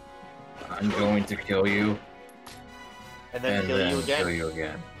her though. I'm going to kill you. And then kill you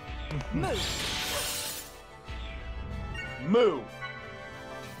again. Moo.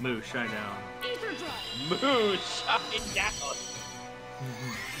 Moo, shine down. Moo, shine down.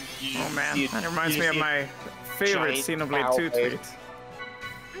 Oh man, that reminds me of my favorite Xenoblade 2 tweet.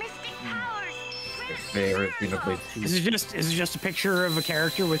 favorite Xenoblade. Is it just a picture of a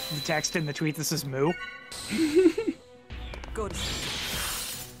character with the text in the tweet that says "moo"? Good.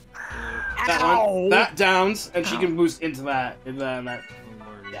 That downs, and she can boost into that.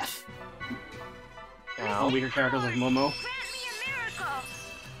 Death. Weaker characters like Momo.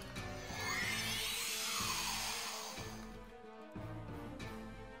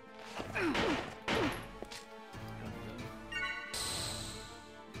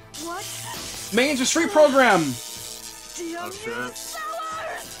 What? Mains Street program. Oh shit.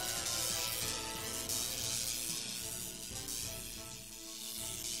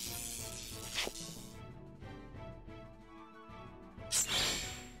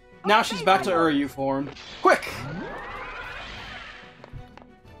 Now she's back to Uryu form. Quick!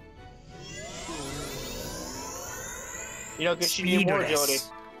 You know, because she needs more agility.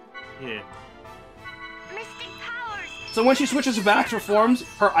 Yeah. So when she switches back to forms,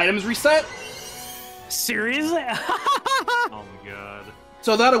 her items reset? Seriously? Oh my god.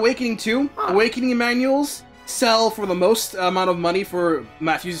 So that Awakening 2, Awakening manuals sell for the most amount of money for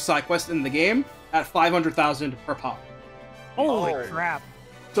Matthew's side quest in the game at 500,000 per pop. Holy crap.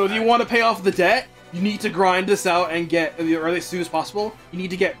 So if you want to pay off the debt, you need to grind this out and get, or as soon as possible, you need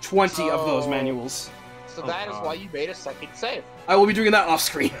to get 20 of those manuals. So that is why you made a second save. I will be doing that off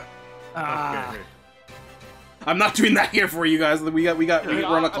screen. Ah. I'm not doing that here for you guys. We're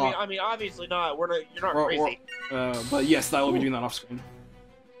on a clock. I mean, obviously not. You're not crazy. But yes, I will be doing that off screen.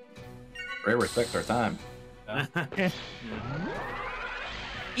 Ray respects our time.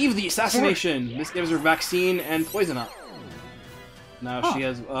 Eve the Assassination. This gives her vaccine and poison up. Now she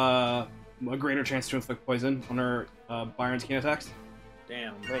has a greater chance to inflict poison on her Byron's King attacks.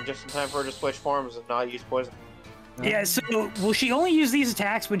 Damn. And just in time for her to switch forms and not use poison. Yeah, so will she only use these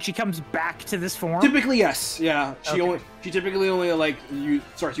attacks when she comes back to this form? Typically, yes. Yeah, she typically only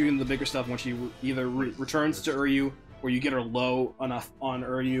starts using the bigger stuff when she either returns to Uryu, or you get her low enough on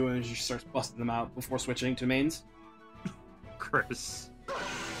Uryu and she starts busting them out before switching to mains. Chris.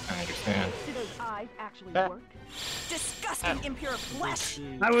 I understand. Do those eyes actually work? Disgusting impure flesh!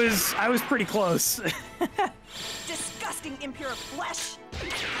 I was pretty close. Disgusting impure flesh!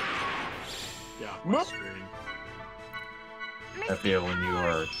 Yeah, my screen. I feel when you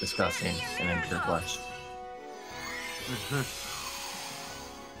are disgusting and impure flesh.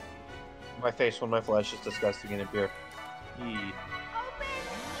 My face when my flesh is disgusting and impure.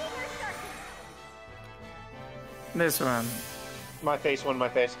 This one My face when my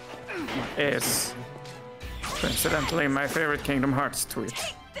face. is coincidentally my favorite Kingdom Hearts tweet.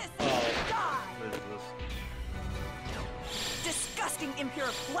 What is this? Disgusting impure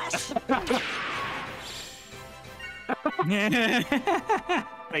flesh!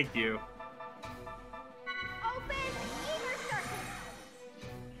 Thank you.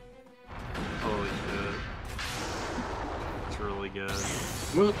 Holy shit. It's really good.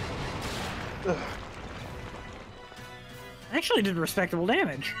 Actually did respectable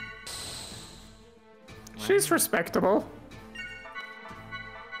damage. She's respectable.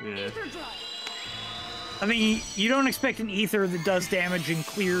 Yeah. I mean, you don't expect an ether that does damage and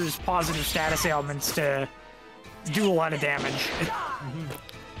clears positive status ailments to do a lot of damage.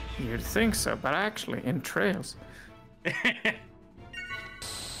 You'd think so, but actually, in trails.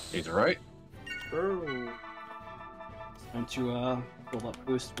 He's right. Time to build up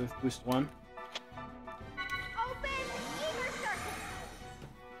boost with boost 1.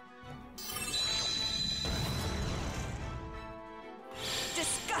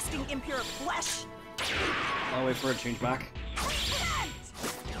 Disgusting impure flesh! I'll wait for it to change back.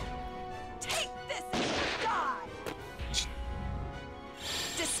 Take this and die!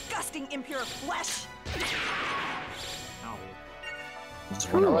 Disgusting impure flesh!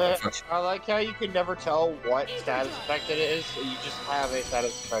 I like how you can never tell what status effect it is, so you just have a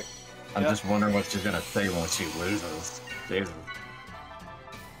status effect. I'm just wondering what she's gonna say when she loses. Jesus.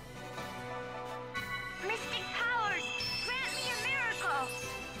 Mystic powers, grant me a miracle.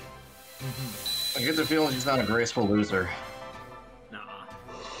 I get the feeling she's not a graceful loser. Nah.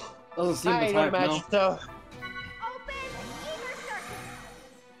 Doesn't seem I the don't type, imagine no. so.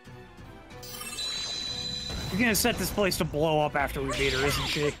 You're gonna set this place to blow up after we beat her, isn't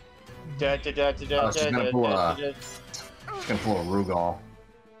she? She's gonna pull a Rugal.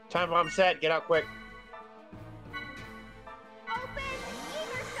 Time bomb set, get out quick.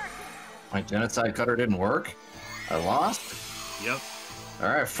 My genocide cutter didn't work? I lost? Yep.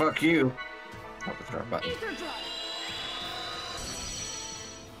 Alright, fuck you. Hit the start button.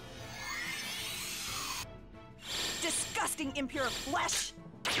 Disgusting impure flesh!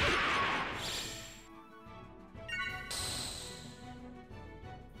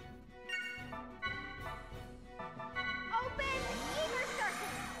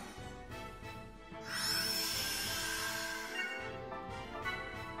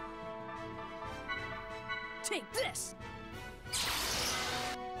 Take this!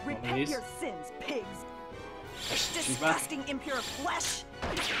 Repent Please. your sins, pigs! She's back. Disgusting, impure flesh!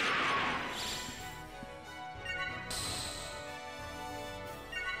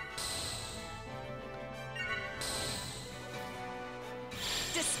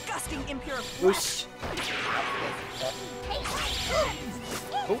 Disgusting, impure flesh!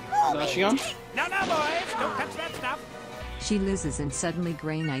 Oh, is she on? No, no, boys! Don't touch that stuff! She loses and suddenly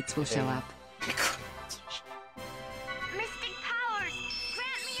Grey Knights will show up. Mystic powers,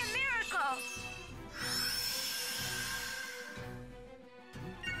 grant me a miracle.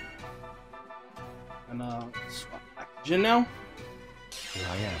 And swap back to Jin now. Here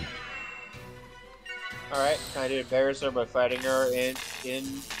I am. Alright, can I do embarrass her by fighting her in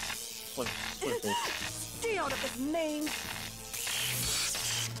Stay out of his name!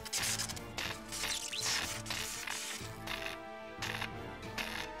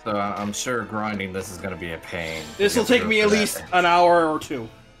 So I'm sure grinding this is gonna be a pain. This will take me at least an hour or two.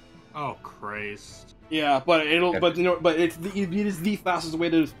 Oh Christ. Yeah, but it'll, but you know, but it is the fastest way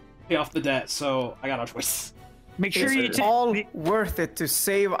to pay off the debt. So I got no choice. Make sure you It's all worth it to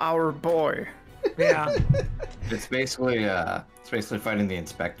save our boy. Yeah. It's basically fighting the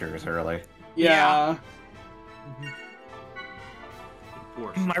inspectors early. Yeah.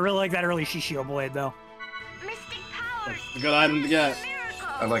 I really like that early Shishio blade though. That's a good item to get.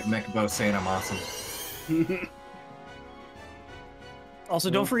 I like Mechabo saying I'm awesome. Also,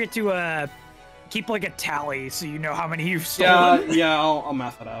 don't forget to keep like a tally so you know how many you've stolen. Yeah, I'll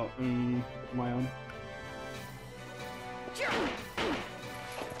math it out on my own.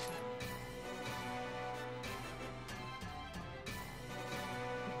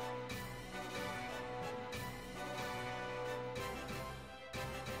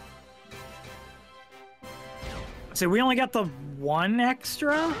 So we only got the one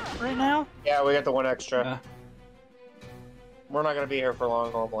extra right now? Yeah, we got the one extra. We're not gonna be here for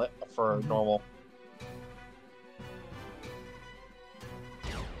long normal.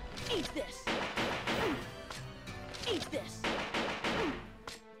 Eat this! Eat this!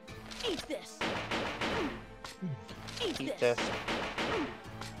 Eat this! Eat this.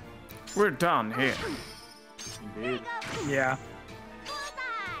 We're done here. Indeed. Yeah.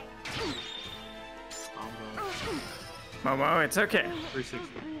 Momo, it's okay. 360.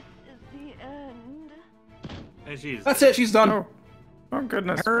 And she's. That's it. She's done. Oh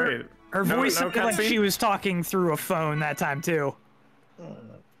goodness. Her voice no sounded like cutscene? she was talking through a phone that time too.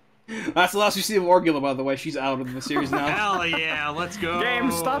 That's the last we see of Orgula, by the way. She's out of the series now. Hell yeah, let's go. Game,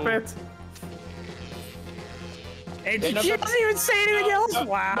 stop it. And she doesn't even say anything else.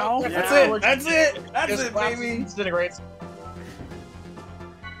 Wow. That's it. That's it. That's Just it, collapses baby. and disintegrates.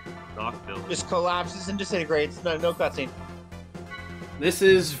 Just collapses and disintegrates. No cutscene. This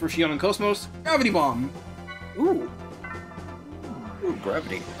is for Shion and Cosmos. Gravity Bomb. Ooh,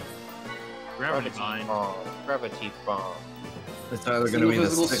 gravity. Gravity bomb. Gravity bomb. It's either Single gonna be the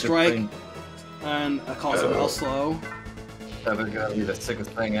physical sickest strike thing. and a cosmic L slow. It's either gonna be the sickest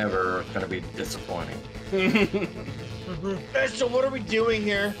thing ever, or it's gonna be disappointing. So what are we doing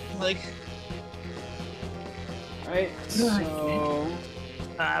here? Like, right. So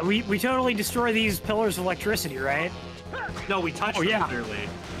we totally destroy these pillars of electricity, right? No, we touched them yeah. clearly.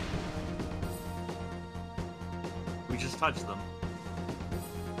 We just touched them.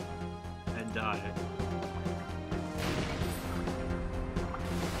 And died.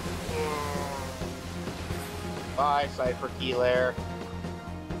 bye, Cypher Key Lair.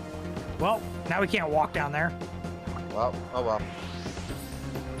 Well, now we can't walk down there. Well, oh well.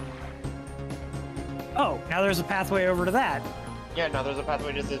 Oh, now there's a pathway over to that. Yeah, now there's a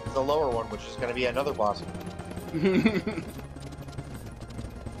pathway to the lower one, which is going to be another boss.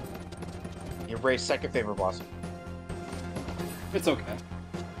 Your Ray's second favorite boss. It's okay.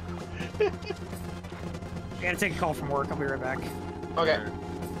 I gotta take a call from work. I'll be right back. Okay.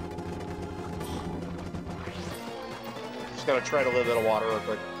 Just gotta tread a little bit of water real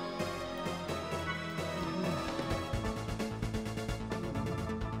quick.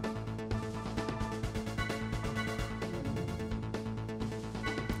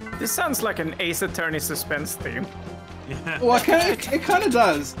 This sounds like an Ace Attorney suspense theme. Well, it kind of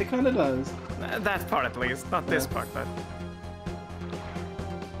does. It kind of does. That part at least, not this part, but...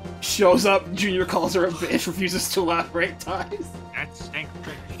 Shows up, Junior calls her a bitch, refuses to elaborate, dies. That's stank.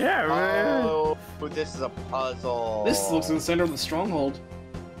 Yeah, oh, this is a puzzle. This looks in the center of the stronghold.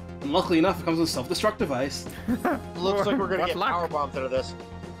 And luckily enough, it comes with a self-destruct device. Looks like we're gonna get power bombs out of this.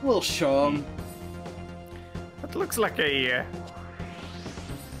 We'll show 'em. That looks like a...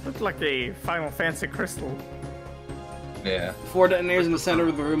 Final Fantasy crystal. Yeah. 4 detonators in the center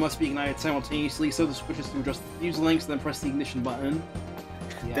of the room must be ignited simultaneously, so the switches to adjust the fuse links, then press the ignition button.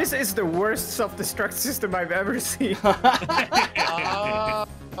 Yeah. This is the worst self-destruct system I've ever seen. I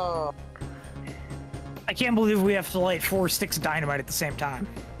can't believe we have to light 4 sticks of dynamite at the same time.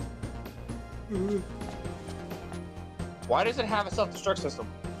 Why does it have a self-destruct system?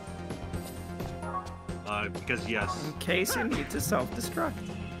 Because yes. In case you need to self-destruct.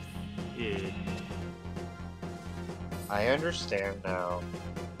 Yeah. I understand now.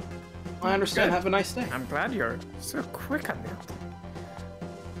 I understand. Good. Have a nice day. I'm glad you're so quick on that.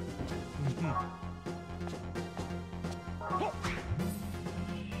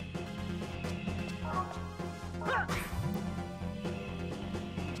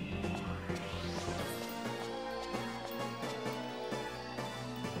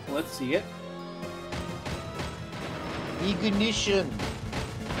 Let's see it. Ignition.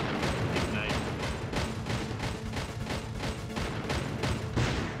 Ignite.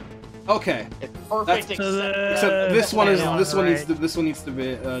 Okay. It's perfect. Except this one is this one needs to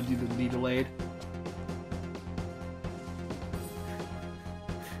be delayed.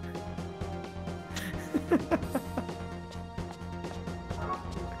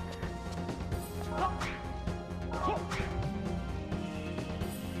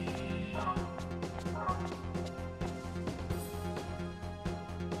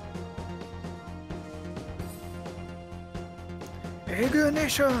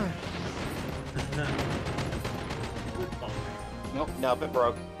 Ignition! Nope. Nope, it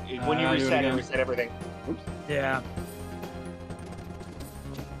broke. When you reset, it reset everything. Oops. Yeah.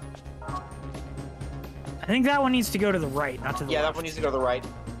 I think that one needs to go to the right, not to the left. That one needs to go to the right.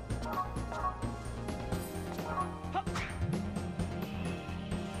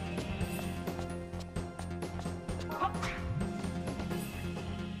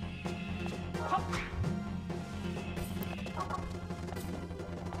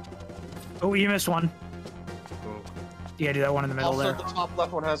 Oh, you missed one. You gotta do that one in the middle also, there. the top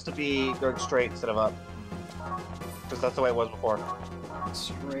left one has to be going straight instead of up. Because that's the way it was before.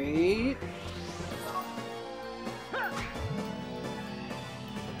 Straight.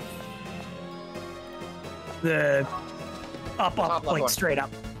 The up, Top left like one. straight up.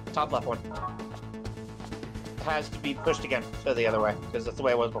 Top left one. It has to be pushed again to the other way, because that's the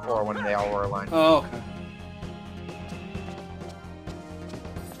way it was before when they all were aligned. Oh, okay.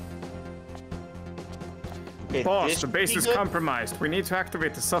 Okay, Boss, this the base should be is good. compromised. We need to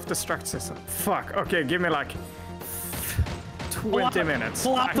activate the self-destruct system. Fuck. Okay, give me like 20 minutes.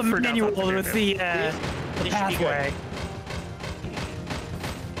 Pull out I the forgot manual how to do with this. the This should be good. pathway.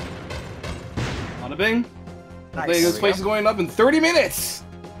 On a bing. Nice. This place is going up in 30 minutes.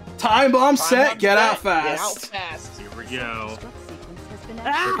 Time bomb set. Get out fast. Get out fast. Here we go.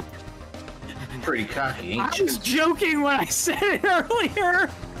 Ah! Pretty cocky, I ain't you? was joking when I said it earlier.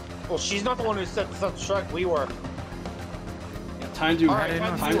 Well, she's not the one who set the self-destruct. We were. Yeah, time to Alright,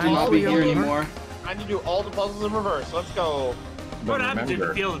 time to not be here anymore. I need to do all the puzzles in reverse. Let's go. What happened to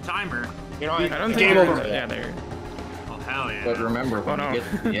remember- feel the timer? You know, I don't think Game you're- over. Yeah, there. Oh, hell yeah. But remember, when Oh, you no.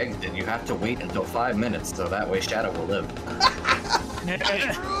 get to the exit, you have to wait until 5 minutes, so that way Shadow will live.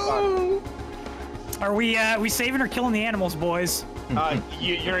 Are we saving or killing the animals, boys?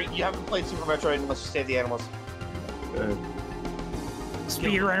 you haven't played Super Metroid unless you save the animals.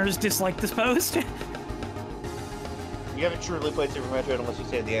 Speedrunners dislike this post. You haven't truly played Super Metroid unless you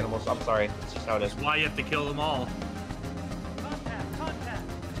save the animals. I'm sorry. It's just how it is. Why you have to kill them all?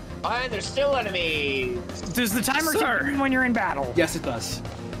 And there's still enemies! Does the timer keep going when you're in battle? Yes, it does.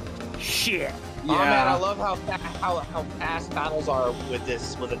 Shit. Yeah. Oh man, I love how fast battles are with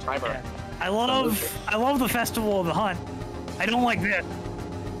a timer. Yeah. I love the Festival of the Hunt. I don't like this.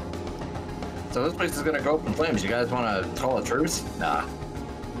 So this place is gonna go up in flames. You guys wanna call a truce? Nah.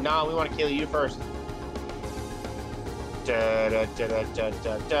 No, we want to kill you first. Could you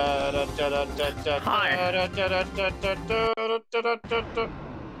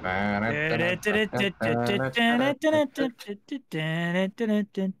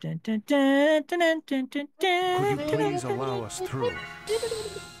please allow us through?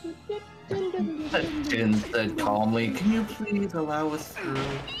 Jin said calmly, can you please allow us through?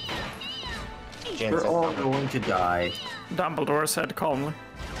 We're all going to die. Dumbledore said calmly.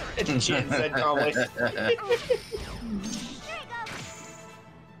 Jin said calmly.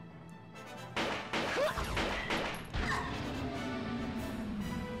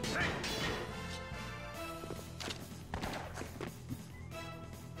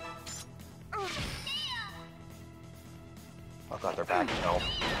 Oh god, they're back. No.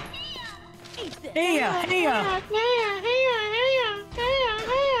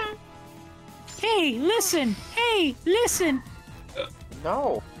 Hey, listen. Hey, Hey, listen.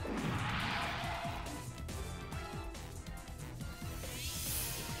 No.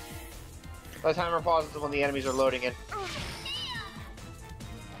 The timer pauses when the enemies are loading in.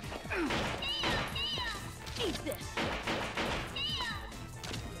 Eat this.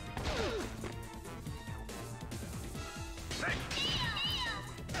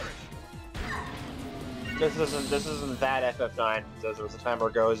 This isn't that FF9. As the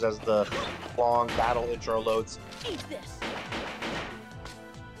timer goes as the long battle intro loads. Eat this.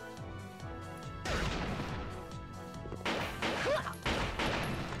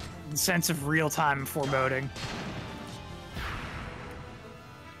 Sense of real-time foreboding.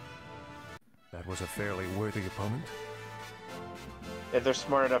 That was a fairly worthy opponent. If they're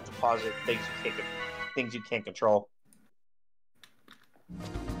smart enough to pause it, things you can't control.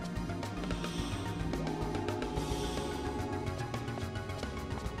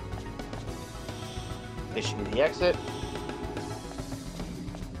 This should be the exit.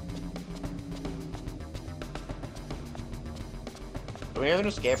 Do we have an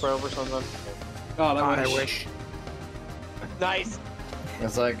escape rope or something? God, I wish. Nice.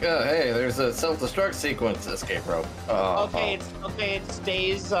 It's like, oh, hey, there's a self-destruct sequence escape rope. Oh, Okay, it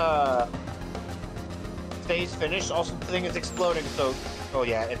stays finished. Also, the thing is exploding, so oh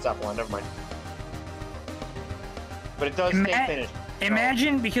yeah, it's up one. Never mind. But it does stay finished.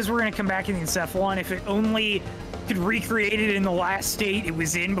 Imagine, because we're gonna come back in the Encephalon, if it only could recreate it in the last state it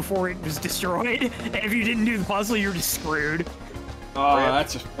was in before it was destroyed, and if you didn't do the puzzle, you're just screwed. Oh,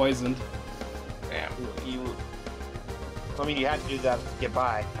 that's just poisoned. Damn. I mean, you had to do that to get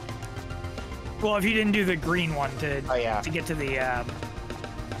by. Well, if you didn't do the green one to get to the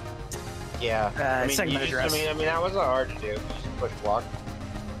segment address. I mean, that wasn't hard to do. You just push block.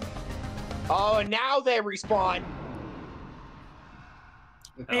 Oh, and now they respawn.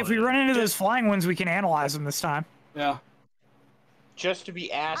 Hey, if we run into those flying ones, we can analyze them this time. Yeah. Just to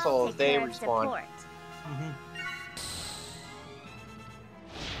be assholes, they respawn.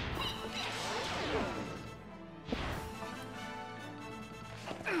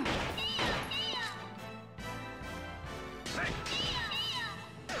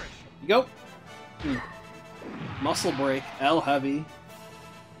 You go. Muscle break. L heavy.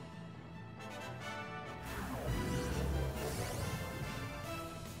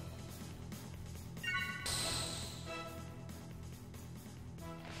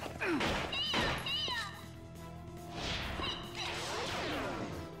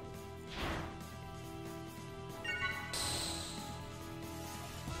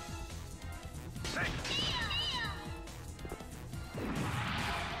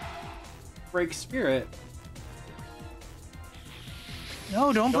 Break spirit.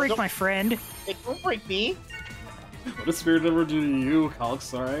 No, don't break my friend. Hey, don't break me. What does spirit ever do to you, Calx?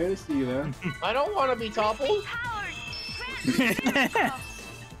 Sorry, I see you there. I don't want to be toppled. Eat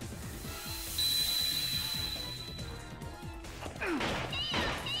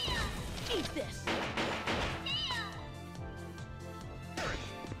this.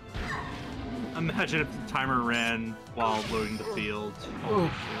 Imagine if the timer ran while loading the field. Oh,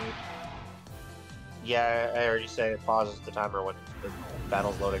 shit. Yeah, I already said it pauses the timer when the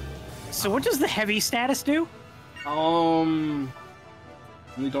battle's loading. So what does the heavy status do? I don't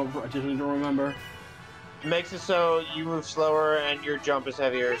remember. It makes it so you move slower and your jump is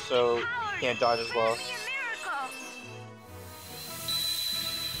heavier, so you can't dodge as well.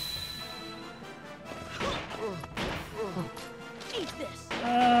 Eat this.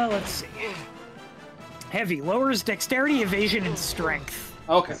 Let's see. Heavy lowers dexterity, evasion, and strength.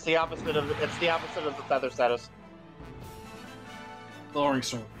 Okay. It's the opposite of the feather status. Lowering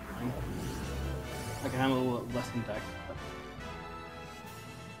strength. I can handle a little less than dex.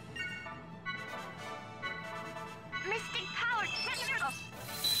 Mystic power.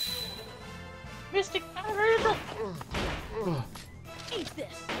 Mystic power. Eat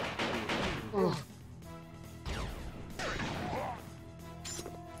this.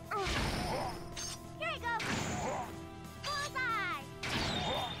 Here you go. Bullseye.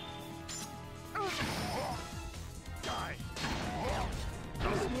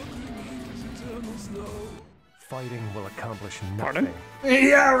 Fighting will accomplish nothing. Pardon?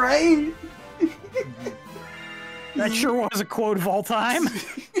 Yeah, right? That sure was a quote of all time.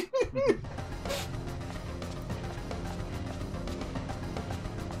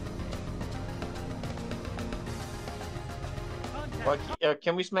 What,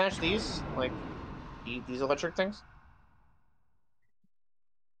 can we smash these? Like, these electric things?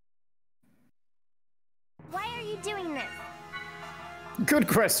 Why are you doing this? Good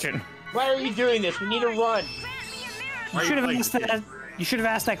question. Why are you doing this? We need to run. You should have asked that. You should have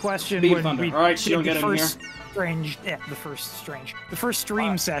asked that question Beat when Thunder. we All right, did you don't the get in first. here. strange. Yeah, the first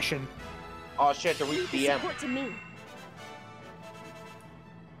stream session. Oh shit, the weak DM. Support to me.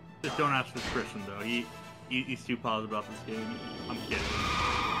 Just don't ask for Christian though. He's too positive about this game. I'm kidding.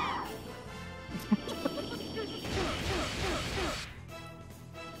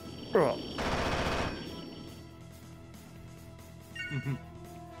 Bro.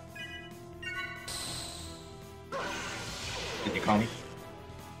 Did you call me?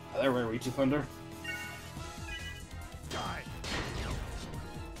 There we reach you, Thunder.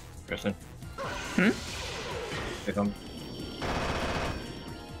 Kristen? Hmm? Did you call me?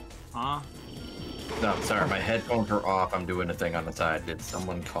 Huh? No, sorry, my headphones are off. I'm doing a thing on the side. Did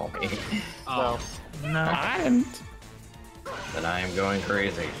someone call me? Oh. No, I didn't. Then I am going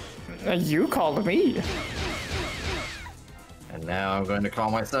crazy. You called me. And now I'm going to call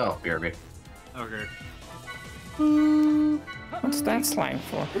myself, BRB. Okay. What's that slang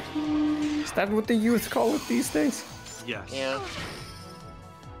for? Is that what the youth call it these days? Yes. Yeah.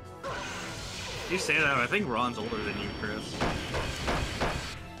 You say that, I think Ron's older than you, Chris.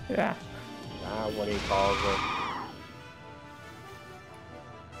 Yeah. What he calls it.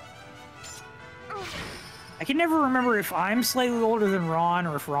 I can never remember if I'm slightly older than Ron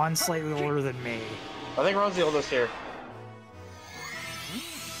or if Ron's slightly older than me. I think Ron's the oldest here. Yeah,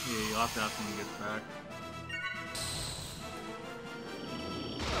 you'll have to ask him when he gets back.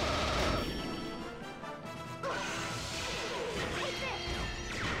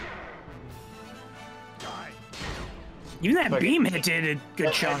 Even that beam hit did a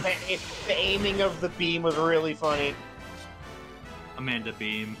good chunk. The aiming of the beam was really funny. Amanda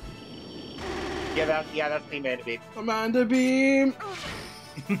Beam. Yeah, that's the Amanda Beam. Amanda Beam!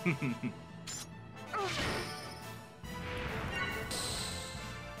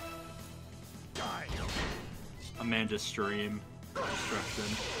 Amanda Stream. Destruction.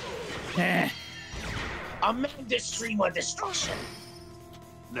 Eh. Amanda Stream of Destruction.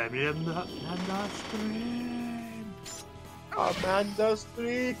 Amanda Stream. Amanda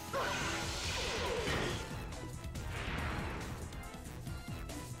Stream.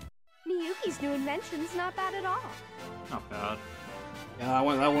 Miyuki's new invention's not bad at all. Not bad. Yeah, I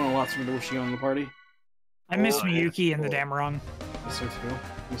want a lot of Wishy on the party. I miss Miyuki and the Damarong. Miss her too.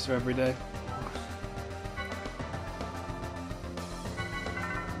 Miss her every day.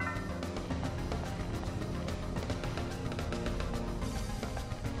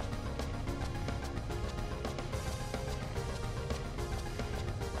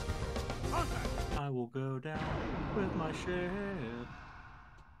 I will go down with my ship.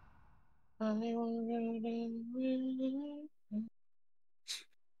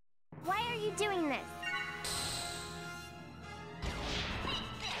 Why are you doing this?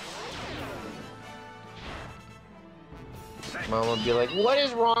 Mom would be like, "What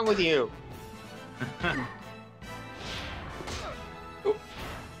is wrong with you?"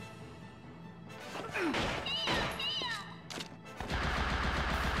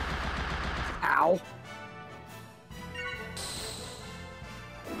 Ow.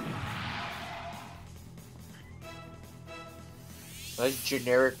 That's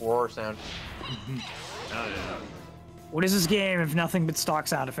generic roar sound. Oh yeah. What is this game if nothing but stock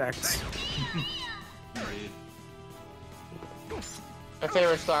sound effects? My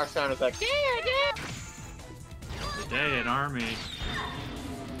favorite stock sound effect. Today in Army.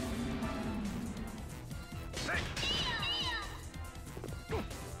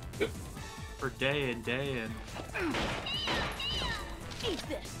 For day in, day in. Eat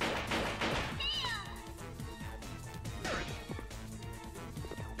this.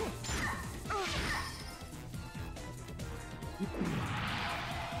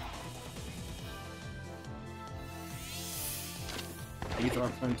 You throw our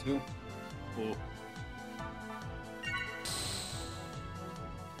friend too. Cool.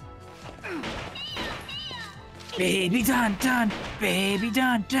 Baby done, done, baby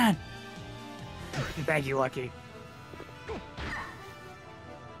done, done. Thank you, Lucky.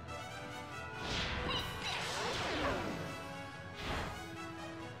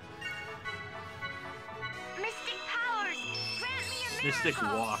 Mystic powers, grant me a Mystic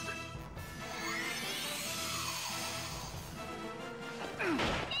miracle. Walk.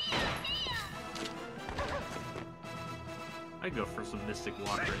 I'd go for some Mystic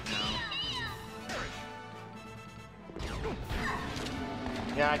Walk right now.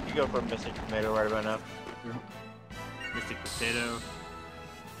 Yeah, I could go for a Mystic Tomato right about now. Mystic Potato.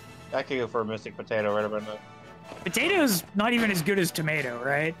 I could go for a Mystic Potato right about now. Potato's not even as good as tomato,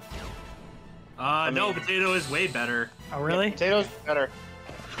 right? No, Potato is way better. Oh, really? Yeah, potato's better.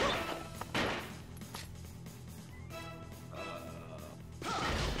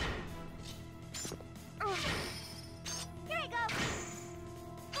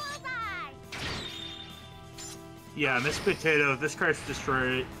 Yeah, Miss Potato, this card is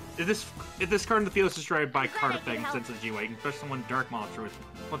destroyed. If this card in the field is destroyed by card effect and sends to the G-Way, you can push someone Dark Monster with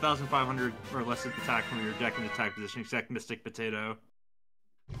 1,500 or less attack from your deck in attack position, except Mystic Potato.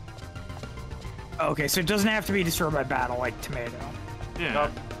 Okay, so it doesn't have to be destroyed by battle like Tomato. Yeah. Nope.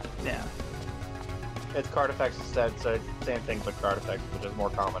 Yeah. It's card effects instead, so same thing, but card effects, which is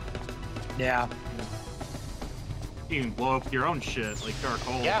more common. Yeah. You can blow up your own shit, like Dark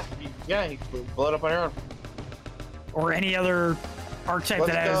Hole. Yeah, you can blow it up on your own. Or any other archetype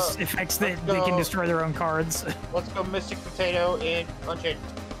that has effects that they can destroy their own cards. Let's go Mystic Potato in Unchained.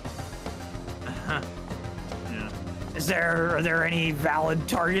 Yeah. Are there any valid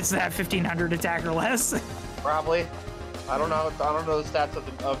targets that have 1,500 attack or less? Probably. I don't know. I don't know the stats of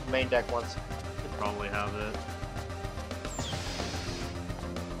the main deck ones. Could probably have it.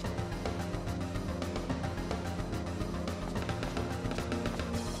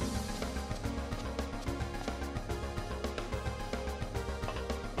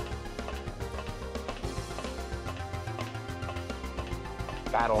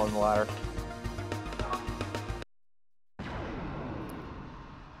 Battle on the ladder.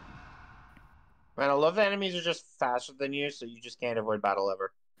 Man, I love the enemies are just faster than you, so you just can't avoid battle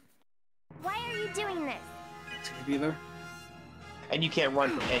ever. Why are you doing this? It's gonna be there. And you can't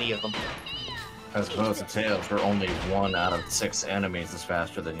run from any of them. As opposed to Tails, where only 1 out of 6 enemies is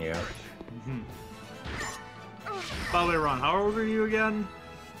faster than you. By the way, Ron, how old are you again?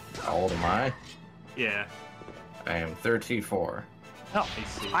 How old am I? Yeah. I am 34. Oh,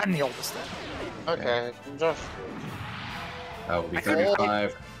 I'm the oldest then. Okay, just... I will be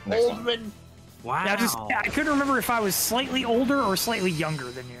 35 next month. Oldman! Wow. Yeah, I couldn't remember if I was slightly older or slightly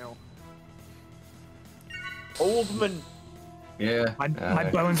younger than you. Oldman! Yeah. My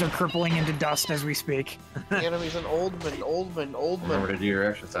bones are crippling into dust as we speak. The enemy's an Oldman. Remember to do your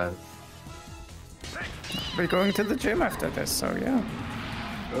exercise. We're going to the gym after this, so yeah.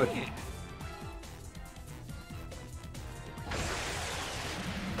 Good.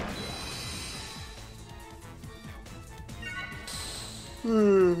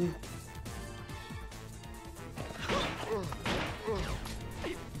 You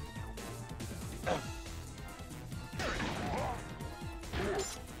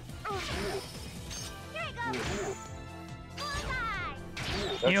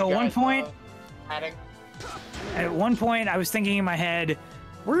know, at one point, I was thinking in my head,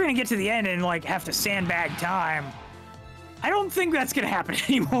 we're gonna get to the end and like have to sandbag time. I don't think that's gonna happen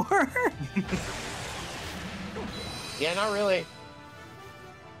anymore. Yeah, not really.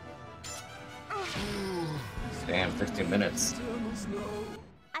 Damn, 16 minutes.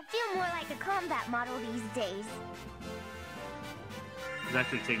 I feel more like a combat model these days. It's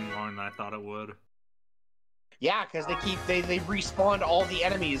actually taking longer than I thought it would. Yeah, because they respawn all the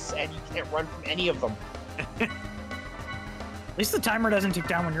enemies and you can't run from any of them. At least the timer doesn't tick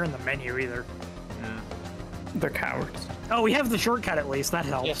down when you're in the menu either. Yeah. They're cowards. Oh, we have the shortcut at least. That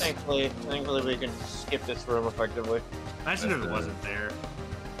helps. Yeah, thankfully we can skip this room effectively. Imagine if it wasn't there.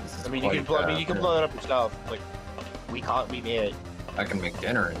 I mean, you can blow it up yourself. Like, we made it. I can make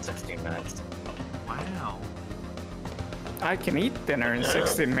dinner in 16 minutes. Wow. I can eat dinner in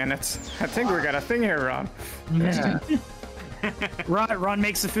 16 minutes. I think we got a thing here, Ron. Yeah. Ron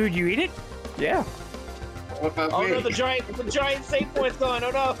makes the food, you eat it? Yeah. What about Oh me? no, the giant save point's gone.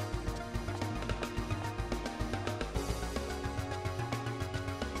 Oh no.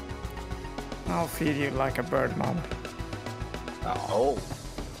 I'll feed you like a bird, Mom. Oh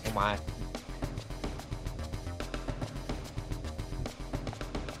my.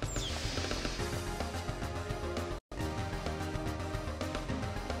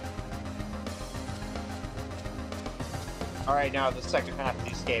 Alright, now the second half of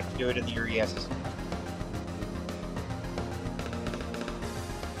the escape. Do it in the E.S.es.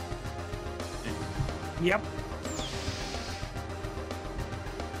 Yep.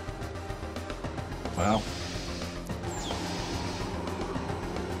 Well.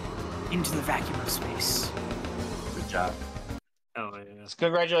 Into the vacuum of space. Good job. Oh yeah. So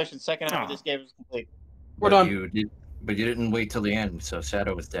congratulations, second half of this game is complete. We're done. But you didn't wait till the end, so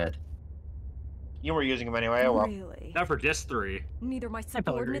Shadow was dead. You were using them anyway, oh well. Really? Not for just 3. Neither my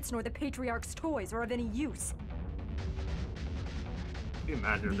subordinates nor the Patriarch's toys are of any use. Can you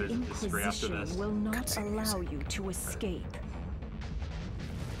imagine if The there's just 3 after Inquisition this? will not allow you to escape.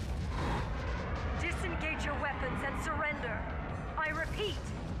 Disengage your weapons and surrender. I repeat,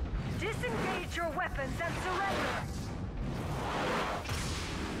 disengage your weapons and surrender.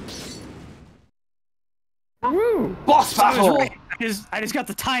 Woo! Boss So I was battle! right. I just got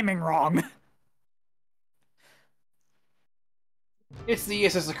the timing wrong. It's the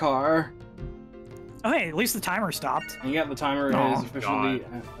E.S.es car. Oh, hey, at least the timer stopped. And yeah, the timer is Oh, officially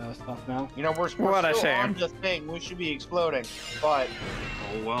stopped now. You know, we're still on the thing. We should be exploding, but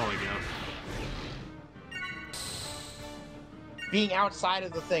Oh, well, I guess. being outside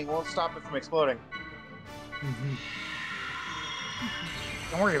of the thing won't stop it from exploding.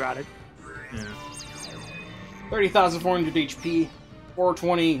 Don't worry about it. Yeah. 30,400 HP,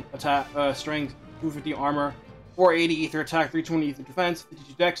 420 attack strength, 250 armor, 480 ether attack, 320 ether defense,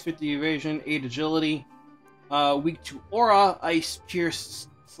 52 dex, 50 evasion, 8 agility. Weak to aura, ice, pierce,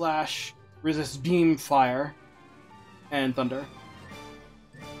 slash, resist beam, fire, and thunder.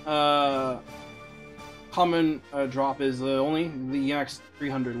 Common drop is only the EX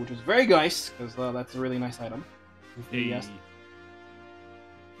 300, which is very nice, because that's a really nice item. Yes.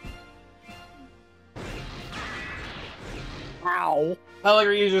 Ow.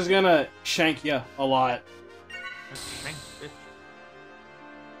 Pellegrini is just gonna shank you a lot.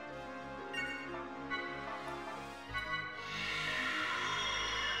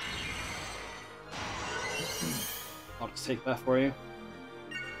 I'll just take that for you.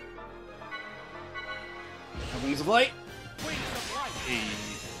 Wings of Light.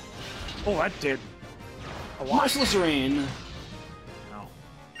 Oh, that did a lot. Merciless Rain. No.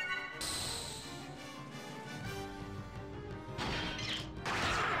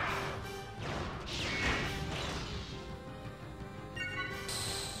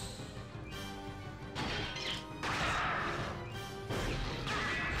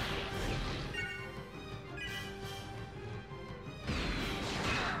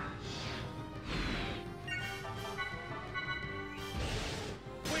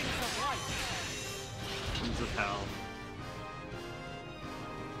 Winds of Hell.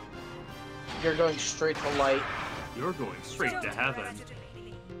 You're going straight to light. You're going straight to heaven.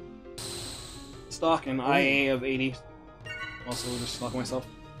 Stock an IA of 80. Also, just stock myself.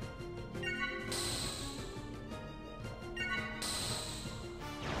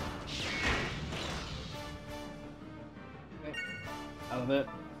 Okay. Out of it.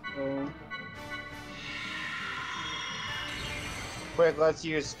 So... Quick, let's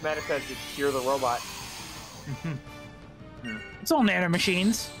use Medica to cure the robot. It's all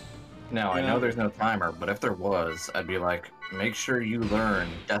nanomachines. Now, I know there's no timer, but if there was, I'd be like, make sure you learn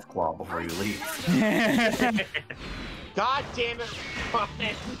Deathclaw before you leave. God damn it,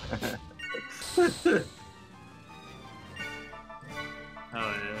 Ryan.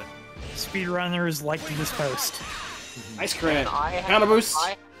 Oh, yeah. Speedrunners like this post. Nice crit. I had- Counter boost.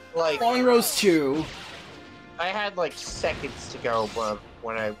 like Falling Rose 2. I had like seconds to go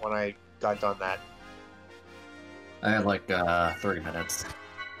when I got done that. I had like 30 minutes.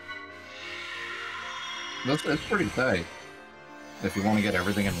 It's pretty tight. If you want to get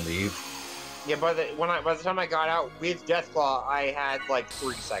everything and leave. Yeah, by the time I got out with Deathclaw, I had like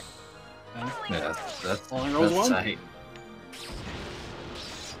 3 seconds. Yeah, that's Falling Rose 1. tight.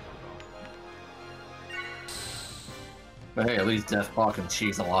 But hey, at least Deathclaw can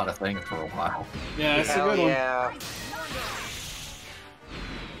cheese a lot of things for a while. Yeah, it's a Hell good one. yeah.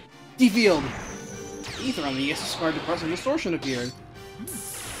 D-Field. Ether on the E.S.es card depressing distortion appeared.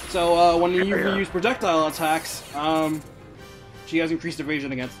 So when you use projectile attacks, she has increased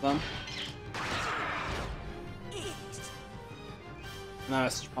evasion against them. Now it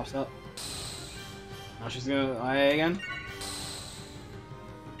just pops up. Now she's gonna IA again.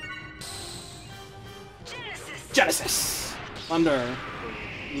 Genesis! Thunder.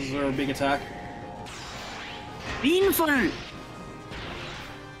 This is her big attack. Painful!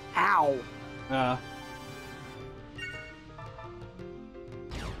 Ow!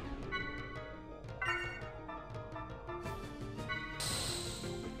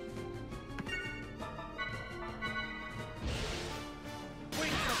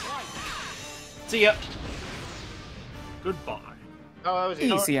 See ya. Goodbye. Oh, that was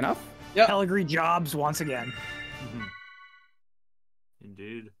Easy enough. Yep. Pellegrini jobs once again.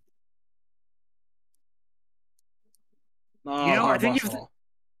 Indeed. Oh, You know, I hard think boss if wall.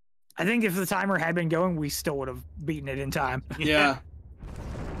 I think if the timer had been going, we still would have beaten it in time. Yeah.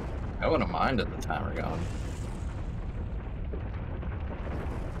 I wouldn't have minded the timer going.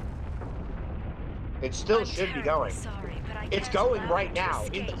 It still should be going. It's going right now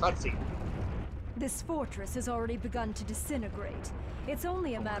in the cutscene. This fortress has already begun to disintegrate. It's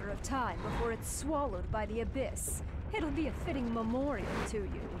only a matter of time before it's swallowed by the abyss. It'll be a fitting memorial to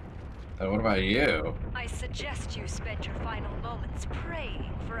you. What about you? I suggest you spend your final moments praying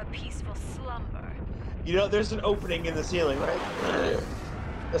for a peaceful slumber. You know, there's an opening in the ceiling, right?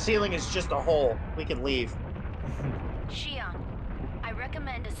 The ceiling is just a hole. We can leave. Xion, I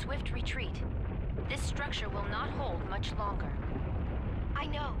recommend a swift retreat. This structure will not hold much longer. I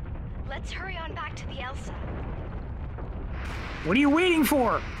know. Let's hurry on back to the Elsa. What are you waiting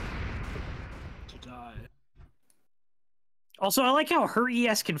for? To die. Also, I like how her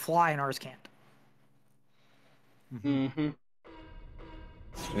ES can fly and ours can't. Mm-hmm.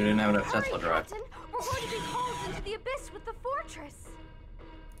 We didn't have enough Tesla drive. Captain, we're going to be hauled into the abyss with the fortress.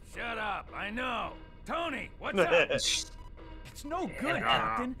 Shut up, I know. Tony, what's up? It's no good,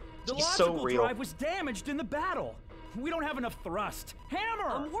 Captain. The He's so logical real. drive was damaged in the battle. We don't have enough thrust. Hammer!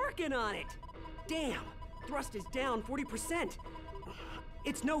 I'm working on it. Damn, thrust is down 40%.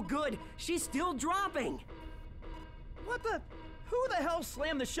 It's no good. She's still dropping. What the? Who the hell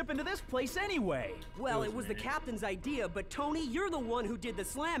slammed the ship into this place anyway? Well, it was the captain's idea, but Tony, you're the one who did the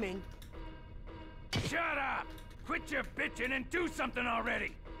slamming. Shut up! Quit your bitching and do something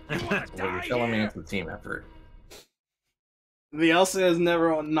already! You wanna Well, you're die telling me here? it's a team effort. The Elsa has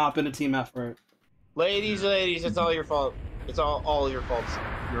never not been a team effort. Ladies, it's all your fault. It's all your faults.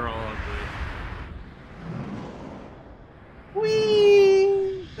 You're all ugly.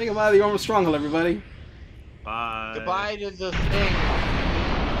 Whee! Say goodbye to the armor stronghold, everybody. Bye. Goodbye to the thing.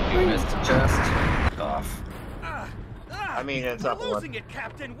 You missed the chest. Off. I mean, it's We're up one. losing it,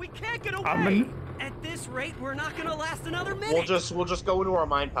 Captain. We can't get away. At this rate, we're not gonna last another minute. We'll just go into our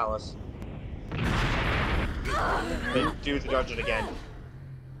mine palace. Then do the dungeon again.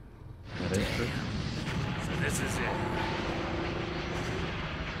 That is true. So this is it.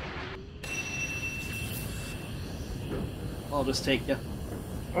 I'll just take you.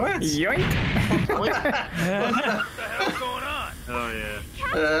 What? Yoink! What the hell's going on? Oh yeah.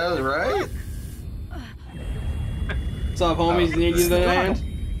 That's right. What's up, homies? Need you the hand?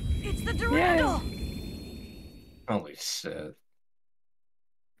 It's the Durandal. Holy shit.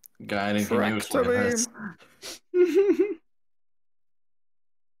 Guy, anything new is Correct with to us.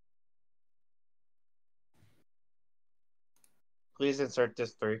 Please insert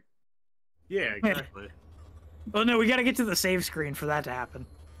disc 3. Yeah, exactly. Oh no, we gotta get to the save screen for that to happen.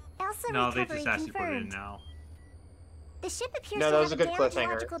 Elsa No, they recovery just asked you to put it in confirmed. now. The ship appears No, to that have was a a good damaged cliffhanger.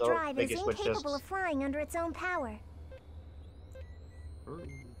 logical Don't drive and make is it switch incapable discs. of flying under its own power.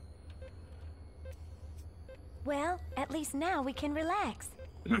 Well, at least now we can relax.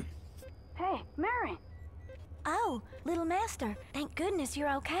 Hey, Mary! Oh, little master, thank goodness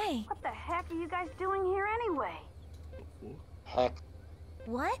you're okay. What the heck are you guys doing here anyway? Heck.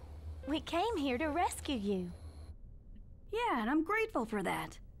 What? We came here to rescue you. Yeah, and I'm grateful for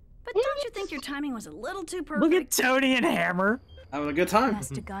that. But don't you think your timing was a little too perfect? Look at Tony and Hammer. Having a good time.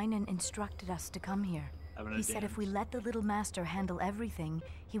 Master Guinan instructed us to come here. Having a He said if we let the little master handle everything,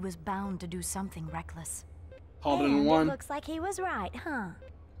 he was bound to do something reckless. Called it in And one. it looks like he was right, huh?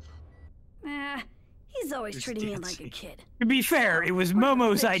 He's always Just treating me like dancing. a kid. To be fair, it was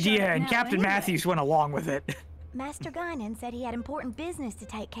Momo's idea and now Captain anyway. Matthews went along with it. Master Guinan said he had important business to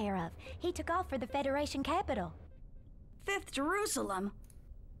take care of. He took off for the Federation capital. 5th Jerusalem?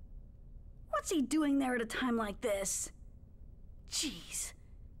 What's he doing there at a time like this? Jeez.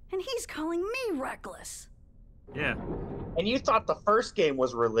 And he's calling me reckless. Yeah. And you thought the first game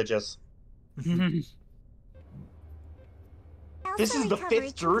was religious. This is the recovery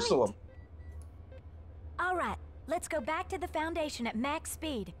 5th Jerusalem. All right, let's go back to the Foundation at max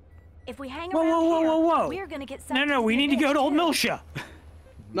speed. If we hang Whoa, around whoa, whoa, here, whoa, whoa. we're gonna get No, sucked no, into we the need to go to Old abyss, too. Miltia.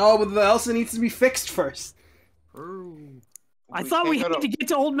 No, but the Elsa needs to be fixed first. I thought we had to get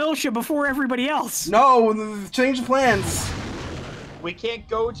to Old Miltia before everybody else. No, change the plans. We can't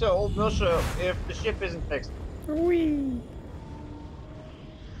go to Old Miltia if the ship isn't fixed.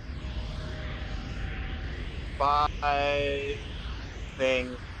 Bye.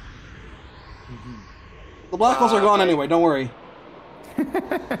 Thing. The black holes are gone anyway, don't worry.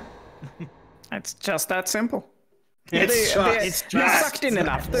 It's just that simple. It's They sucked in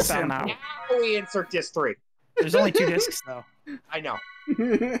enough to somehow. Now we insert disc 3. There's only 2 discs, though. I know.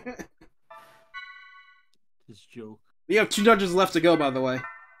 This joke. We have 2 dungeons left to go, by the way.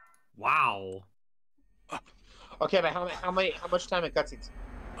 Wow. Okay, but how much time in cutscenes?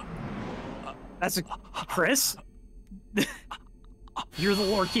 That's a Kris. You're the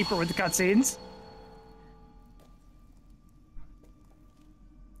lore keeper with the cutscenes.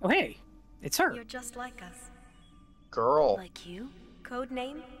 Oh hey, it's her. You're just like us. Girl. Like you?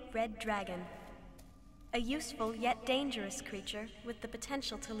 Codename Red Dragon. A useful yet dangerous creature with the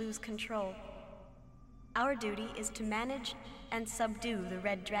potential to lose control. Our duty is to manage and subdue the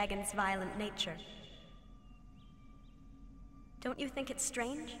Red Dragon's violent nature. Don't you think it's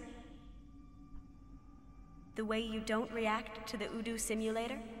strange? The way you don't react to the Udu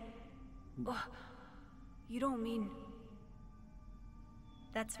simulator? Oh, you don't mean...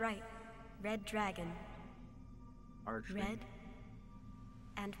 That's right. Red Dragon. Archery. Red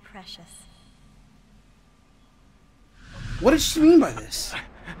and precious. What did she mean by this?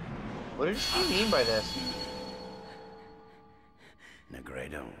 What did she mean by this?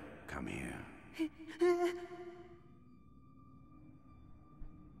 Negredo, come here.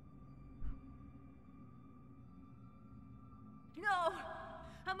 No!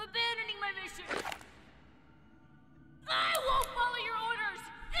 I'm abandoning my mission! I won't follow your orders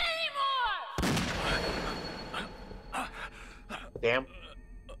anymore! Damn.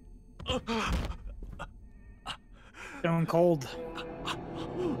 Stone cold.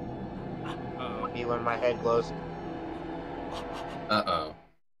 Me when my head glows. Uh-oh.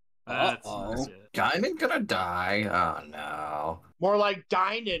 Uh-oh. Diamond gonna die? Oh, no. More like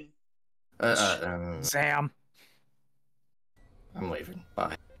dining. Sam. I'm leaving.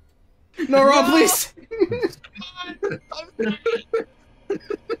 Bye. No, Rob, please!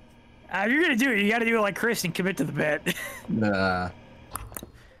 If you're gonna do it, you gotta do it like Kris and commit to the bit. Nah.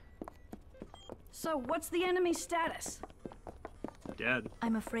 So, what's the enemy status? Dead.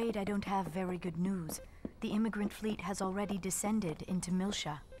 I'm afraid I don't have very good news. The Immigrant Fleet has already descended into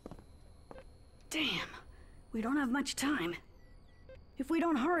Miltia. Damn. We don't have much time. If we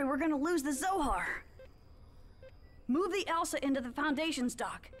don't hurry, we're gonna lose the Zohar. Move the Elsa into the Foundation's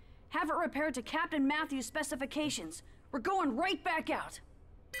dock. Have it repaired to Captain Matthew's specifications. We're going right back out.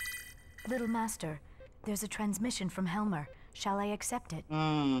 Little Master, there's a transmission from Helmer. Shall I accept it?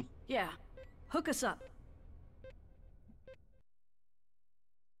 Yeah. Hook us up.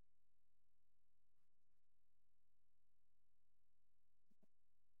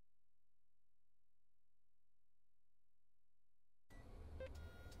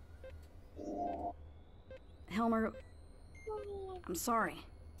 Helmer, I'm sorry.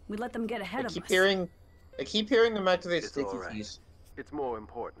 We let them get ahead of us. I keep hearing them activate It's sticky all right. keys. It's more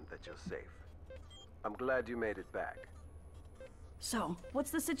important that you're safe. I'm glad you made it back. So,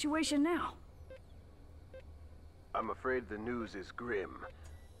 what's the situation now? I'm afraid the news is grim.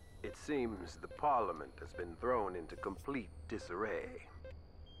 It seems the Parliament has been thrown into complete disarray.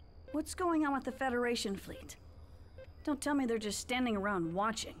 What's going on with the Federation fleet? Don't tell me they're just standing around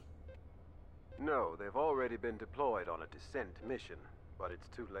watching. No, they've already been deployed on a descent mission, but it's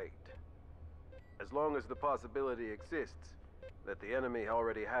too late. As long as the possibility exists that the enemy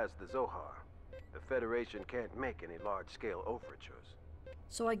already has the Zohar, the Federation can't make any large-scale overtures.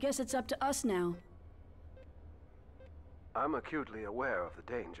 So I guess it's up to us now. I'm acutely aware of the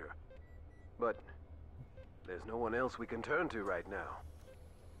danger, but there's no one else we can turn to right now.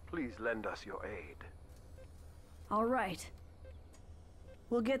 Please lend us your aid. All right.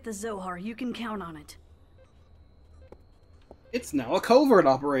 We'll get the Zohar. You can count on it. It's now a covert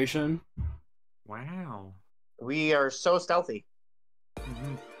operation. Wow. We are so stealthy.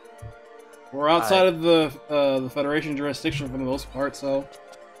 We're outside of the Federation jurisdiction for the most part, so...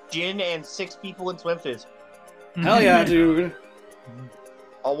 Jin and 6 people in swimsuits. Hell yeah, dude.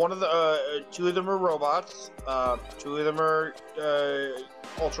 One of the 2 of them are robots. 2 of them are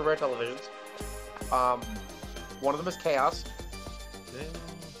ultra rare televisions. One of them is Chaos.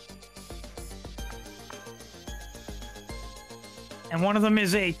 And one of them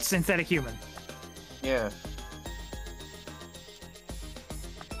is a synthetic human. Yeah.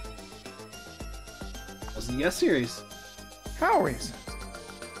 That's the S series. How is it?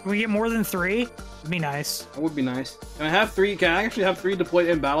 Can we get more than 3? It'd be nice. That would be nice. Can I have 3? Can I actually have 3 deployed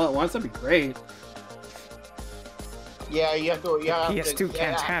in battle at once? That'd be great. Yeah, you have to. Yeah, PS2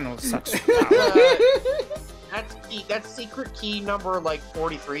 can't handle such. That's secret key number like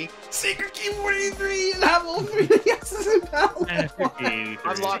 43. Secret key 43 and have all 3 S's in battle.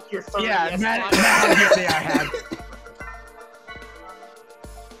 Unlock your third. Yeah, yes Matt, slot. I had.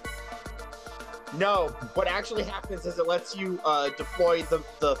 No, what actually happens is it lets you deploy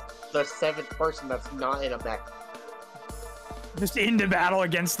the 7th person that's not in a mech. Just into battle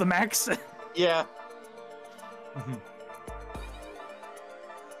against the mechs. Yeah.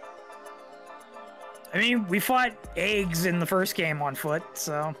 I mean, we fought eggs in the first game on foot,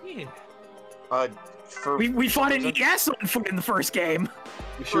 so... Yeah. We fought an E.S. on foot in the first game.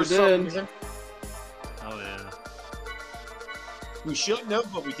 We sure did. Oh, yeah. We shouldn't have,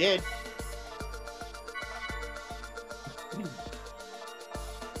 but we did.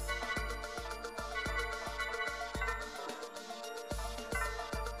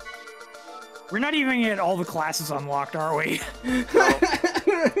 We're not even at all the classes unlocked, are we?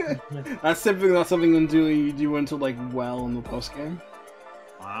 That's typically not something you do until like well in the post game.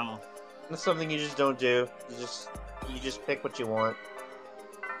 Wow. That's something you just don't do. You just pick what you want.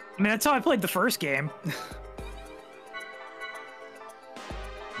 I mean, that's how I played the first game.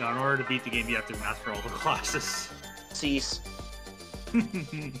 No, in order to beat the game, you have to master all the classes. Cease.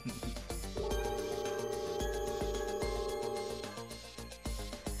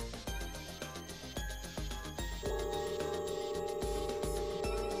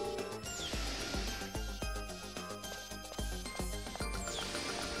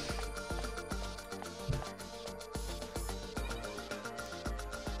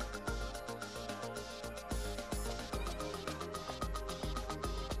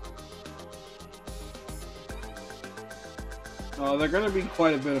 They're gonna be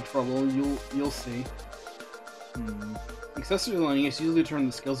quite a bit of trouble. You'll see. Accessory learning is usually determine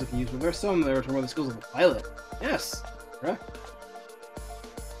the skills it can use, but there are some that are determine the skills of the pilot. Yes, correct.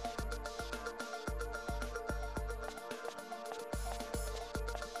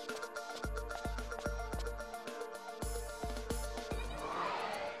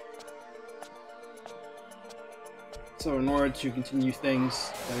 So in order to continue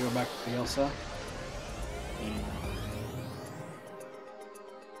things, gotta go back to the Elsa.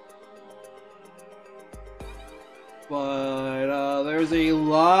 But there's a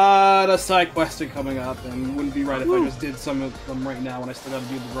lot of side questing coming up, and it wouldn't be right if I just did some of them right now when I still gotta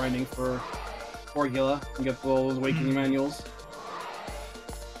do the grinding for Gila and get all those awakening manuals.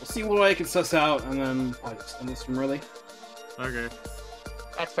 We'll see what I can suss out, and then I'll just end this from early. Okay.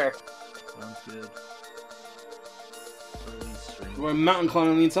 That's fair. Sounds good. We're mountain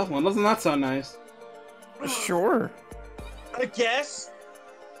climbing in Southland. Doesn't that sound nice? Sure. I guess.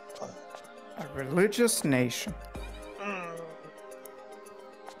 A religious nation.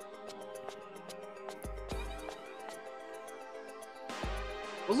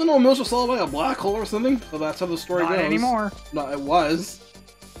 Wasn't Old Miltia solved by a black hole or something? So that's how the story goes. Not anymore. No, it was.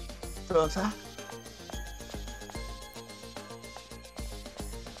 Come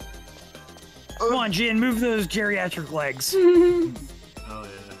on, Jin, move those geriatric legs. Oh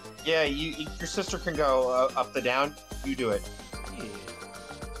Yeah, yeah. your sister can go up the down. You do it.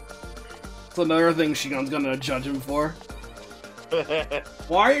 It's another thing Shigon's gonna judge him for.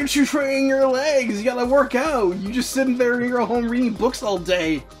 Why aren't you training your legs? You gotta work out. You just sitting there in your home reading books all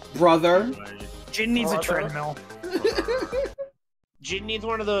day, brother. Jin needs a treadmill. Jin needs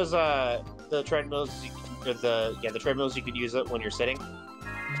one of those the treadmills. The treadmills you could use it when you're sitting.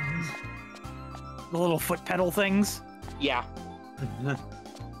 The little foot pedal things. Yeah.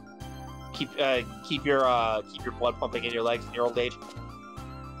 keep your blood pumping in your legs in your old age.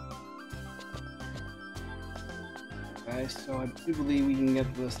 Okay, so I do believe we can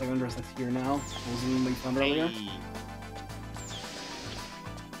get the second dress that's here now. Was in the found earlier.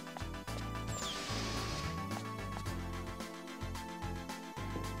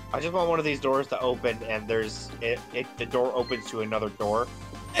 I just want one of these doors to open, and the door opens to another door.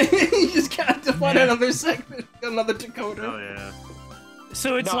 You just got to find another segment, another decoder. Oh yeah.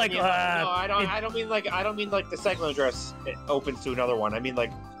 So it's like I don't mean like the segment address opens to another one. I mean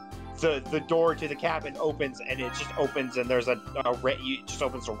like the door to the cabin opens and it just opens and there's a red. It just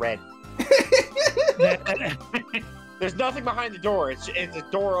opens to red. There's nothing behind the door. It's a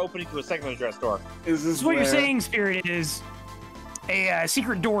door opening to a segment address door. Is this what you're saying, Spirit, is a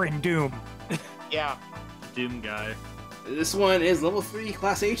secret door in Doom. Yeah. Doom guy. This one is level 3,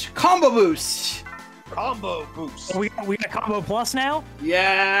 class H, combo boost. Combo boost. We got combo plus now.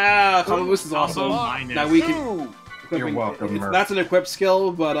 Yeah, combo boost is awesome. Now we can. You're welcome. That's an equipped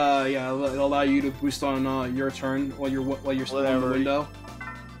skill, but yeah, it'll allow you to boost on your turn while you're still in the window.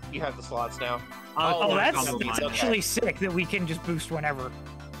 You have the slots now. Oh, that's actually sick that we can just boost whenever.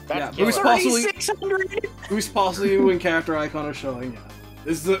 Yeah, boost possibly when character icon are showing. Yeah,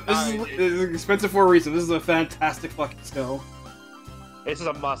 this is expensive for a reason. This is a fantastic fucking skill. This is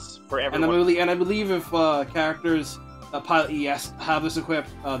a must for everyone. And I believe if characters pilot E.S. have this equipped,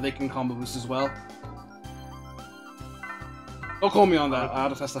 they can combo boost as well. Don't call me on that. I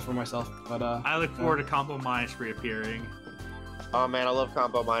have to test that for myself. But I look forward to combo minus reappearing. Oh man, I love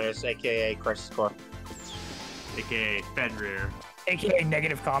combo minus, aka Crisis Core, aka Fenrir, aka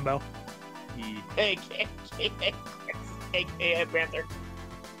negative combo, aka Panther.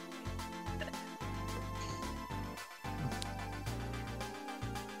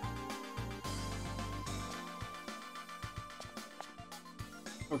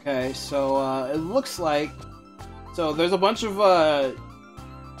 Okay, so it looks like there's a bunch of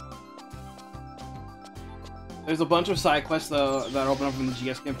side quests that are open up in the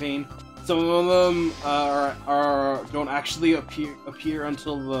GS campaign. Some of them don't actually appear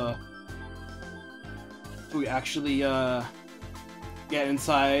until we actually get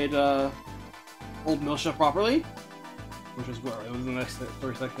inside Old Miltia properly, which is where the next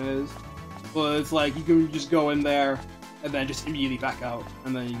story section is. But it's like you can just go in there and then just immediately back out,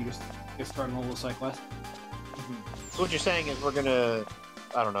 and then you can just get started on all the side quests. So what you're saying is we're gonna...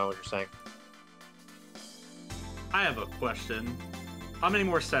 I don't know what you're saying. I have a question. How many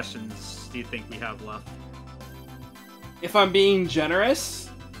more sessions do you think we have left? If I'm being generous,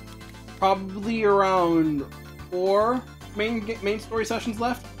 probably around 4 main story sessions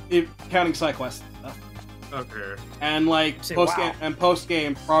left, if counting side quests and stuff. Okay. And like post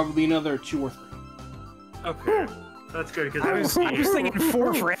game, probably another 2 or 3. Okay. That's good because I was thinking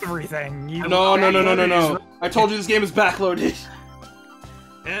 4 for everything. No. I told you this game is backloaded.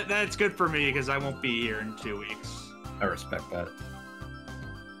 That's good for me because I won't be here in 2 weeks. I respect that.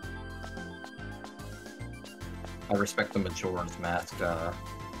 I respect the Majora's Mask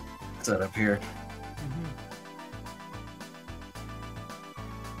setup here.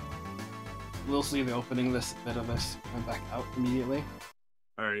 We'll see the opening this bit of this and back out immediately.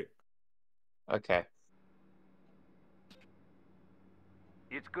 Alright. Okay.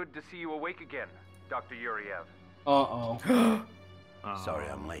 It's good to see you awake again, Dr. Yuriev. Uh-oh. Sorry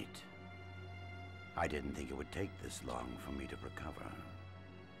I'm late. I didn't think it would take this long for me to recover.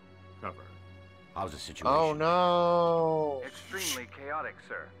 How's the situation? Oh no! Extremely chaotic,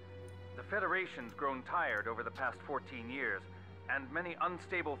 sir. The Federation's grown tired over the past 14 years, and many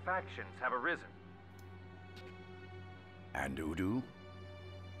unstable factions have arisen. And Udu?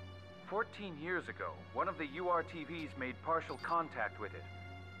 14 years ago, one of the URTVs made partial contact with it,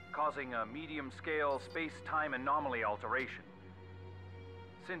 causing a medium-scale space-time anomaly alteration.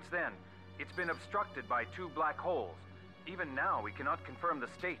 Since then, it's been obstructed by 2 black holes. Even now, we cannot confirm the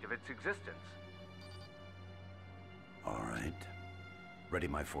state of its existence. All right. Ready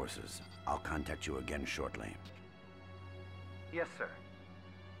my forces. I'll contact you again shortly. Yes, sir.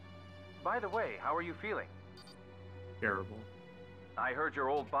 By the way, how are you feeling? Terrible. I heard your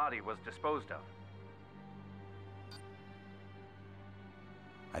old body was disposed of.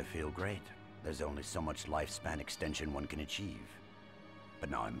 I feel great. There's only so much lifespan extension one can achieve. But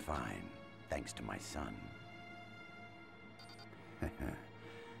now I'm fine, thanks to my son.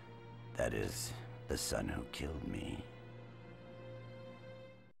 That is, the son who killed me.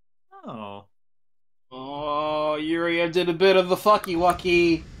 Oh. Oh, Yuriev did a bit of the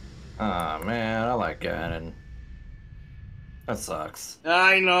fucky-wucky. Aw, man, I like Ganon. That sucks.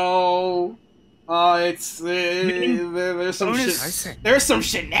 I know. There's some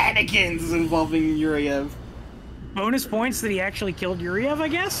shenanigans involving Yuriev. Bonus points that he actually killed Yuriev, I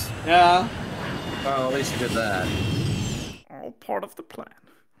guess? Yeah. Well, at least he did that. All part of the plan.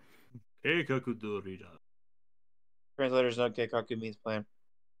 Translators note Keikaku means plan.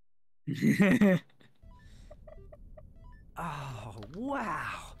 Oh,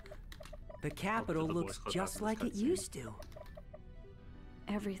 wow. The capital looks just like it used to.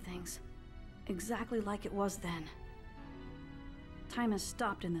 Everything's exactly like it was then. Time has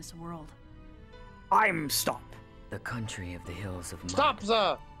stopped in this world. I'm stop. The country of the hills of mud. Stop,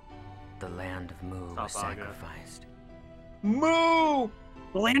 Za! The land of Mu was sacrificed. Moo!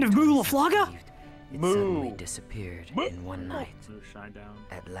 The land of Mu Laflaga? It suddenly disappeared in one night. Shine down.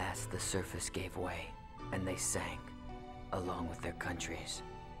 At last the surface gave way, and they sank, along with their countries.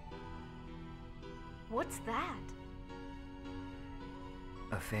 What's that?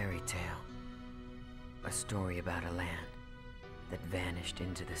 A fairy tale. A story about a land that vanished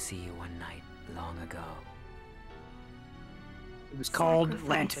into the sea one night long ago. It was called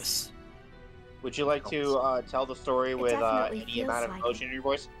Atlantis. Would you like to tell the story with definitely any feels amount of like emotion in your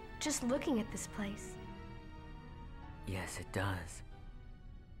voice? Just looking at this place. Yes, it does.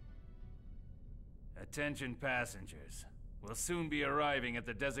 Attention passengers. We'll soon be arriving at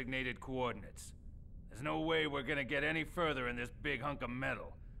the designated coordinates. There's no way we're gonna get any further in this big hunk of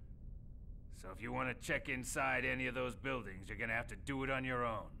metal. So if you want to check inside any of those buildings, you're gonna have to do it on your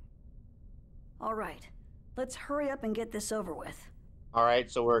own. All right, let's hurry up and get this over with.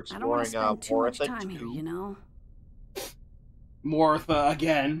 Alright, so we're I don't want to exploring spend too much Mortha time here, you know? Mortha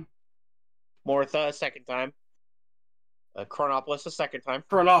again. Mortha a second time. Chronopolis a second time.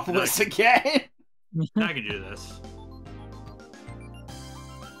 Chronopolis again. I can do this.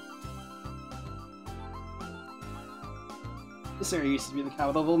 This area used to be the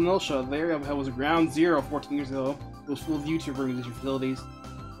capital of Old Miltia. The area was ground zero 14 years ago. It was full of YouTubers and research facilities.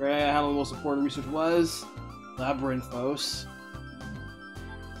 Where how the most important research was Labyrinthos.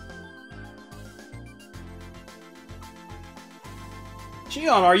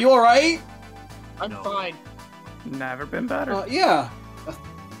 Shion, are you alright? I'm fine. Never been better. Yeah.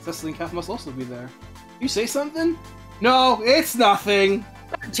 Cecily and Kath must also be there. You say something? No, it's nothing.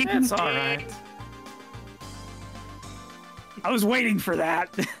 It's alright. I was waiting for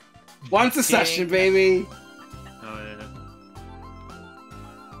that. Once a session, baby. Oh, yeah.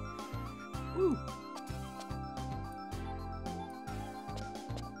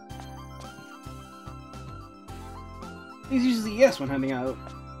 Please use the ES when heading out.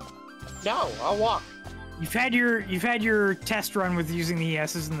 No, I'll walk. You've had your test run with using the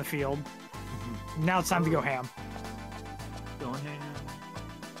ESs in the field. Now it's time to go ham. Going ham.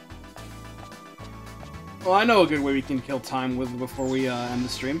 Well, I know a good way we can kill time with before we end the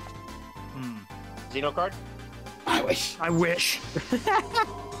stream. Xenocard? I wish. I wish.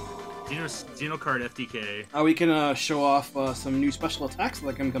 Xenocard FTK. We can show off some new special attacks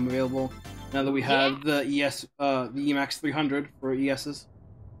that can become available now that we have the ES, the Emax 300 for ESs.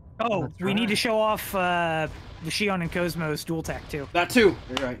 Oh, we need to show off the Shion and Cosmos dual tech too. That too.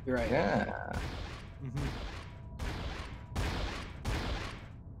 You're right. You're right. Yeah.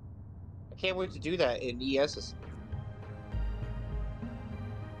 I can't wait to do that in E.S.es.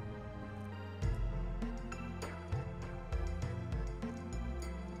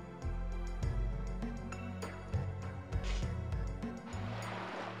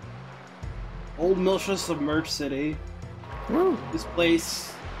 Old Miltia Submerged City. Woo. This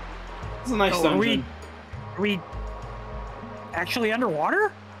place is a nice dungeon. Are we actually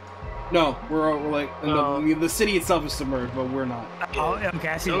underwater? No, we're like the city itself is submerged, but we're not. Oh, okay,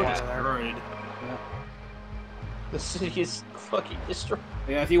 I see that. Yeah. The city is fucking destroyed.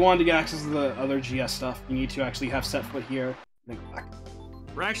 Yeah, if you wanted to get access to the other GS stuff, you need to actually have set foot here. Then go back.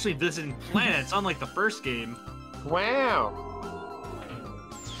 We're actually visiting planets, unlike the first game. Wow.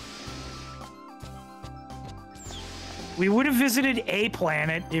 We would have visited a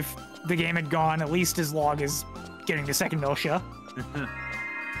planet if the game had gone at least as long as getting to Second Miltia.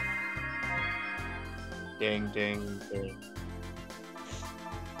 Ding, ding, ding.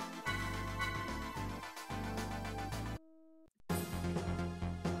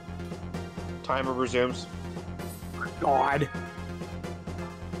 Timer resumes. God.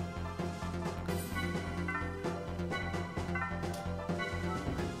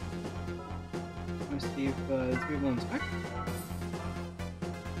 Let me see if it's people in tech.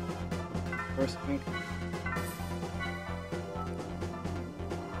 First, I think.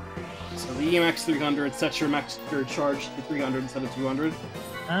 So the EMX 300 sets your max charge to 300 instead of 200.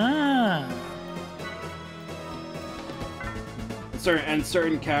 Ah.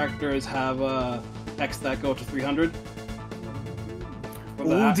 Certain characters have techs that go to 300. For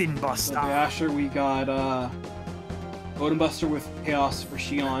Odin Buster. For the Asher, we got Odin Buster with Chaos for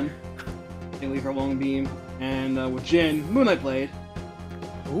Shion. They leave her long beam, and with Jin, Moonlight Blade.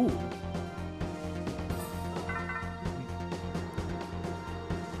 Ooh.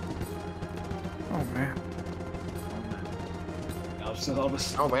 Oh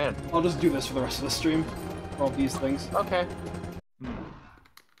man. I'll just do this for the rest of the stream. For all these things. Okay.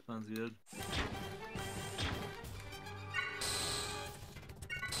 Sounds good.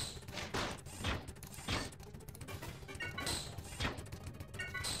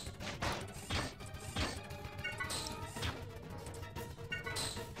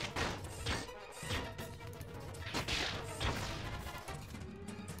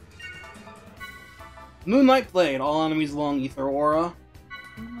 Moonlight Blade, all enemies along Ether Aura.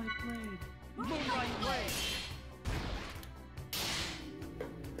 Moonlight Blade. Moonlight Blade.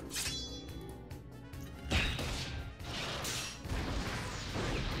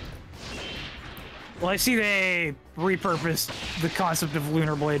 Well, I see they repurposed the concept of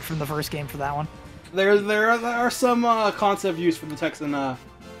Lunar Blade from the first game for that one. There are some concept used for the text and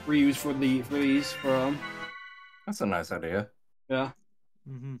reused for these. That's a nice idea. Yeah.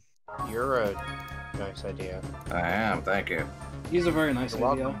 You're a nice idea. I am, thank you. He's a very nice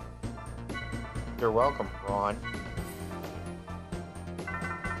You're idea. welcome. You're welcome, Ron.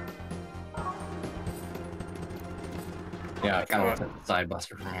 Yeah, I kind of want to take the side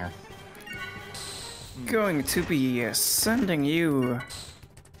buster from here. Going to be sending you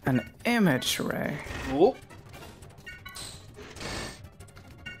an image ray. Oh.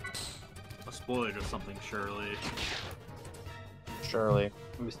 A spoiler or something, surely. Shirley.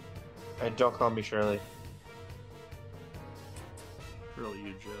 And don't call me Shirley. Surely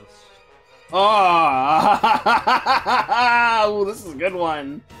you just... Oh, this is a good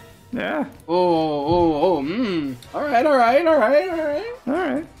one. Yeah. Alright.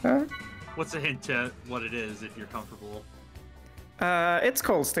 What's a hint to what it is, if you're comfortable? It's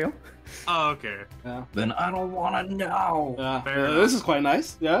Cold Steel. Oh, okay. Yeah. Then I don't want to know. Yeah. Fair enough. This is quite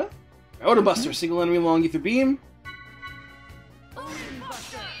nice. Yeah. Odin Buster, single enemy along Ether Beam.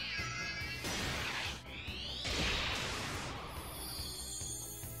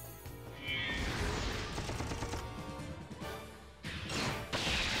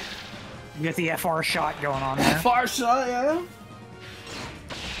 You get the FR shot going on there. FR shot, yeah.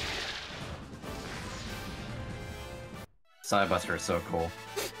 Side buster is so cool.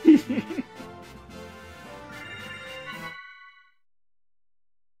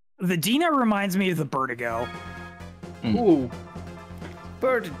 The Dina reminds me of the Vertigo. Ooh.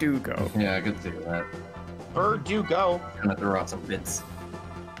 Vertigo. Yeah, I could see that. Vertigo. Gonna throw out some bits.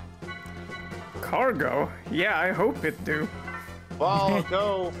 Cargo? Yeah, I hope it do. Ball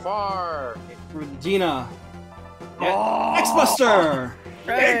go far. For the Dina. Yeah. X-Buster!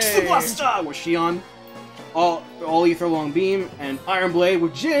 Hey. X-Buster! With Shion. All ether long beam, and Iron Blade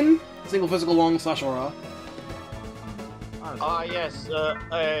with Jin. Single physical long slash aura. Yes,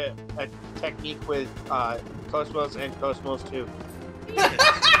 a technique with Cosmos and Cosmos 2.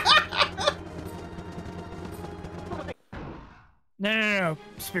 No.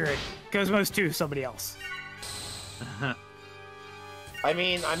 Spirit. Cosmos 2, somebody else. I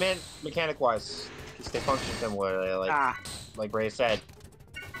mean, I meant mechanic-wise. Because they function similarly, like Ray said.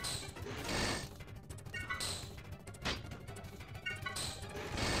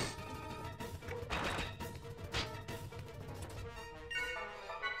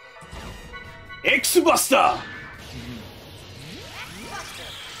 X-Buster!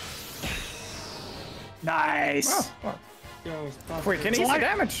 Nice. Quick and easy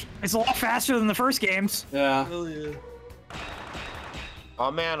damage. It's a lot faster than the first games. Yeah.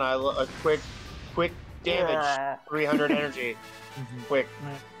 Oh man, a quick damage, 300 energy, quick.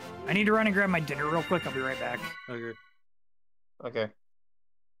 I need to run and grab my dinner real quick. I'll be right back. Okay. Okay.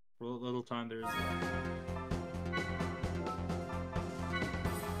 Little time there is left.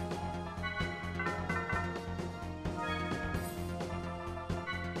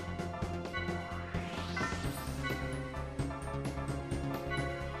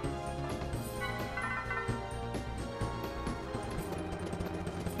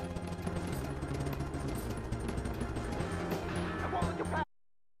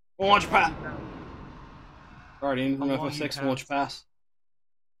 Launch pass. Alright, in room F6, launch pass.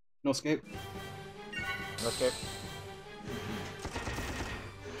 No escape. No escape.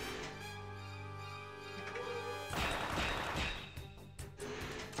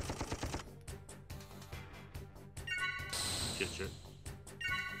 Shit.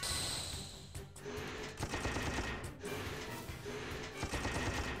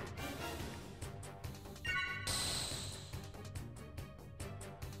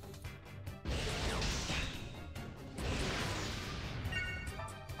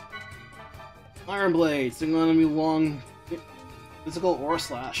 Iron Blade, single enemy long physical or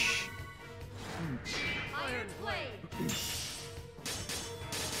slash. Iron Blade.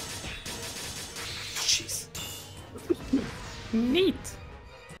 Jeez. Neat.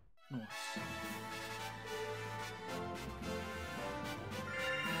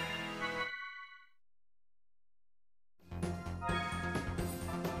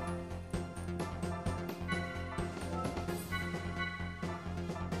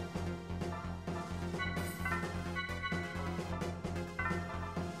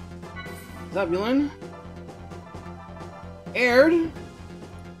 Zebulon. Aired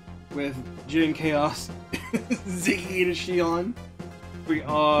with Jin Chaos, Ziggy and Shion.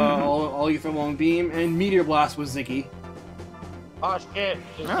 All ether long beam and Meteor Blast with Ziggy. Oh shit!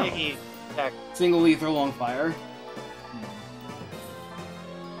 Ziggy attack. Single ether long fire.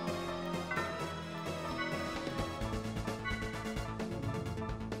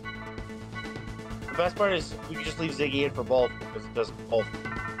 The best part is we can just leave Ziggy in for both because it does both.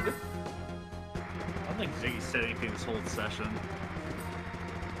 I don't think Ziggy said anything this whole session.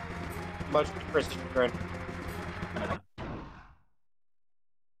 Much to Chris's chagrin.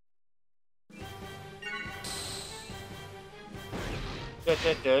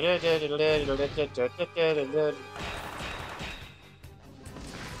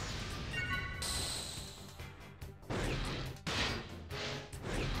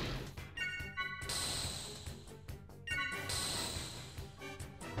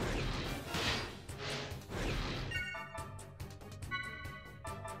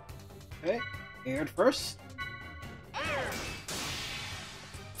 Okay, aired first.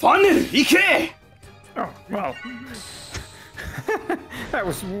 Fun! Ike! Oh, well. That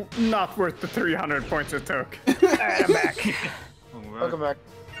was not worth the 300 points it took. Alright, I'm back. Welcome back.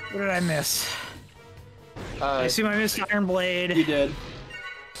 What did I miss? I assume I missed Iron Blade. You did.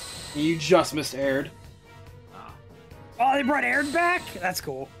 You just missed aired. Oh, they brought aired back? That's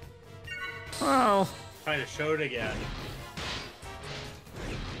cool. Well, Trying to show it again.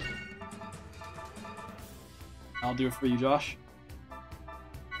 I'll do it for you, Josh.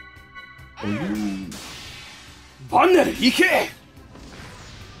 Banner Ike!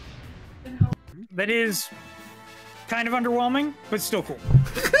 That is kind of underwhelming, but still cool.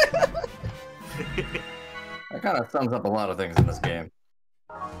 That kind of sums up a lot of things in this game.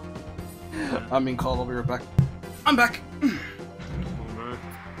 I'm being called. I'll be right back. I'm back.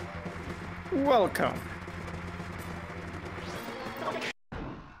 Welcome.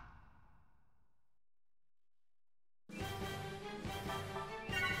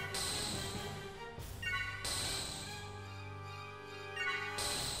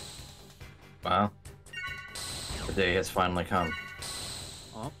 Wow. The day has finally come.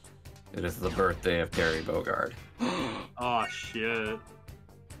 Oh. It is the birthday of Terry Bogard. Oh shit.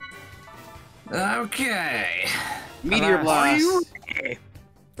 Okay. Meteor blast.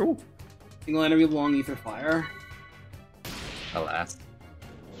 Ooh. Single enemy long ether fire. Alas.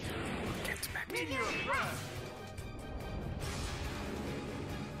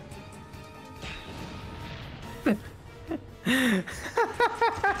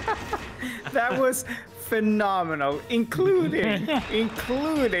 That was phenomenal, including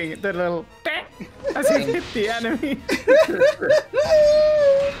the little as it hit the enemy.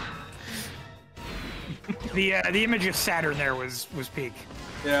 The image of Saturn there was peak.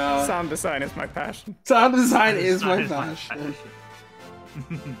 Yeah. Sound design is my passion. Sound design is my passion.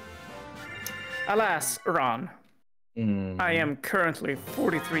 Alas, Ron, I am currently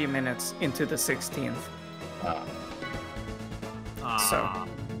 43 minutes into the 16th. So.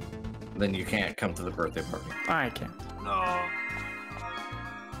 Then you can't come to the birthday party. I can't. No.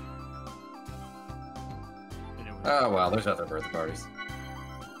 Oh well, there's other birthday parties.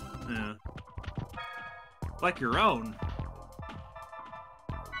 Yeah. Like your own.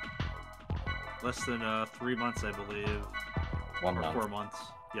 Less than 3 months, I believe. 1 or month. 4 months.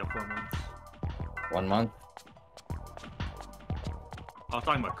 Yeah, 4 months. 1 month? I was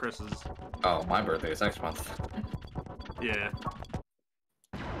talking about Kris's. Oh, my birthday is next month. Yeah.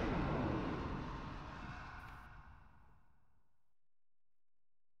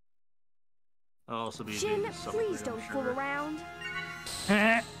 I'll also be Jin, doing some please don't fool around.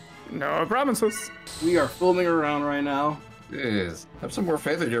 No promises. We are fooling around right now. Jeez, have some more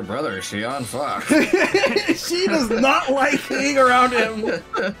faith in your brother, Shion. Fuck. She does not like being around him.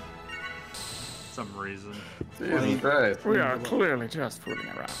 Some reason. Jesus Christ. We are clearly just fooling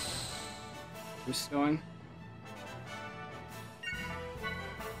around. Just going.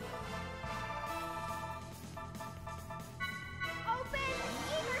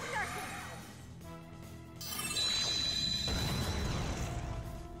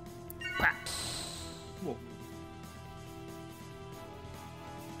 Whoa.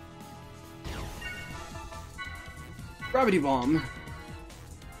 Gravity bomb.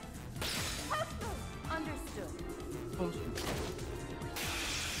 Understood.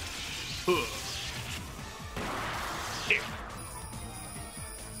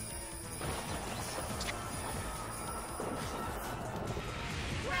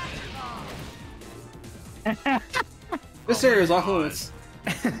 This area is off limits.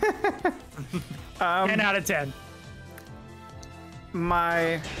 10 out of 10.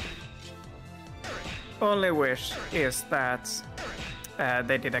 My only wish is that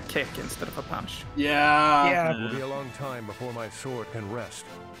they did a kick instead of a punch. Yeah. It will be a long time before my sword can rest.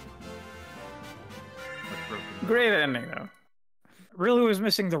 Great ending, though. Really was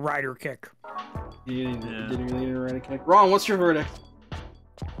missing the rider kick. You didn't really need a right kick. Ron, what's your verdict?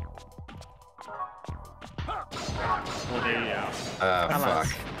 Fuck.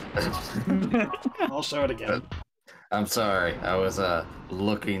 I'll show it again. I'm sorry. I was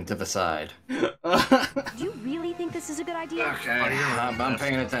looking to the side. Do you really think this is a good idea? Okay, I'm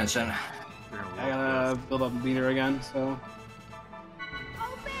paying attention. I gotta build up a meter again, so.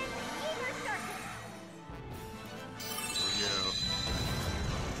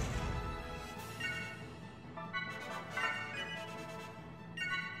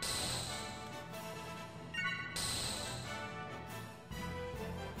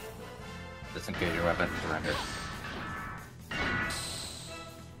 Disengage your weapon, surrender.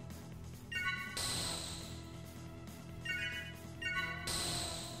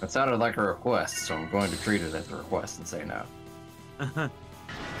 That sounded like a request, so I'm going to treat it as a request and say no.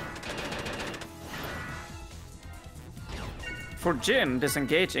 For Jin,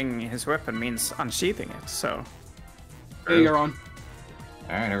 disengaging his weapon means unsheathing it, so. There you go, Ron.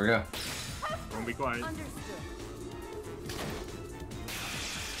 Alright, here we go. Don't be quiet.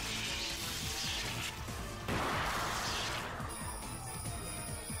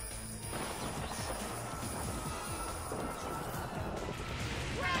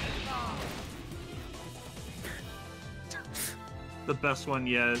 The best one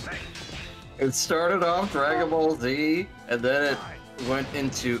yet. It started off Dragon Ball Z, and then it went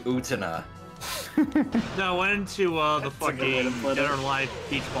into Utena. No, I went into the fucking Dead or Alive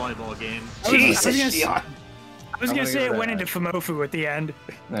beach volleyball game. Jesus! I was gonna say it went into Fumofu at the end.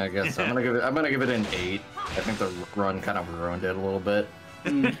 I guess I'm gonna give it an 8. I think the run kind of ruined it a little bit.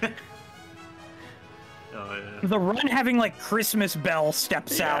 Oh, yeah. The run having like Christmas bell step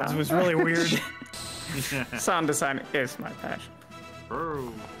sounds was really weird. Sound design is my passion.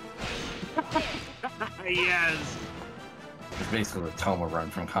 Bro. Yes. It's basically the Toma run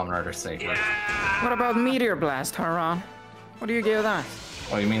from Kamen Rider Saber. What about Meteor Blast, Haran? What do you give that?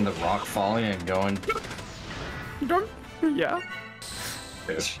 Oh, you mean the rock falling and going? Yeah.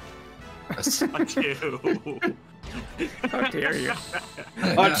 A 2. How dare you?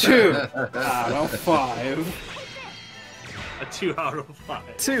 A 2 out of 5. A 2 out of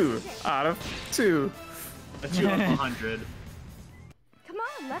 5. 2 out of 2. A 2 out of 100. Come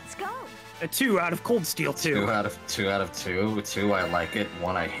on, let's go. A 2 out of Cold Steel 2. 2 out of 2 out of 2. 2, I like it.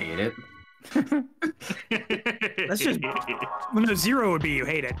 1, I hate it. That's just... Well, no, 0 would be you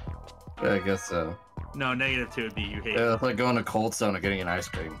hate it. I guess so. No, -2 would be you hate Yeah, it. it's like going to Cold Stone and getting an ice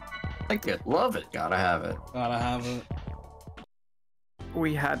cream. Like it, love it, gotta have it. Gotta have it.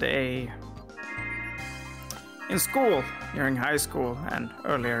 We had in school, during high school and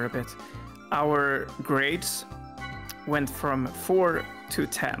earlier a bit, our grades went from 4 to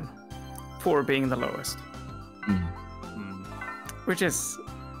 10. 4 being the lowest. Which is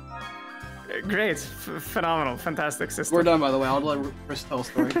great, phenomenal, fantastic system. We're done, by the way. I'll let Chris tell a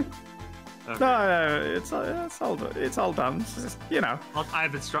story. Okay. No, it's all done. It's just, you know. I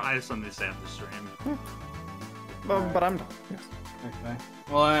have something to say on the stream. But I'm done. Yes. Okay.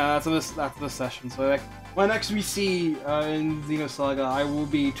 Well, that's this session. So like, when next we see in Xenosaga, I will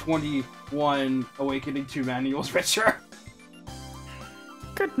be 21, awakening 2 manuals richer.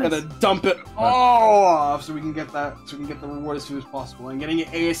 Goodness. Gonna dump it all off so we can get that. So we can get the reward as soon as possible. And getting it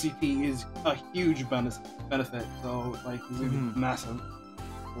ASAP is a huge benefit. So like, it's gonna be massive.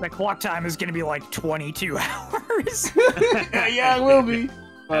 The clock time is gonna be like 22 hours. Yeah, it will be.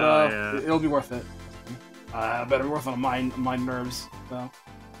 But yeah. it'll be worth it. Better be worth it on my nerves. So.